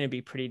 we're going to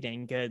be pretty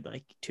dang good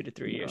 2 to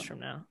 3 years from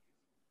now.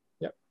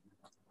 Yep.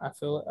 I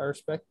feel it. I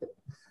respect it.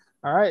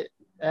 All right.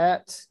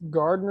 At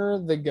Gardner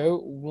the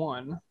Goat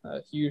 1,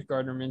 a huge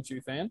Gardner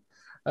Minshew fan,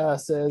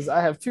 says,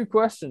 I have 2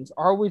 questions.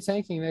 Are we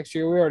tanking next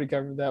year? We already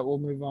covered that. We'll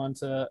move on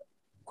to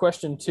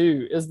question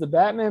 2. Is the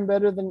Batman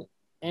better than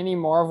any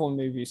Marvel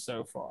movie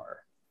so far?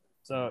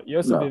 So,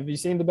 Joseph, have you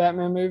seen the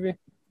Batman movie?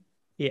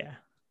 Yeah.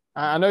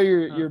 I know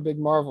you're a big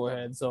Marvel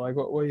head, so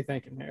what are you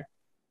thinking here?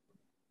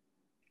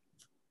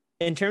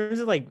 In terms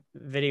of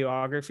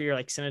videography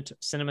or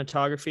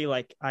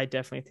cinematography, I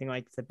definitely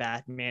think the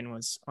Batman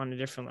was on a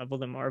different level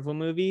than Marvel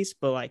movies,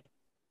 but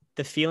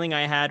the feeling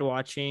I had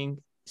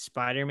watching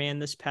Spider-Man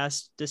this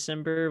past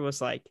December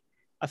was I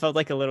felt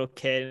like a little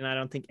kid, and I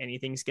don't think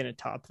anything's going to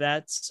top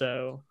that.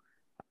 So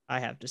I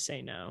have to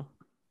say no.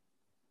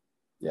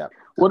 Yeah.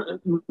 What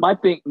my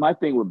thing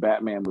with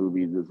Batman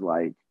movies is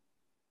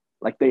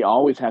they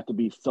always have to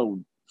be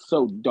so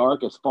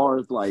dark as far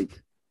as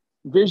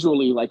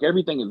visually,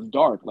 everything is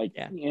dark.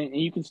 And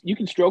you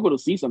can struggle to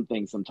see some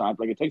things sometimes.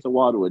 It takes a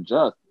while to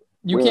adjust.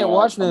 You can't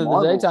watch it in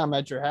the daytime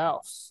at your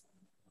house.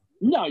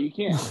 No, you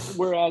can't.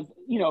 Whereas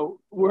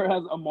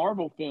a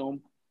Marvel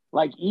film,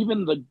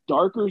 even the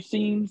darker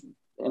scenes,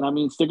 and I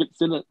mean,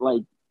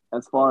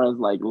 as far as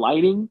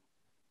lighting,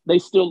 they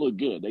still look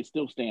good. They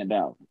still stand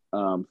out.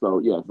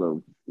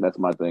 So that's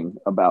my thing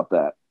about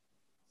that.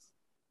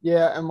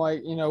 Yeah, and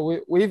like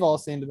we've all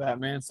seen the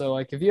Batman. So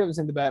like, if you haven't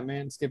seen the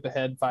Batman, skip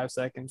ahead 5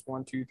 seconds.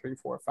 1, 2, 3,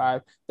 4,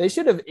 5. They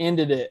should have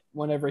ended it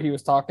whenever he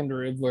was talking to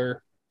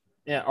Riddler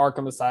at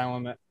Arkham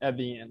Asylum at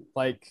the end.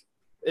 Like,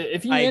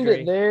 if you I end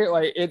agree. it there,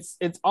 like it's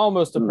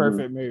almost a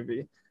perfect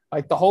movie.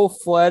 Like the whole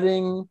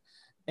flooding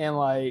and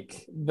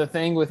like the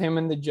thing with him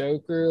and the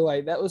Joker,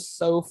 like that was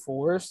so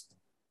forced.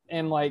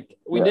 And like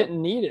we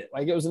didn't need it.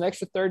 Like it was an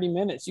extra 30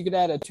 minutes. You could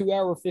add a 2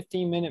 hour,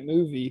 15-minute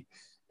movie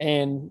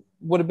and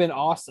would have been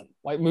awesome,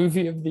 like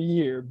movie of the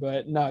year.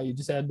 But no, you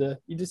just had to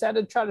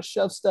try to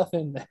shove stuff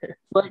in there.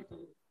 Like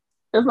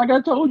it's like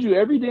I told you,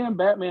 every damn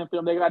Batman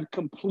film they got to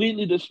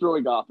completely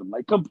destroy Gotham,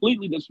 like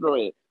completely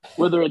destroy it.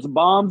 Whether it's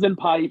bombs and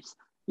pipes,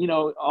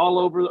 all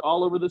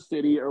over the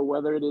city, or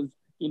whether it is,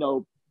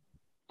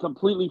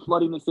 completely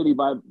flooding the city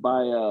by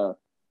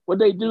what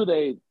they do,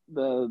 the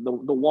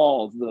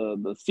walls,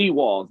 the sea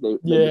walls, they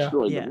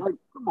destroy them. Like,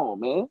 come on,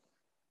 man.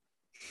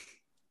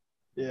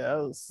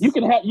 Yeah, you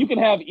can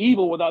have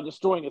evil without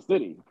destroying a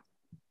city.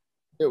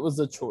 It was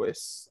a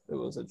choice.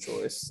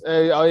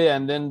 Oh yeah,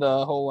 and then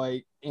the whole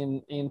like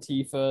in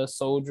Antifa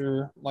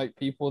soldier like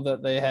people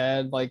that they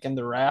had like in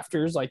the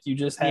rafters, like you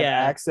just had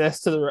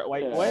access to the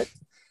what?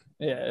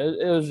 Yeah,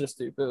 it was just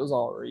stupid. It was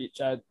all reach.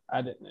 I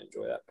didn't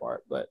enjoy that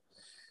part, but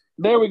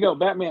there we go.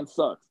 Batman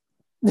sucks.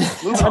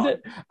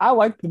 I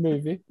liked the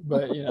movie,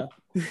 but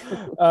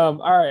all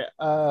right.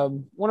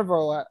 One of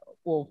our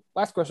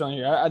last question on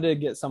here. I did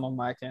get some on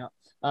my account.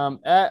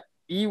 At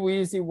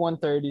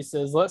eWeezy130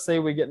 says, let's say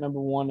we get number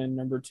 1 and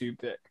number 2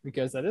 pick,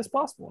 because that is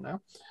possible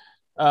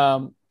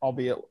now.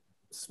 Albeit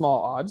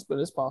small odds, but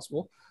it's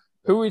possible.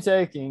 Who are we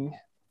taking?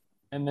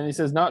 And then he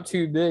says, not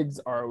two bigs,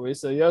 are we?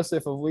 So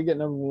Yosef, if we get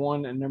number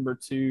 1 and number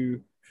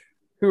 2,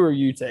 who are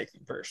you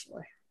taking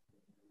personally?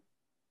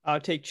 I'll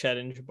take Chet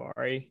and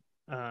Jabari.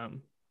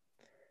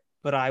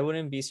 But I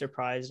wouldn't be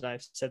surprised.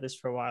 I've said this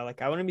for a while.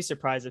 Like, I wouldn't be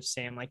surprised if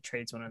Sam like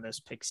trades one of those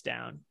picks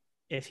down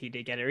if he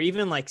did get it, or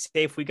even like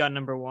say if we got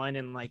number 1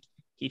 and like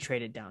he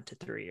traded down to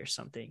 3 or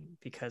something,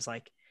 because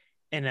like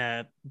in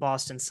a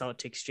Boston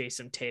Celtics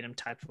Jason Tatum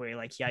type of way,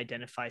 like he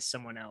identifies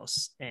someone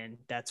else and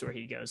that's where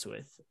he goes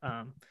with.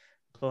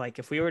 But like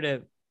if we were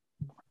to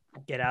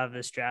get out of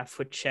this draft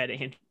with Chet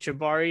and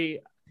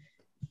Jabari,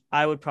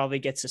 I would probably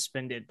get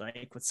suspended,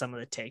 like with some of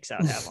the takes I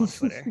would have on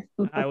Twitter.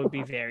 I would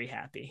be very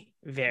happy.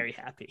 Very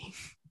happy.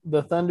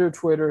 The Thunder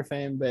Twitter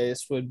fan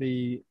base would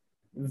be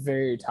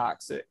very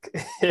toxic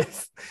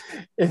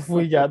if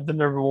we got the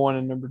number 1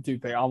 and number 2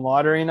 pick on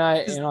lottery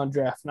night and on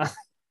draft night.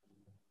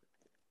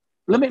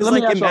 Let me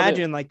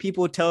imagine like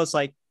people would tell us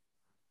like,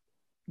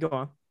 go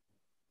on.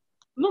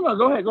 No,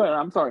 go ahead.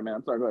 I'm sorry,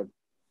 man. Go ahead.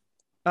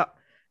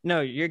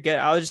 No, you're good.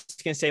 I was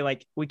just gonna say,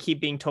 like, we keep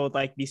being told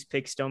like these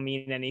picks don't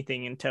mean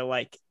anything until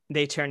like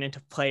they turn into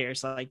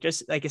players. Like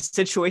just like a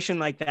situation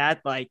like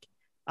that, like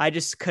I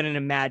just couldn't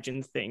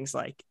imagine things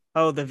like,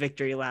 oh, the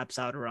victory laps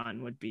out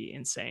run would be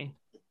insane.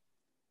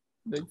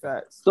 Big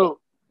facts. So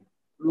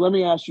let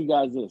me ask you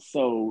guys this.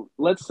 So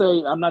let's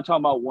say, I'm not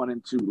talking about 1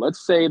 and 2.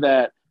 Let's say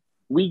that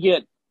we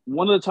get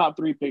one of the top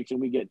 3 picks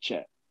and we get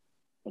Chet.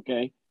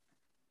 Okay.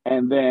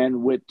 And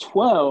then with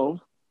 12,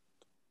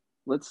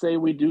 let's say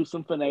we do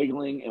some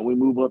finagling and we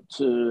move up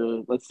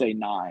to, let's say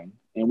 9,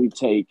 and we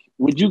take,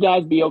 would you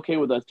guys be okay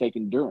with us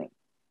taking Durant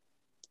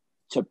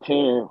to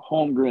pair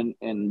Holmgren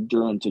and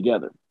Durant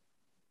together?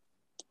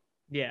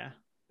 Yeah,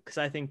 because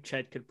I think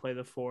Chet could play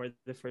the 4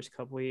 the first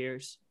couple of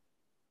years.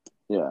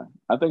 Yeah,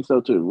 I think so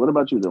too. What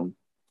about you, Dylan?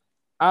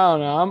 I don't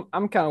know.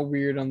 I'm kind of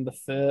weird on the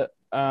fit.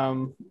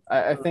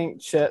 I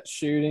think Chet's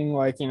shooting,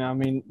 like, I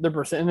mean, the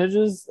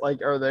percentages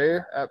like are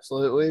there,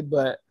 absolutely,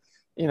 but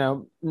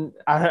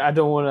I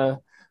don't want to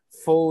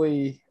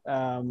fully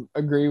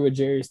agree with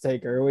Jerry's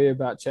take earlier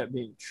about Chet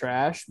being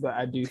trash, but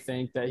I do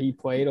think that he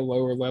played a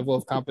lower level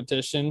of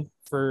competition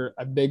for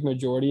a big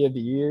majority of the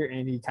year,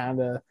 and he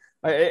kind of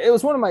it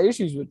was one of my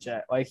issues with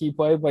Chet. Like, he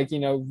played like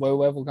low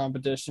level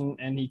competition,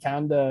 and he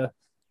kind of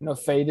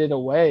faded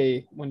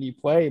away when he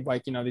played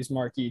like these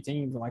marquee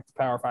teams and like the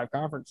Power 5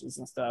 conferences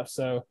and stuff.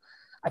 So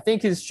I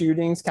think his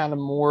shooting's kind of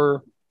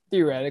more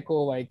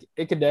theoretical. Like,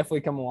 it could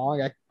definitely come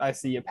along. I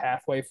see a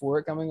pathway for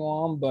it coming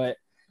along, but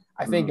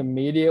I think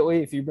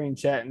immediately if you bring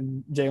Chet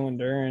and Jalen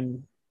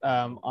Duren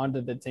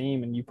onto the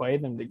team and you play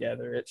them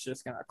together, it's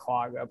just going to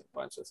clog up a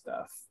bunch of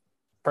stuff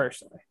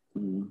personally.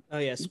 Oh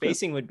yeah.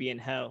 Spacing would be in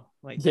hell.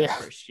 Like that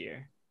first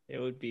year, it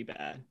would be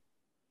bad.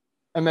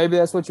 And maybe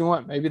that's what you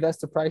want. Maybe that's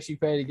the price you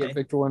pay to get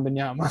Victor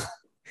Wembanyama.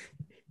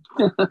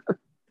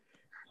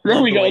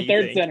 There we go.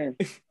 Third center.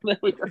 There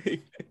we go.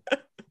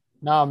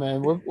 Nah,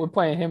 man, we're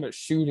playing him at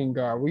shooting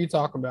guard. What are you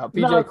talking about?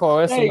 PJ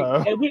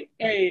Coesimo.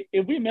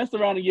 If we mess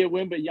around and get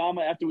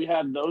Wembanyama after we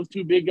have those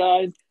 2 big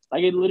guys,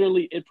 like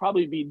it'd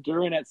probably be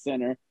Duren at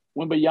center,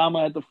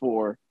 Wembanyama at the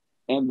 4,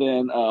 and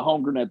then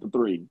Holmgren at the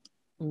 3.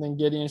 And then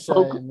Gideon Shea,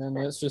 and then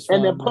it's just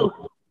fun.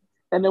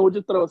 And then we'll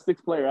just throw a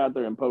 6th player out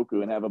there in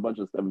Poku and have a bunch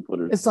of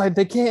 7-footers. It's like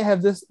they can't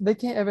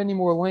have any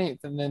more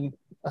length, and then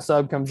a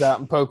sub comes out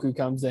and Poku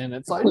comes in.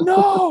 It's like,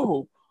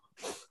 no.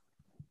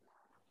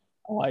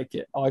 I like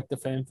it. I like the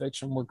fan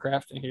fiction we're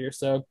crafting here.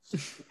 So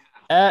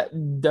at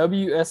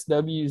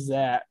WSW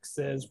Zach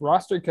says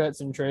roster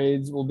cuts and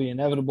trades will be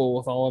inevitable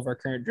with all of our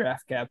current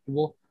draft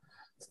capital.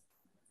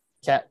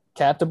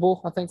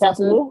 Captable, I think.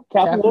 Capital. Is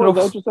that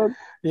what you said?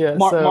 Yeah.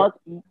 Mark.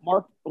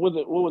 What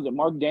was it?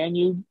 Mark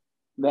Danube.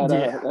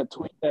 That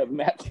tweet that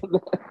Matt.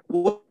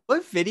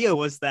 What video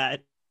was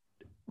that?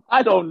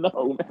 I don't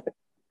know, man.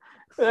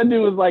 That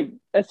dude was like,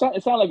 it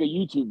sounded like a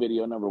YouTube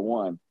video, number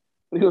one.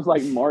 It was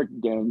like Mark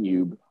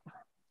Danube.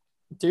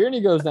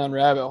 Tierney goes down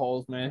rabbit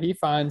holes, man. He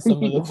finds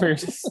some of the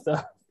weirdest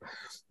stuff.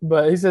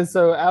 But he says,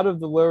 so out of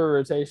the lower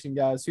rotation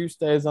guys, who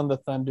stays on the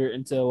Thunder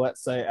until,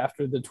 let's say,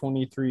 after the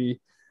 23-24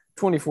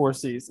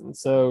 season?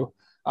 So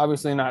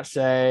obviously not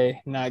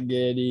Shea, not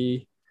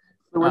Giddey.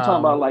 So we're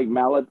talking about like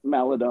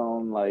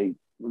Maladone, like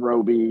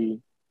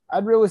Roby.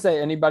 I'd really say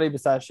anybody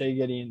besides Shea,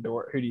 Giddey, and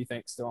Dort. Who do you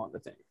think's still on the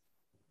team?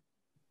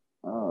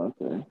 Oh,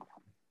 okay.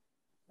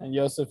 And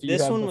Yosef,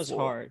 this one was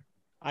hard.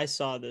 I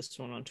saw this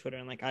one on Twitter,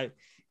 and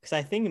because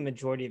I think the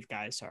majority of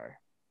guys are.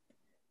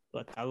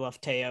 Look, I love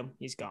Teo.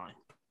 He's gone.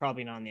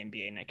 Probably not in the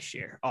NBA next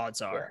year.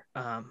 Odds are.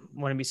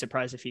 Wouldn't be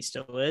surprised if he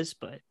still is,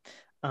 but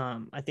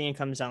I think it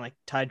comes down like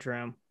Ty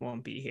Jerome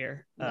won't be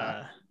here.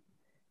 I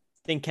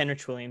think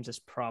Kenrich Williams is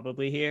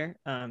probably here.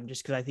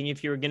 Just because I think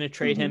if you were going to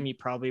trade him, you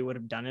probably would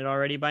have done it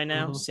already by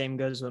now. Same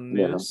goes with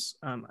Moose.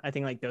 I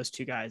think like those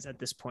two guys at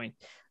this point,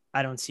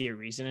 I don't see a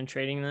reason in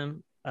trading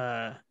them.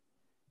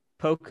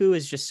 Poku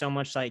is just so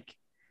much like,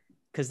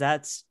 because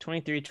that's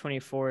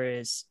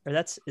 23-24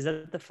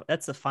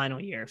 that's the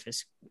final year of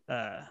his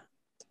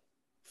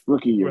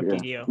rookie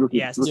deal.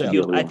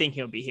 I think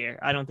he'll be here.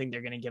 I don't think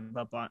they're going to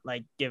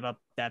give up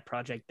that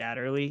project that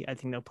early. I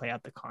think they'll play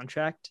out the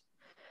contract.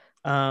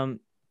 And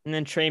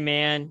then Trey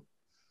Mann,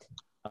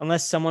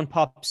 unless someone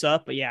pops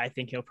up, but yeah, I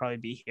think he'll probably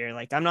be here.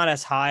 Like I'm not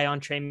as high on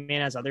Trey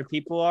Mann as other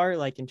people are,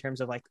 like in terms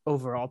of like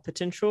overall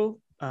potential.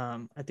 I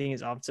think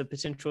his offensive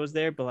potential is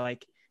there, but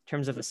like in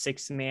terms of a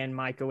 6-man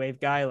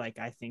microwave guy, like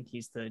I think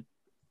he's the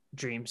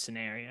dream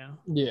scenario.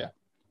 Yeah.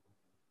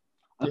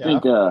 I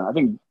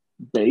think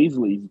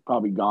Baisley's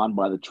probably gone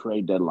by the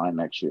trade deadline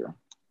next year.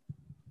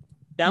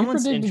 That you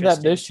one's predicted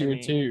interesting that this year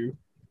too.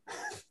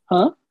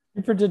 Huh?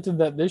 You predicted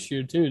that this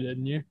year too,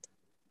 didn't you?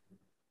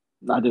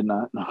 I did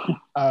not.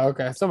 Oh,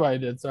 okay. Somebody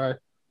did. Sorry.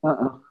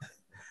 No,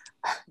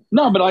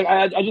 but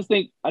I just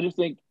think,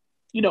 Presti.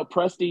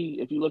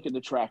 If you look at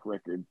the track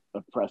record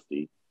of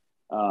Presti,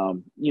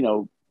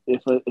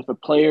 if a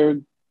player,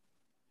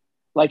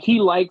 like he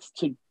likes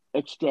to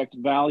extract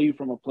value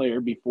from a player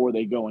before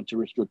they go into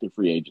restricted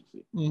free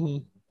agency,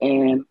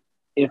 and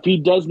if he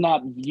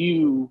doesn't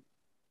view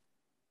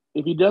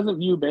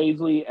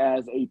Baisley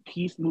as a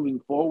piece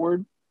moving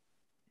forward,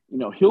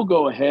 he'll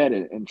go ahead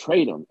and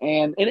trade him,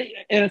 and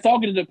it's all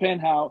going to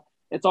depend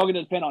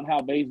on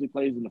how Baisley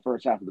plays in the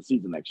first half of the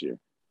season next year.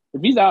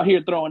 If he's out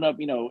here throwing up,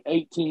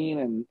 18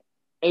 and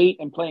 8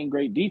 and playing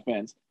great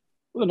defense,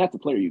 well, then that's the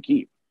player you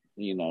keep,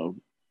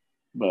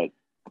 But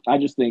I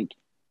just think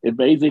if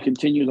Baisley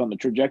continues on the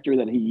trajectory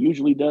that he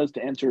usually does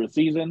to enter a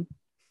season,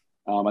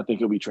 I think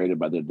he'll be traded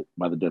by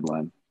the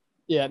deadline.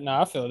 Yeah, no,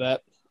 I feel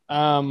that.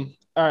 All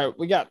right,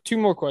 we got 2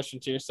 more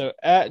questions here. So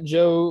at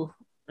Jop_Miguel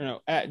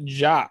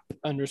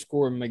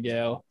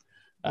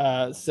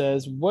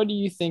says, what do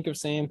you think of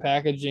Sam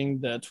packaging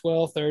the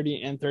 12,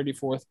 30, and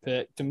 34th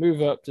pick to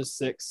move up to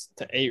 6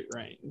 to 8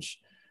 range?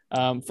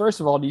 First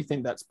of all, do you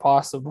think that's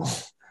possible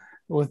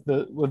with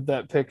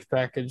that pick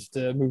package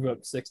to move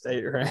up 6 to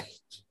 8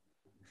 range?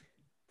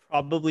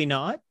 Probably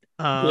not.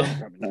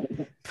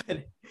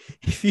 But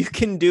if you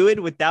can do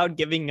it without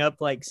giving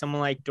up like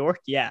someone like Dort,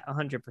 yeah,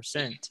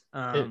 100%.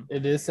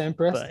 It is Sam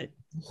Presti. But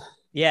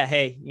yeah,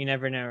 hey, you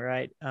never know,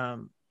 right?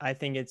 I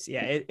think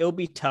it'll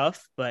be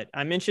tough, but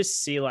I'm interested to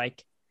see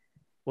like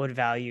what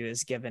value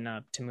is given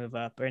up to move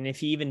up, and if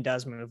he even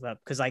does move up,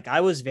 because like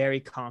I was very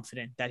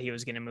confident that he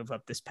was going to move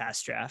up this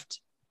past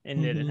draft,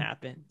 and it didn't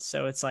happen.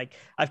 So it's like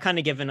I've kind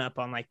of given up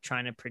on like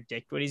trying to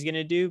predict what he's going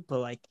to do, but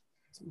like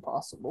it's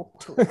impossible,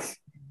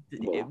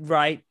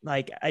 right?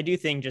 Like I do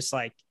think just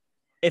like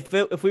if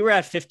we were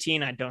at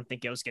 15, I don't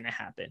think it was going to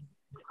happen.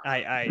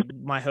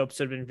 My hopes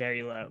would have been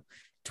very low.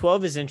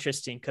 12 is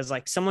interesting because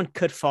like someone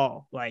could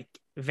fall like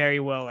very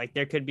well. Like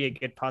there could be a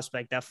good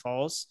prospect that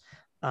falls.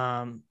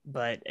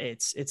 But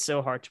it's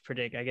so hard to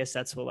predict. I guess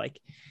that's what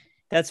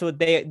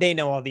they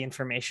know all the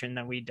information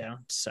that we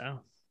don't. So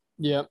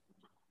yeah.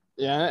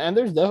 And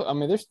there's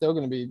still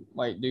going to be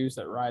like dudes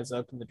that rise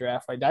up in the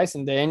draft. Like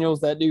Dyson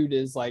Daniels, that dude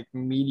is like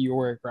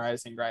meteoric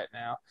rising right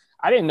now.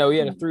 I didn't know he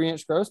had a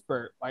 3-inch growth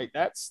spurt. Like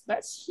that's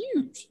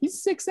huge.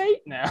 He's 6'8"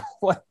 now.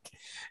 Like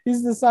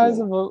he's the size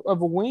of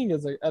a wing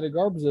at a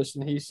guard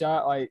position. He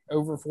shot like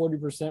over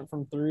 40%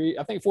 from 3.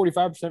 I think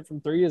 45%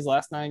 from 3 his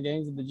last 9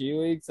 games of the G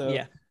League. So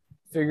yeah,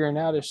 figuring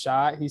out his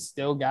shot, he's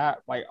still got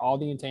like all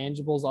the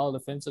intangibles, all the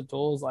defensive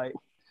tools. Like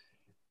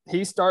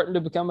he's starting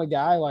to become a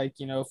guy. Like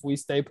if we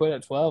stay put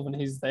at 12 and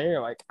he's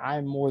there, like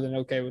I'm more than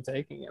okay with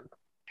taking him.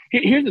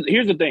 Here's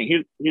the thing.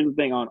 Here's the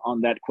thing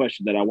on that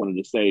question that I wanted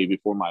to say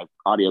before my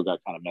audio got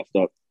kind of messed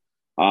up.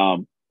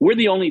 We're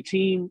the only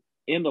team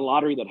in the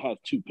lottery that has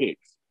 2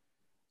 picks.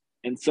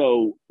 And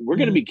so we're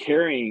going to be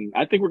carrying.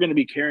 I think we're going to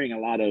be carrying a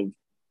lot of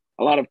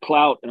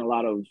clout and a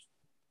lot of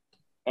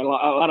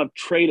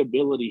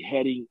tradability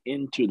heading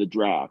into the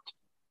draft.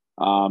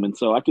 And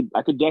so I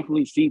could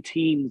definitely see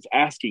teams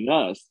asking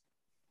us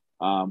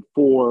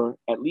for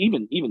at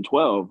even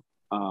 12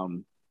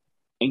 and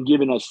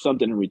giving us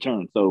something in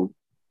return. So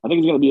I think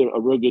it's going to be a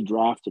real good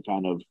draft to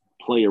kind of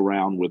play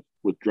around with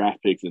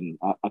draft picks, and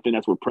I think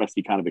that's where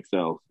Presti kind of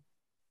excels.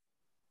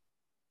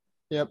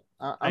 Yep,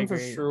 I'm for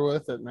sure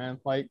with it,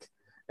 man. Like,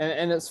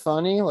 and it's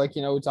funny, like,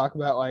 you know, we talk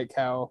about like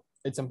how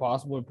it's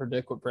impossible to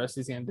predict what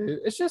Presti's gonna do.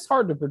 It's just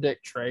hard to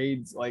predict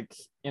trades like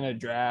in a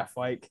draft.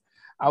 Like,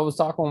 I was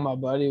talking with my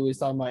buddy, we was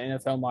talking about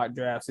NFL mock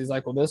drafts. He's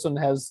like, well, this one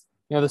has,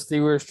 you know, the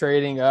Steelers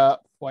trading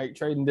up, like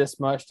trading this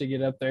much to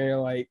get up there.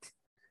 Like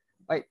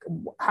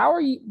how are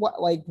you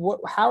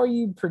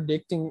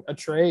predicting a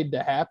trade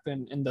to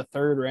happen in the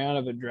 3rd round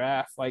of a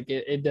draft? Like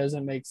it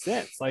doesn't make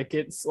sense. Like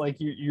it's like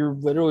you're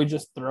literally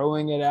just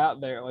throwing it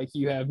out there. Like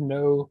you have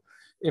no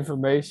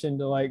information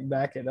to like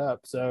back it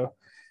up. So,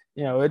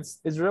 you know, it's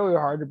really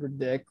hard to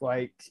predict.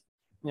 Like,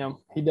 you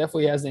know, he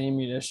definitely has the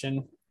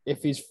ammunition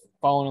if he's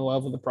falling in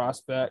love with the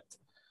prospect.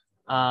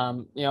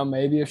 You know,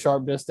 maybe if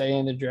Sharp does stay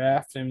in the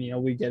draft and, you know,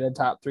 we get a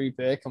top 3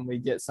 pick and we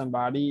get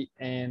somebody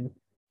and,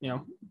 you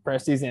know,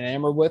 Presti's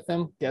enamored with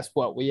him, guess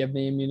what? We have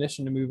the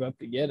ammunition to move up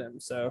to get him.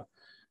 So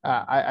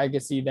I can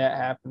see that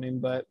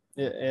happening, but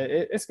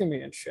it's going to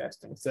be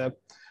interesting. So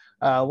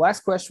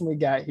last question we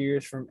got here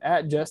is from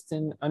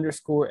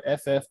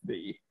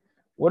 @Justin_FFB.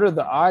 What are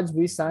the odds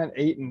we sign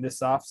Ayton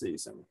this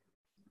offseason?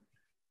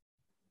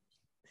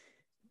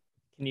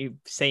 Can you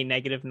say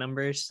negative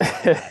numbers?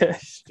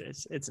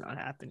 It's not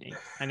happening.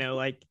 I know,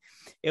 like,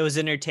 it was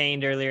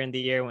entertained earlier in the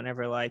year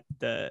whenever, like,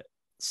 the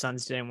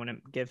Suns didn't want to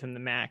give him the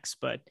max,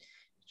 but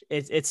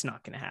it's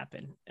not going to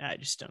happen. I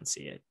just don't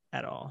see it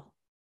at all.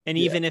 And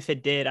even if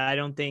it did, I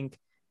don't think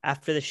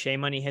after the Shea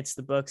money hits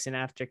the books and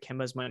after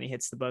Kemba's money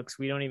hits the books,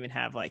 we don't even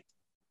have like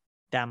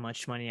that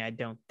much money, I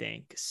don't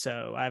think.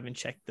 So I haven't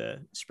checked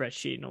the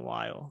spreadsheet in a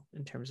while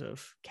in terms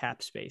of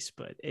cap space,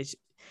 but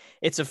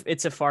it's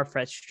a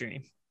far-fetched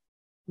dream.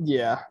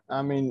 Yeah,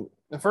 I mean,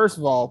 first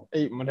of all,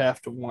 Ayton would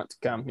have to want to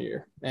come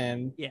here,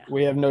 and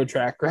we have no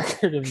track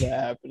record of that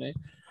happening.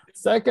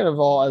 Second of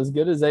all, as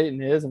good as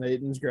Ayton is, and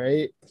Ayton's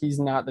great, he's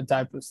not the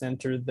type of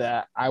center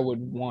that I would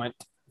want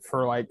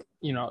for, like,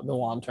 you know, the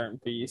long-term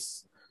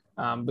piece,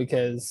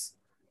 because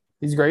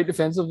he's great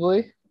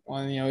defensively.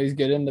 Well, you know, he's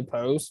good in the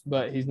post,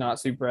 but he's not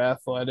super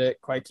athletic.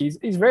 Like, he's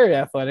very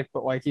athletic,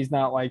 but, like, he's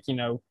not like, you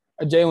know,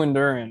 a Jalen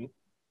Duren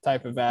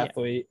type of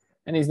athlete. Yeah.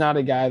 And he's not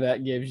a guy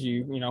that gives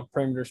you, you know,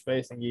 perimeter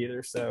spacing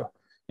either. So,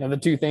 you know, the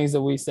two things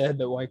that we said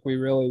that, like, we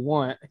really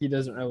want, he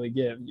doesn't really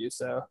give you.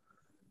 So,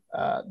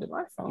 did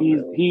my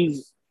phone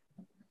he's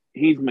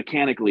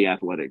mechanically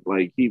athletic.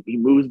 Like, he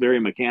moves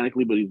very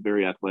mechanically, but he's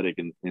very athletic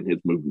in his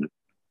movement.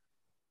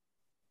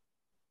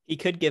 He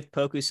could give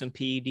Poku some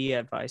PED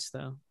advice,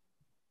 though.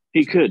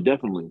 He could,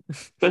 definitely.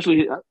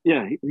 Especially,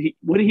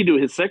 what did he do?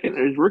 His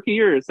rookie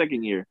year or his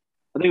second year?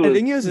 I think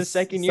it was his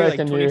second year,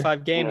 like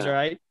 25 games,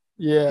 right?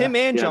 Yeah. Him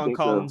and John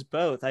Collins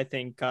both, I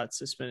think, got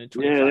suspended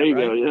 25, there you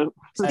right? go, yeah.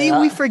 See,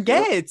 we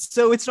forget.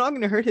 So it's not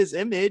going to hurt his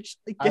image.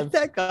 Like, get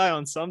that guy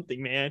on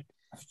something, man.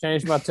 I've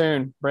changed my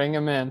tune. Bring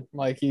him in.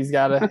 Like, he's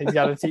got to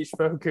teach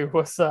Poku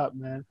what's up,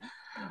 man.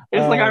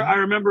 It's like I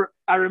remember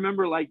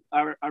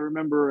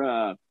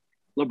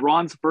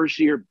LeBron's first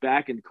year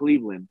back in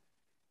Cleveland,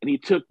 and he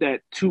took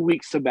that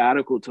 2-week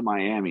sabbatical to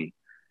Miami.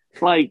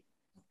 Like,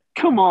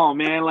 come on,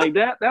 man. Like,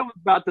 that was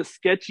about the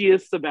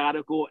sketchiest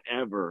sabbatical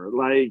ever.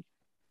 Like,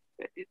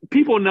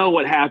 people know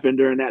what happened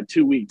during that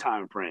 2-week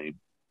time frame.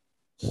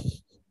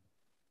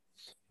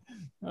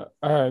 All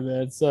right,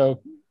 man.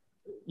 So,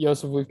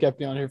 Joseph, we've kept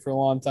you on here for a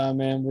long time,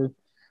 man. We're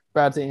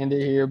about to end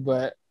it here,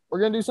 but we're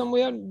going to do something we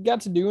haven't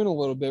got to do in a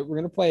little bit. We're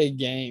going to play a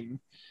game.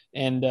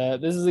 And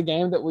this is a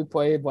game that we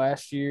played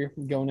last year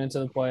going into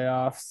the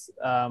playoffs.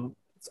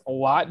 It's a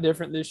lot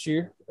different this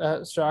year,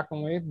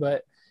 shockingly,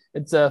 but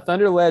it's a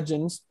Thunder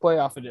Legends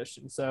playoff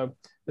edition. So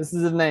this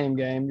is a name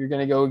game. You're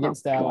going to go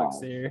against Alex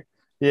here.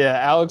 Yeah,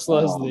 Alex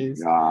loves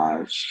these.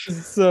 Gosh.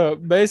 So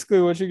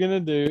basically what you're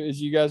going to do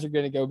is you guys are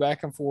going to go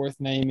back and forth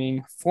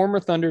naming former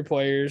Thunder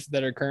players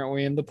that are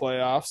currently in the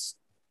playoffs.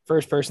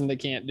 First person that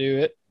can't do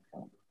it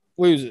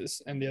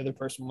loses, and the other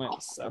person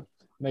wins. So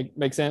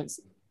make sense?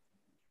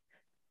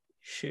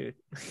 Shoot.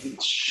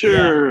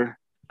 Sure.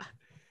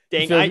 Yeah.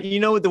 Dang, you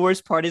know what the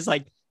worst part is?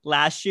 Like,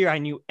 last year I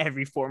knew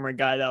every former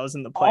guy that was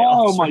in the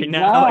playoffs. Right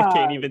now I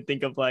can't even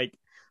think of like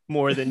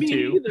more than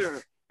two.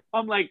 Either.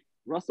 I'm like,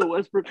 Russell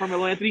Westbrook,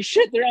 Carmelo Anthony.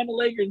 Shit, they're on the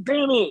Lakers.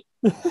 Damn it.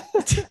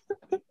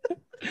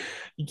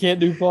 You can't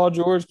do Paul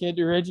George, can't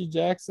do Reggie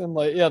Jackson.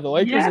 Like, the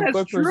Lakers and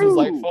Clippers is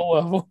like full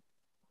level.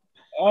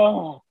 Oh,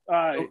 all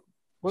right.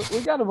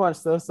 We got a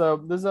bunch though, so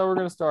this is how we're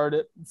gonna start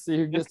it. See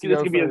who gets to go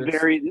first.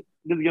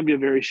 This is gonna be a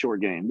very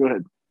short game. Go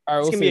ahead. All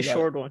right, It's we'll gonna be see a about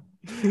it. short one.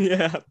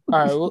 Yeah. All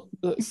right. Well,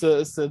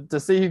 so to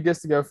see who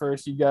gets to go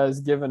first, you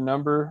guys give a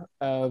number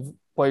of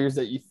players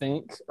that you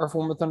think are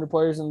former Thunder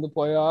players in the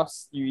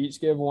playoffs. You each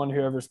give one.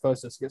 Whoever's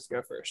closest gets to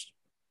go first.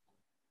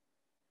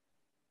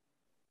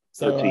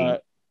 So 13.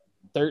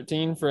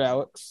 13 for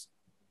Alex.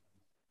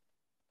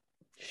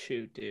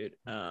 Shoot, dude.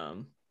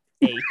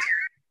 8.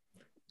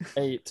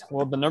 8.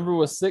 Well, the number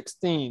was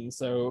 16,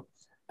 so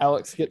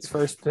Alex gets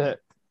first pick.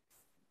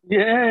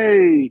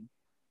 Yay!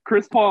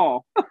 Chris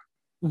Paul.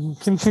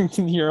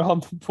 You're on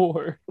the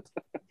board.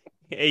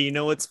 Hey, you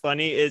know what's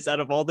funny is out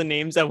of all the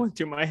names that went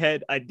through my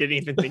head, I didn't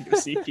even think of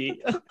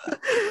CP.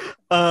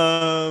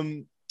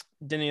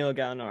 Danilo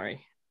Gallinari.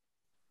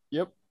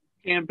 Yep.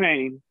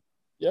 Campaign.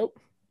 Yep.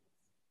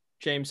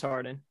 James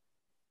Harden.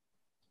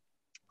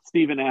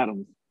 Steven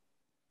Adams.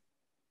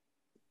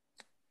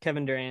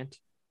 Kevin Durant.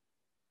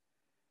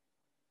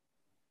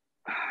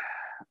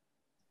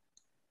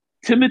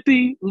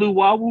 Timothy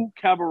Luwawu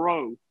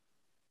Cabarrot.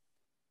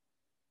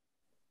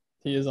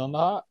 He is on the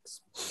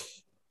Hawks.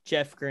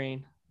 Jeff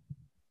Green.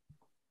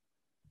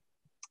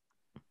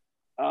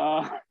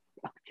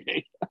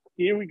 Okay.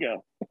 Here we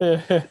go. He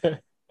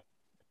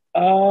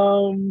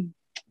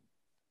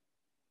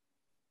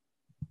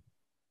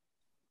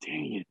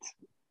Dang it.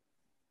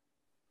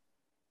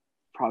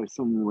 Probably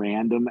some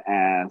random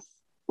ass,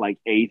 like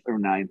 8th or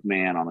 9th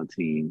man on a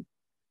team.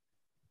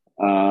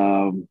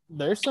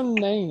 There's some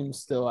names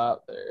still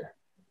out there.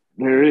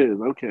 There is.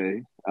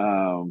 Okay.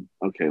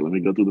 Okay, let me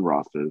go through the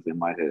rosters in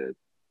my head.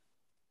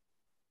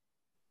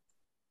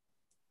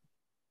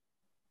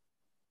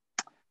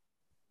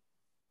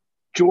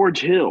 George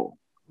Hill.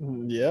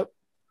 Yep.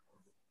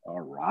 All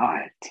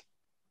right.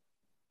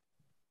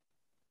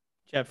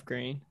 Jeff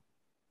Green.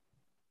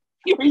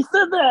 You already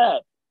said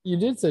that. You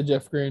did say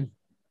Jeff Green.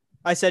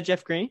 I said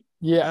Jeff Green?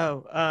 Yeah.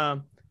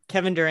 Oh,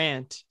 Kevin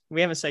Durant.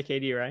 We haven't said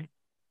KD, right?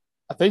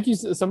 I think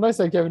somebody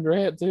said Kevin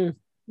Durant too.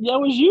 That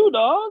was you,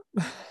 dog.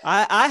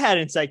 I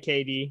hadn't said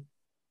KD.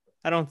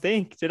 I don't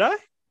think. Did I?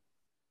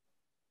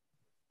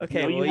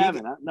 Okay. No, well, you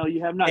haven't. No,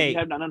 you have not. Hey, You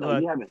have not. No,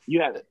 look. you haven't.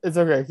 You haven't. It's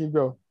okay. Keep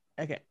going.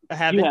 Okay. I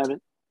haven't. You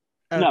haven't.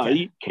 Okay. No,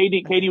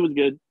 KD was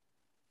good.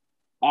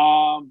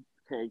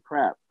 Okay,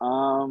 crap.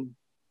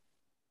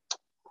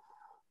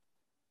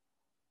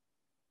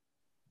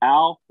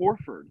 Al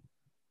Horford.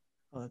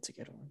 Oh, that's a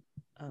good one.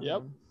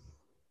 Yep.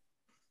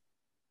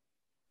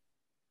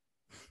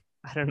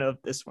 I don't know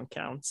if this one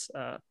counts.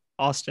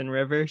 Austin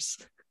Rivers.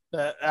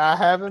 I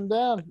have him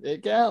down.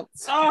 It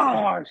counts.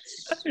 Oh,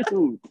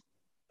 shoot.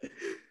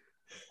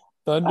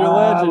 Thunder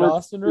legend, let's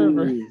Austin see.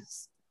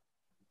 Rivers.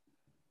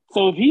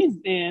 So if he's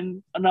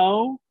in,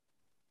 no.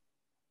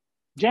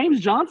 James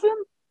Johnson?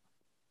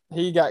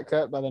 He got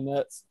cut by the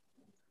Nets.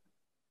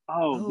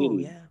 Oh, did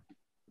he? Yeah.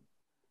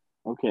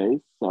 Okay,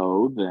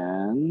 so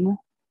then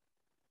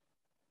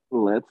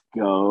let's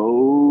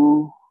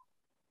go.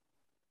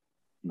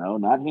 No,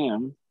 not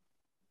him.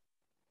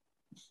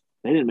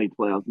 They didn't make the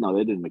playoffs. No,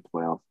 they didn't make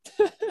the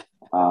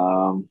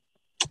playoffs.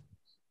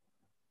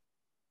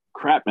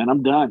 Crap, man,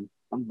 I'm done.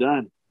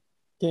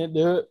 Can't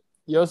do it.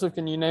 Joseph,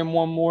 can you name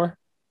one more?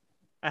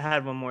 I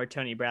had one more.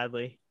 Tony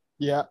Bradley.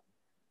 Yeah.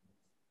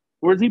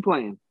 Where's he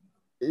playing?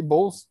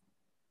 Bulls.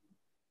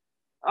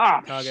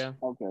 Chicago.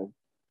 Okay.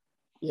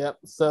 Yep.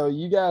 So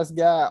you guys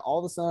got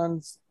all the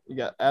Suns. You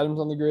got Adams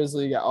on the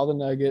Grizzlies. You got all the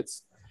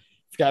Nuggets.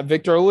 You got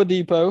Victor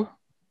Oladipo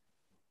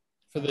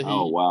for the Heat.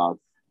 Oh,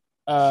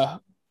 wow.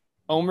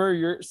 Omer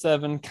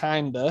Yurtseven,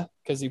 kinda,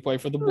 because he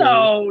played for the Blues.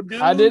 No, dude.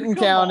 I didn't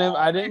come count him. on.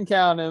 I didn't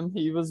count him.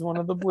 He was one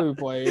of the Blue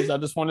players. I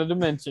just wanted to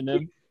mention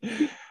him.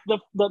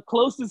 The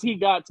closest he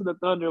got to the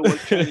Thunder was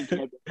training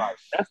camp advice.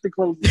 That's the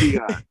closest he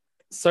got.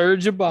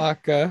 Serge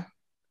Ibaka.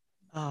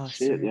 Oh,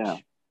 Shit, Serge. yeah.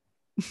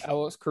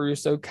 Alex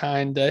Caruso,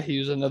 kinda. He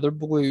was another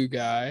Blue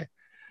guy.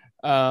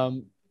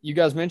 You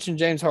guys mentioned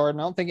James Harden.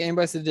 I don't think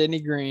anybody said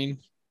Danny Green.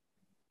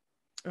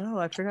 Oh,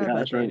 I forgot Yeah, about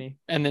that's right. Danny.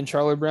 And then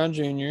Charlie Brown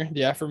Jr.,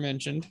 the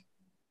aforementioned.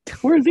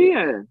 Where's he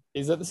at?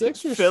 He's at the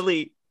Sixers.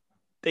 Philly.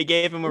 They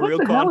gave him a What real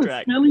the hell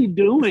contract. is Philly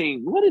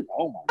doing?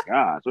 Oh my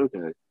gosh.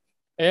 Okay.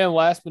 And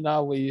last but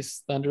not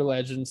least, Thunder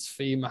Legends,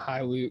 Fee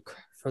Mihailuk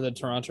for the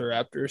Toronto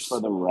Raptors. For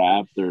the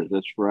Raptors.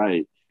 That's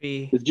right.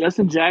 Is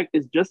Justin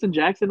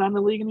Jackson on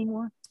the league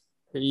anymore?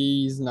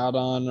 He's not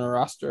on a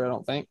roster, I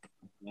don't think.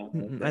 No,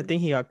 Mm-mm. I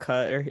think he got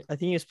cut, or I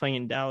think he was playing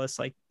in Dallas,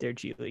 like their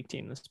G League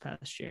team this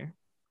past year.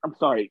 I'm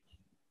sorry.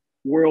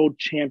 World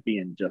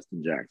champion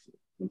Justin Jackson.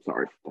 I'm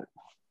sorry for that.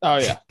 Oh,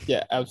 yeah.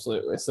 Yeah,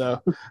 absolutely.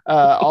 So,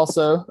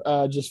 also,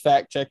 just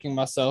fact checking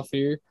myself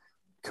here,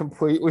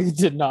 completely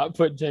did not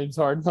put James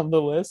Harden on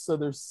the list. So,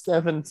 there's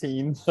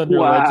 17 Thunder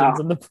Legends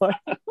in the play.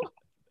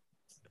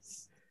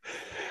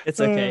 It's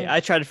okay. I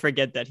try to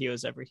forget that he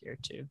was ever here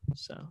too.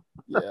 So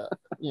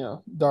Yeah,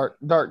 dark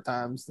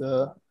times.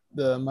 The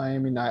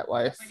Miami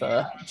nightlife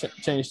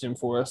changed him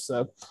for us.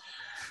 So,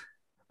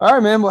 all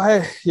right, man. Well,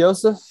 hey,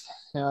 Joseph,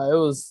 it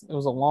was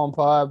a long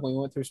pod. We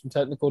went through some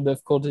technical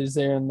difficulties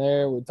there and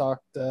there. We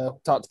talked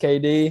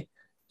KD,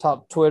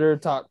 talked Twitter,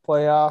 talked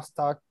playoffs,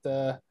 talked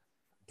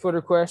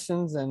Twitter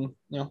questions, and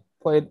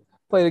played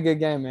played a good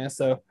game, man.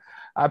 So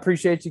I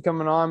appreciate you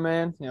coming on,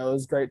 man. You know, it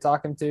was great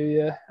talking to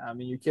you. I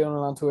mean, you're killing it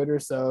on Twitter.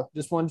 So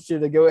just wanted you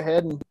to go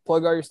ahead and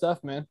plug all your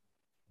stuff, man.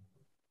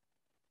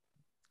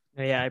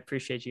 Yeah, I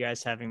appreciate you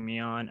guys having me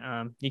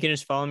on. You can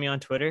just follow me on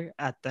Twitter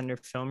at Thunder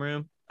Film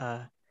Room.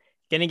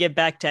 Gonna get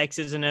back to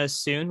X's and O's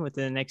soon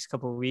within the next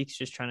couple of weeks,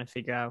 just trying to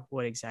figure out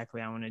what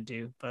exactly I want to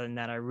do. But other than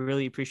that, I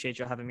really appreciate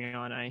you having me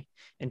on. I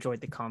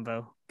enjoyed the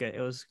convo. Good. It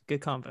was a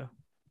good convo.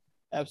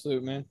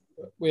 Absolute, man.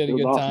 We had a It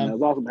was good awesome. time. It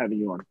was awesome having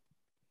you on.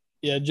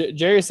 Yeah,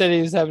 Jerry said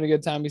he was having a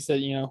good time. He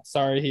said, you know,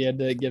 sorry he had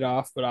to get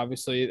off, but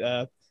obviously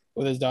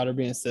with his daughter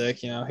being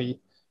sick, you know, he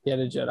had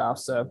to jet off.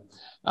 So,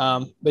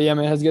 but yeah,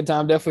 man, has a good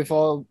time. Definitely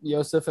follow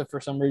Yosef if for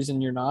some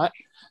reason you're not.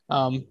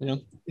 You know,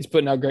 he's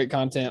putting out great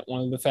content,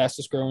 one of the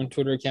fastest growing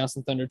Twitter accounts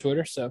in Thunder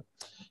Twitter. So,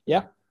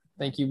 yeah,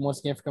 thank you once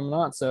again for coming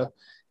on. So,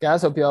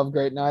 guys, hope you all have a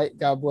great night.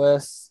 God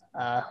bless.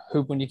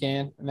 Hoop when you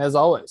can. And as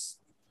always,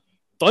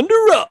 Thunder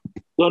up.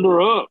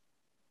 Thunder up.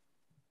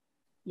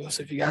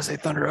 Yosef, you got to say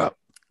Thunder up.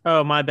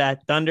 Oh, my bad.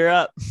 Thunder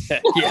up.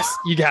 Yes,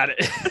 you got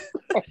it.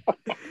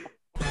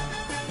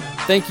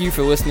 Thank you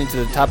for listening to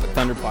the Topic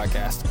Thunder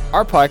podcast.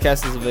 Our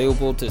podcast is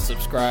available to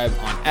subscribe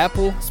on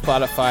Apple,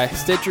 Spotify,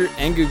 Stitcher,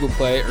 and Google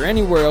Play, or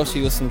anywhere else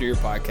you listen to your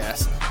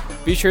podcast.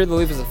 Be sure to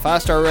leave us a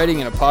 5-star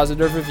rating and a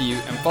positive review,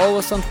 and follow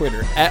us on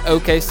Twitter at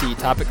OKC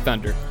Topic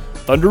Thunder.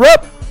 Thunder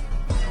up!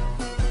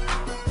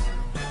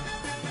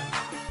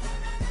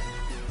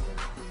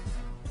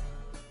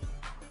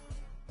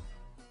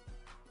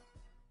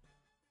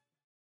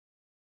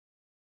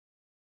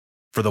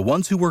 For the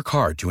ones who work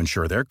hard to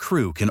ensure their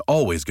crew can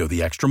always go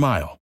the extra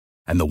mile,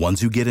 and the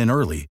ones who get in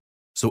early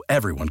so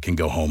everyone can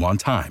go home on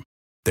time,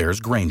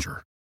 there's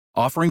Grainger,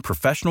 offering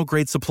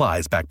professional-grade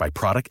supplies backed by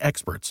product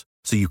experts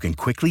so you can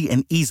quickly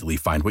and easily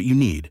find what you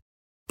need.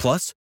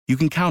 Plus, you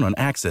can count on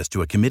access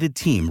to a committed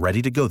team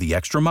ready to go the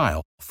extra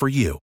mile for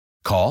you.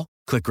 Call,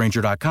 click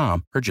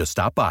Grainger.com, or just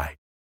stop by.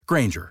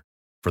 Grainger,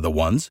 for the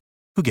ones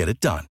who get it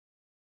done.